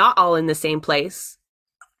not all in the same place.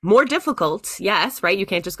 More difficult, yes, right? You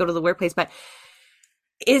can't just go to the workplace, but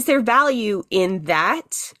is there value in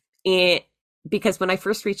that? Because when I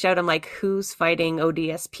first reached out, I'm like, who's fighting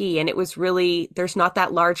ODSP? And it was really, there's not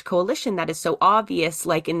that large coalition that is so obvious,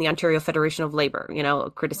 like in the Ontario Federation of Labor,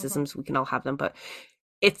 criticisms, we can all have them, but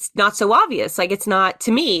it's not so obvious. Like, it's not,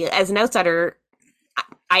 to me, as an outsider,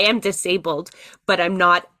 I am disabled, but I'm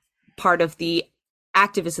not part of the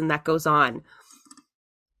activism that goes on.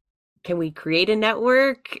 Can we create a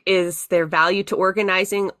network? Is there value to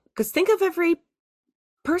organizing? Because think of every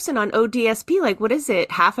person on ODSP, like, what is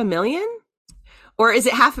it, 500,000? Or is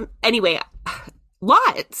it anyway,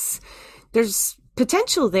 lots. There's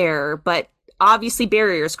potential there, but obviously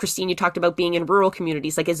barriers. Christine, you talked about being in rural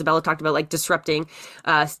communities, like Isabella talked about, like disrupting,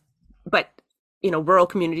 but rural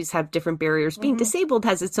communities have different barriers. Being disabled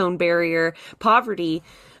has its own barrier, poverty.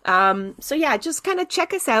 So yeah, just kind of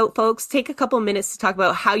check us out, folks. Take a couple minutes to talk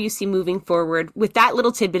about how you see moving forward. With that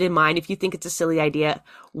little tidbit in mind, if you think it's a silly idea,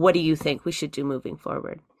 what do you think we should do moving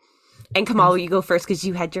forward? And Kemal, you go first because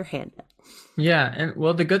you had your hand up. Yeah, and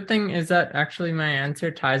well, the good thing is that actually my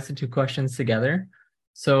answer ties the two questions together.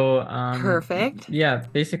 So perfect. Yeah,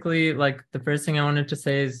 basically, like the first thing I wanted to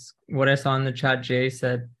say is what I saw in the chat. Jay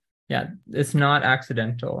said, yeah, it's not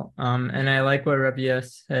accidental. And I like what Rabia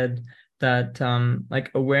said, that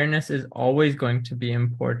like awareness is always going to be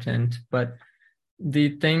important, but the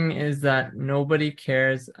thing is that nobody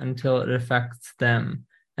cares until it affects them.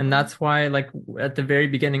 And that's why, like at the very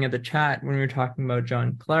beginning of the chat, when we were talking about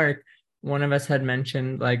John Clark, one of us had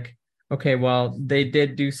mentioned like, okay, well, they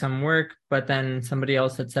did do some work, but then somebody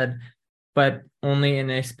else had said, but only in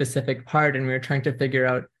a specific part. And we were trying to figure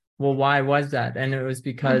out, well, why was that? And it was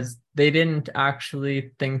because they didn't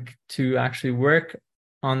actually think to actually work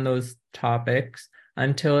on those topics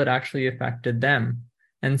until it actually affected them.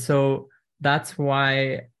 And so that's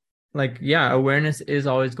why, like, yeah, awareness is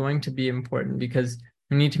always going to be important, because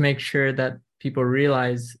we need to make sure that people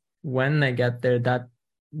realize when they get there that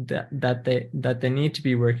they need to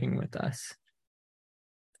be working with us.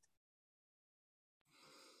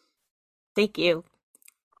 Thank you.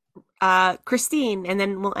 Christine, and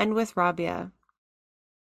then we'll end with Rabia.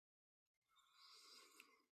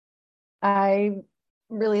 I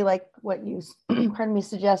really like what you,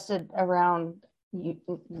 suggested around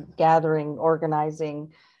gathering,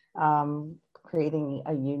 organizing, creating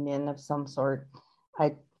a union of some sort.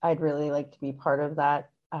 I'd really like to be part of that.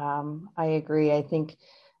 I agree. I think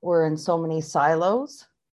we're in so many silos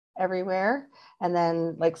everywhere. And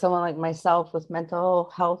then like someone like myself with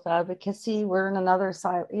mental health advocacy, we're in another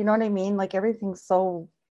silo. You know what I mean? Like everything's so,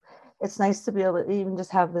 it's nice to be able to even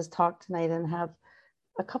just have this talk tonight and have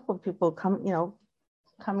a couple of people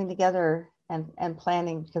coming together and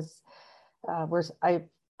planning, because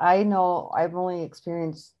I know I've only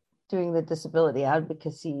experienced doing the disability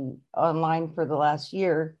advocacy online for the last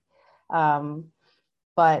year.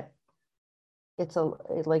 But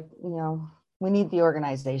we need the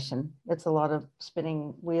organization. It's a lot of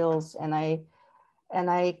spinning wheels, and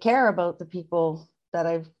I care about the people that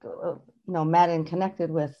I've met and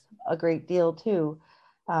connected with a great deal too.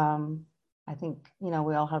 I think we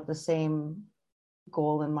all have the same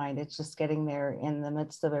goal in mind. It's just getting there in the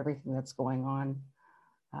midst of everything that's going on,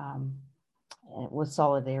 with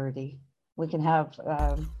solidarity. We can have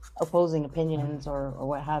opposing opinions or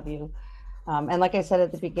what have you. And like I said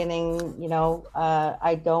at the beginning,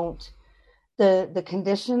 I don't, the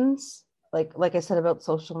conditions, like I said about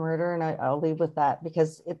social murder, and I'll leave with that,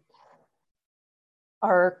 because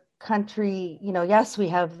our country, yes,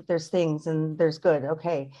 there's things and there's good,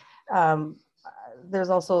 okay. There's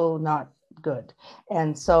also not good.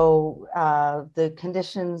 And so the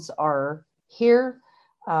conditions are here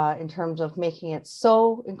in terms of making it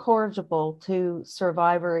so incorrigible to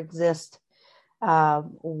survive or exist,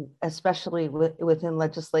 especially within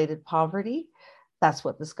legislated poverty. That's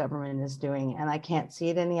what this government is doing, and I can't see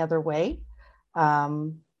it any other way.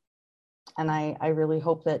 And I really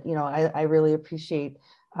hope that, I really appreciate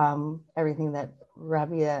everything that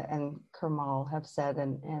Rabia and Kemal have said,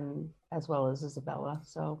 and as well as Isabella.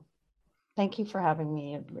 So thank you for having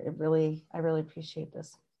me. I really appreciate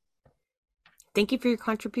this. Thank you for your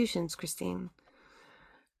contributions, Christine.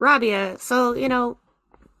 Rabia, so,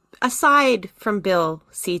 aside from Bill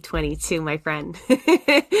C22, my friend,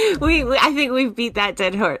 I think we've beat that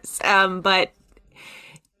dead horse. But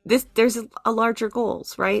there's a larger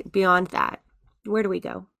goals, right? Beyond that, where do we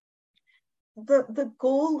go? The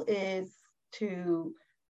goal is to,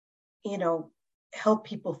 help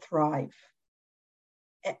people thrive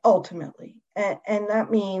ultimately. And that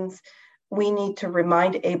means we need to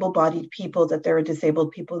remind able-bodied people that there are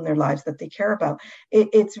disabled people in their lives that they care about.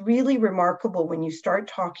 It's really remarkable when you start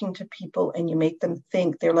talking to people and you make them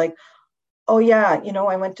think. They're like, oh yeah,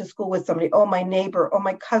 I went to school with somebody, oh, my neighbor, oh,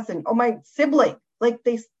 my cousin, oh, my sibling. Like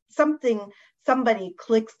somebody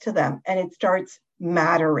clicks to them and it starts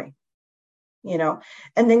mattering, and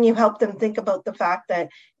then you help them think about the fact that,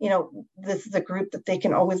 this is a group that they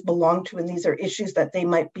can always belong to, and these are issues that they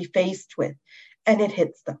might be faced with, and it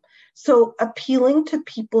hits them. So appealing to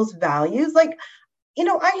people's values, like,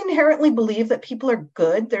 I inherently believe that people are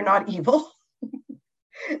good, they're not evil.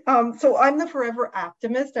 So I'm the forever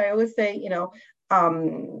optimist. I always say, I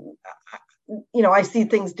see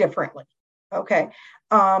things differently. Okay.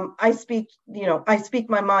 I speak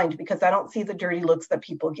my mind because I don't see the dirty looks that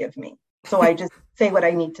people give me. So I just say what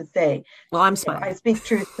I need to say. Well, I'm smiling. I speak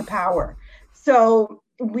truth to power. So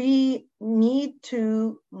we need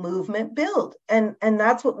to movement build. And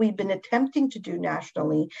that's what we've been attempting to do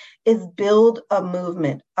nationally, is build a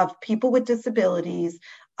movement of people with disabilities,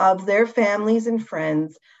 of their families and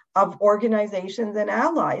friends, of organizations and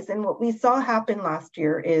allies. And what we saw happen last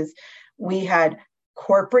year is we had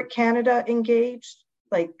corporate Canada engaged,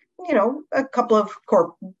 like, a couple of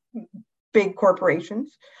big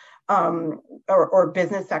corporations or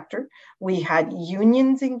business sector. We had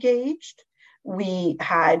unions engaged. We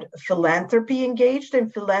had philanthropy engaged,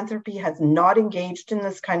 and philanthropy has not engaged in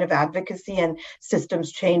this kind of advocacy and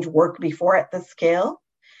systems change work before at this scale.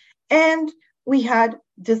 And we had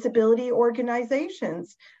disability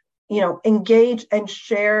organizations, engage and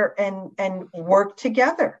share and work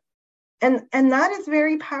together. And that is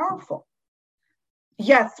very powerful.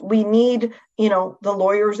 Yes, we need, the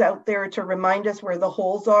lawyers out there to remind us where the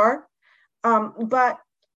holes are, but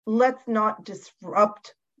let's not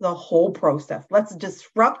disrupt the whole process. Let's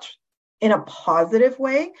disrupt in a positive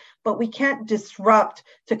way, but we can't disrupt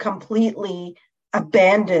to completely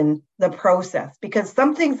abandon the process, because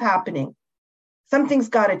something's happening. Something's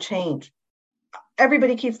got to change.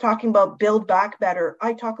 Everybody keeps talking about build back better.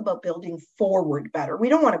 I talk about building forward better. We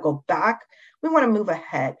don't want to go back. We want to move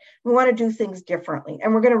ahead. We want to do things differently.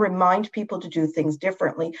 And we're going to remind people to do things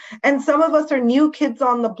differently. And some of us are new kids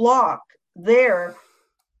on the block. They're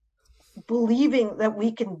believing that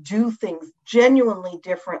we can do things genuinely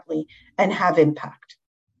differently and have impact.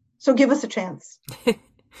 So give us a chance.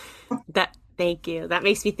 Thank you. That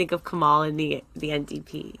makes me think of Kemal and the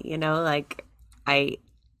NDP,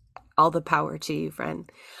 all the power to you, friend.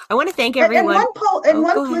 I want to thank everyone. And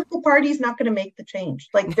one political party is not going to make the change.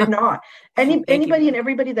 Like, they're not. Anybody and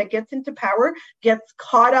everybody that gets into power gets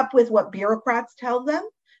caught up with what bureaucrats tell them.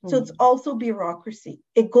 So it's also bureaucracy.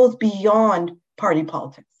 It goes beyond party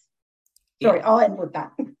politics. Sorry, I'll end with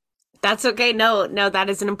that. That's okay. No, that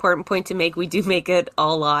is an important point to make. We do make it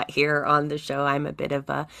a lot here on the show. I'm a bit of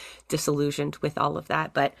disillusioned with all of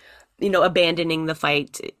that. But, abandoning the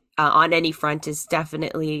fight on any front is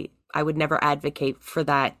definitely, I would never advocate for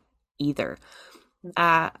that either.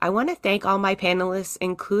 I want to thank all my panelists,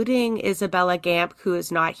 including Isabella Gamk, who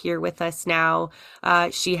is not here with us now.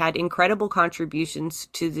 She had incredible contributions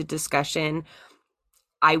to the discussion.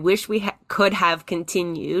 I wish we could have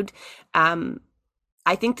continued.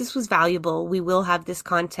 I think this was valuable. We will have this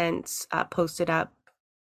content posted up,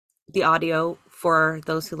 the audio, for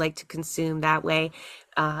those who like to consume that way,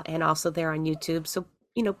 and also there on YouTube. So,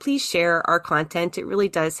 please share our content. It really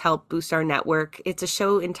does help boost our network. It's a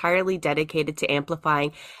show entirely dedicated to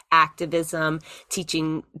amplifying activism,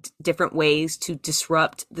 teaching different ways to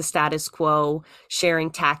disrupt the status quo,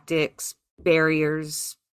 sharing tactics,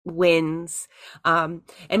 barriers, wins. And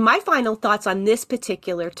my final thoughts on this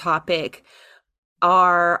particular topic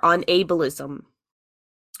are on ableism.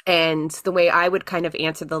 And the way I would kind of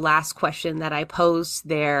answer the last question that I posed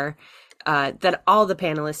there, that all the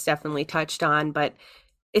panelists definitely touched on, but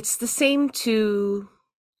it's the same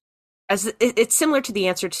it's similar to the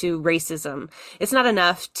answer to racism. It's not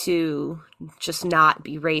enough to just not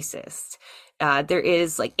be racist. There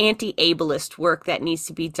is like anti-ableist work that needs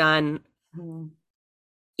to be done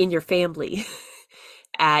in your family,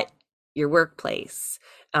 at your workplace,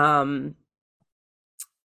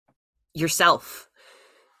 yourself.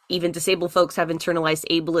 Even disabled folks have internalized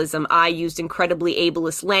ableism. I used incredibly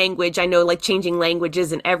ableist language. I know like changing language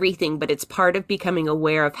isn't everything, but it's part of becoming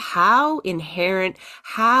aware of how inherent,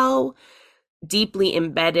 how deeply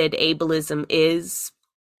embedded ableism is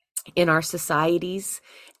in our societies,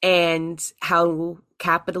 and how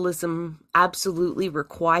capitalism absolutely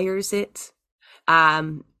requires it.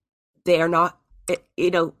 They are not,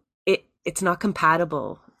 it's not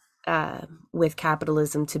compatible with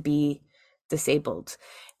capitalism to be disabled.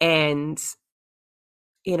 And,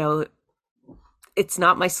 it's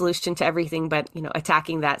not my solution to everything, but,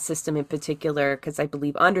 attacking that system in particular, because I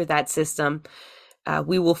believe under that system,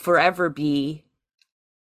 we will forever be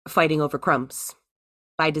fighting over crumbs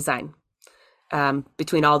by design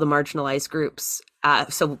between all the marginalized groups.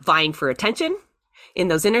 So vying for attention in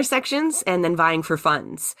those intersections, and then vying for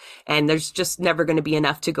funds. And there's just never going to be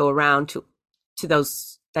enough to go around to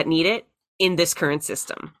those that need it in this current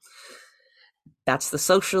system. That's the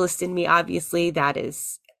socialist in me, obviously. That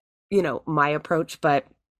is, my approach. But,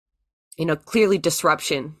 clearly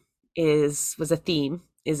disruption was a theme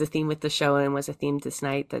with the show, and was a theme this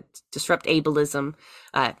night, that disrupt ableism,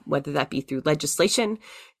 whether that be through legislation,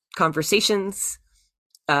 conversations,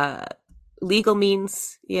 legal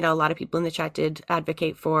means. A lot of people in the chat did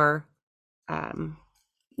advocate for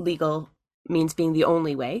legal means being the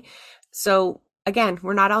only way. So again,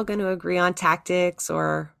 we're not all going to agree on tactics,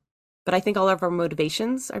 but I think all of our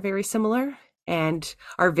motivations are very similar, and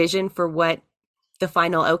our vision for what the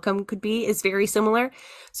final outcome could be is very similar.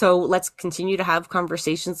 So let's continue to have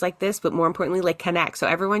conversations like this, but more importantly, like connect. So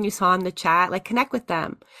everyone you saw in the chat, like connect with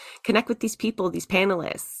them, connect with these people, these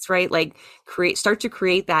panelists, right? Like start to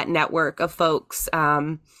create that network of folks.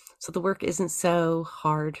 So the work isn't so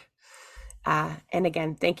hard. And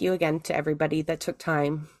again, thank you again to everybody that took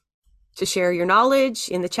time to share your knowledge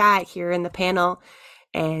in the chat, here in the panel.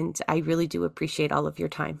 And I really do appreciate all of your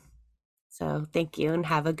time. So thank you, and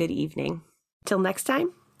have a good evening. Till next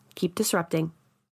time, keep disrupting.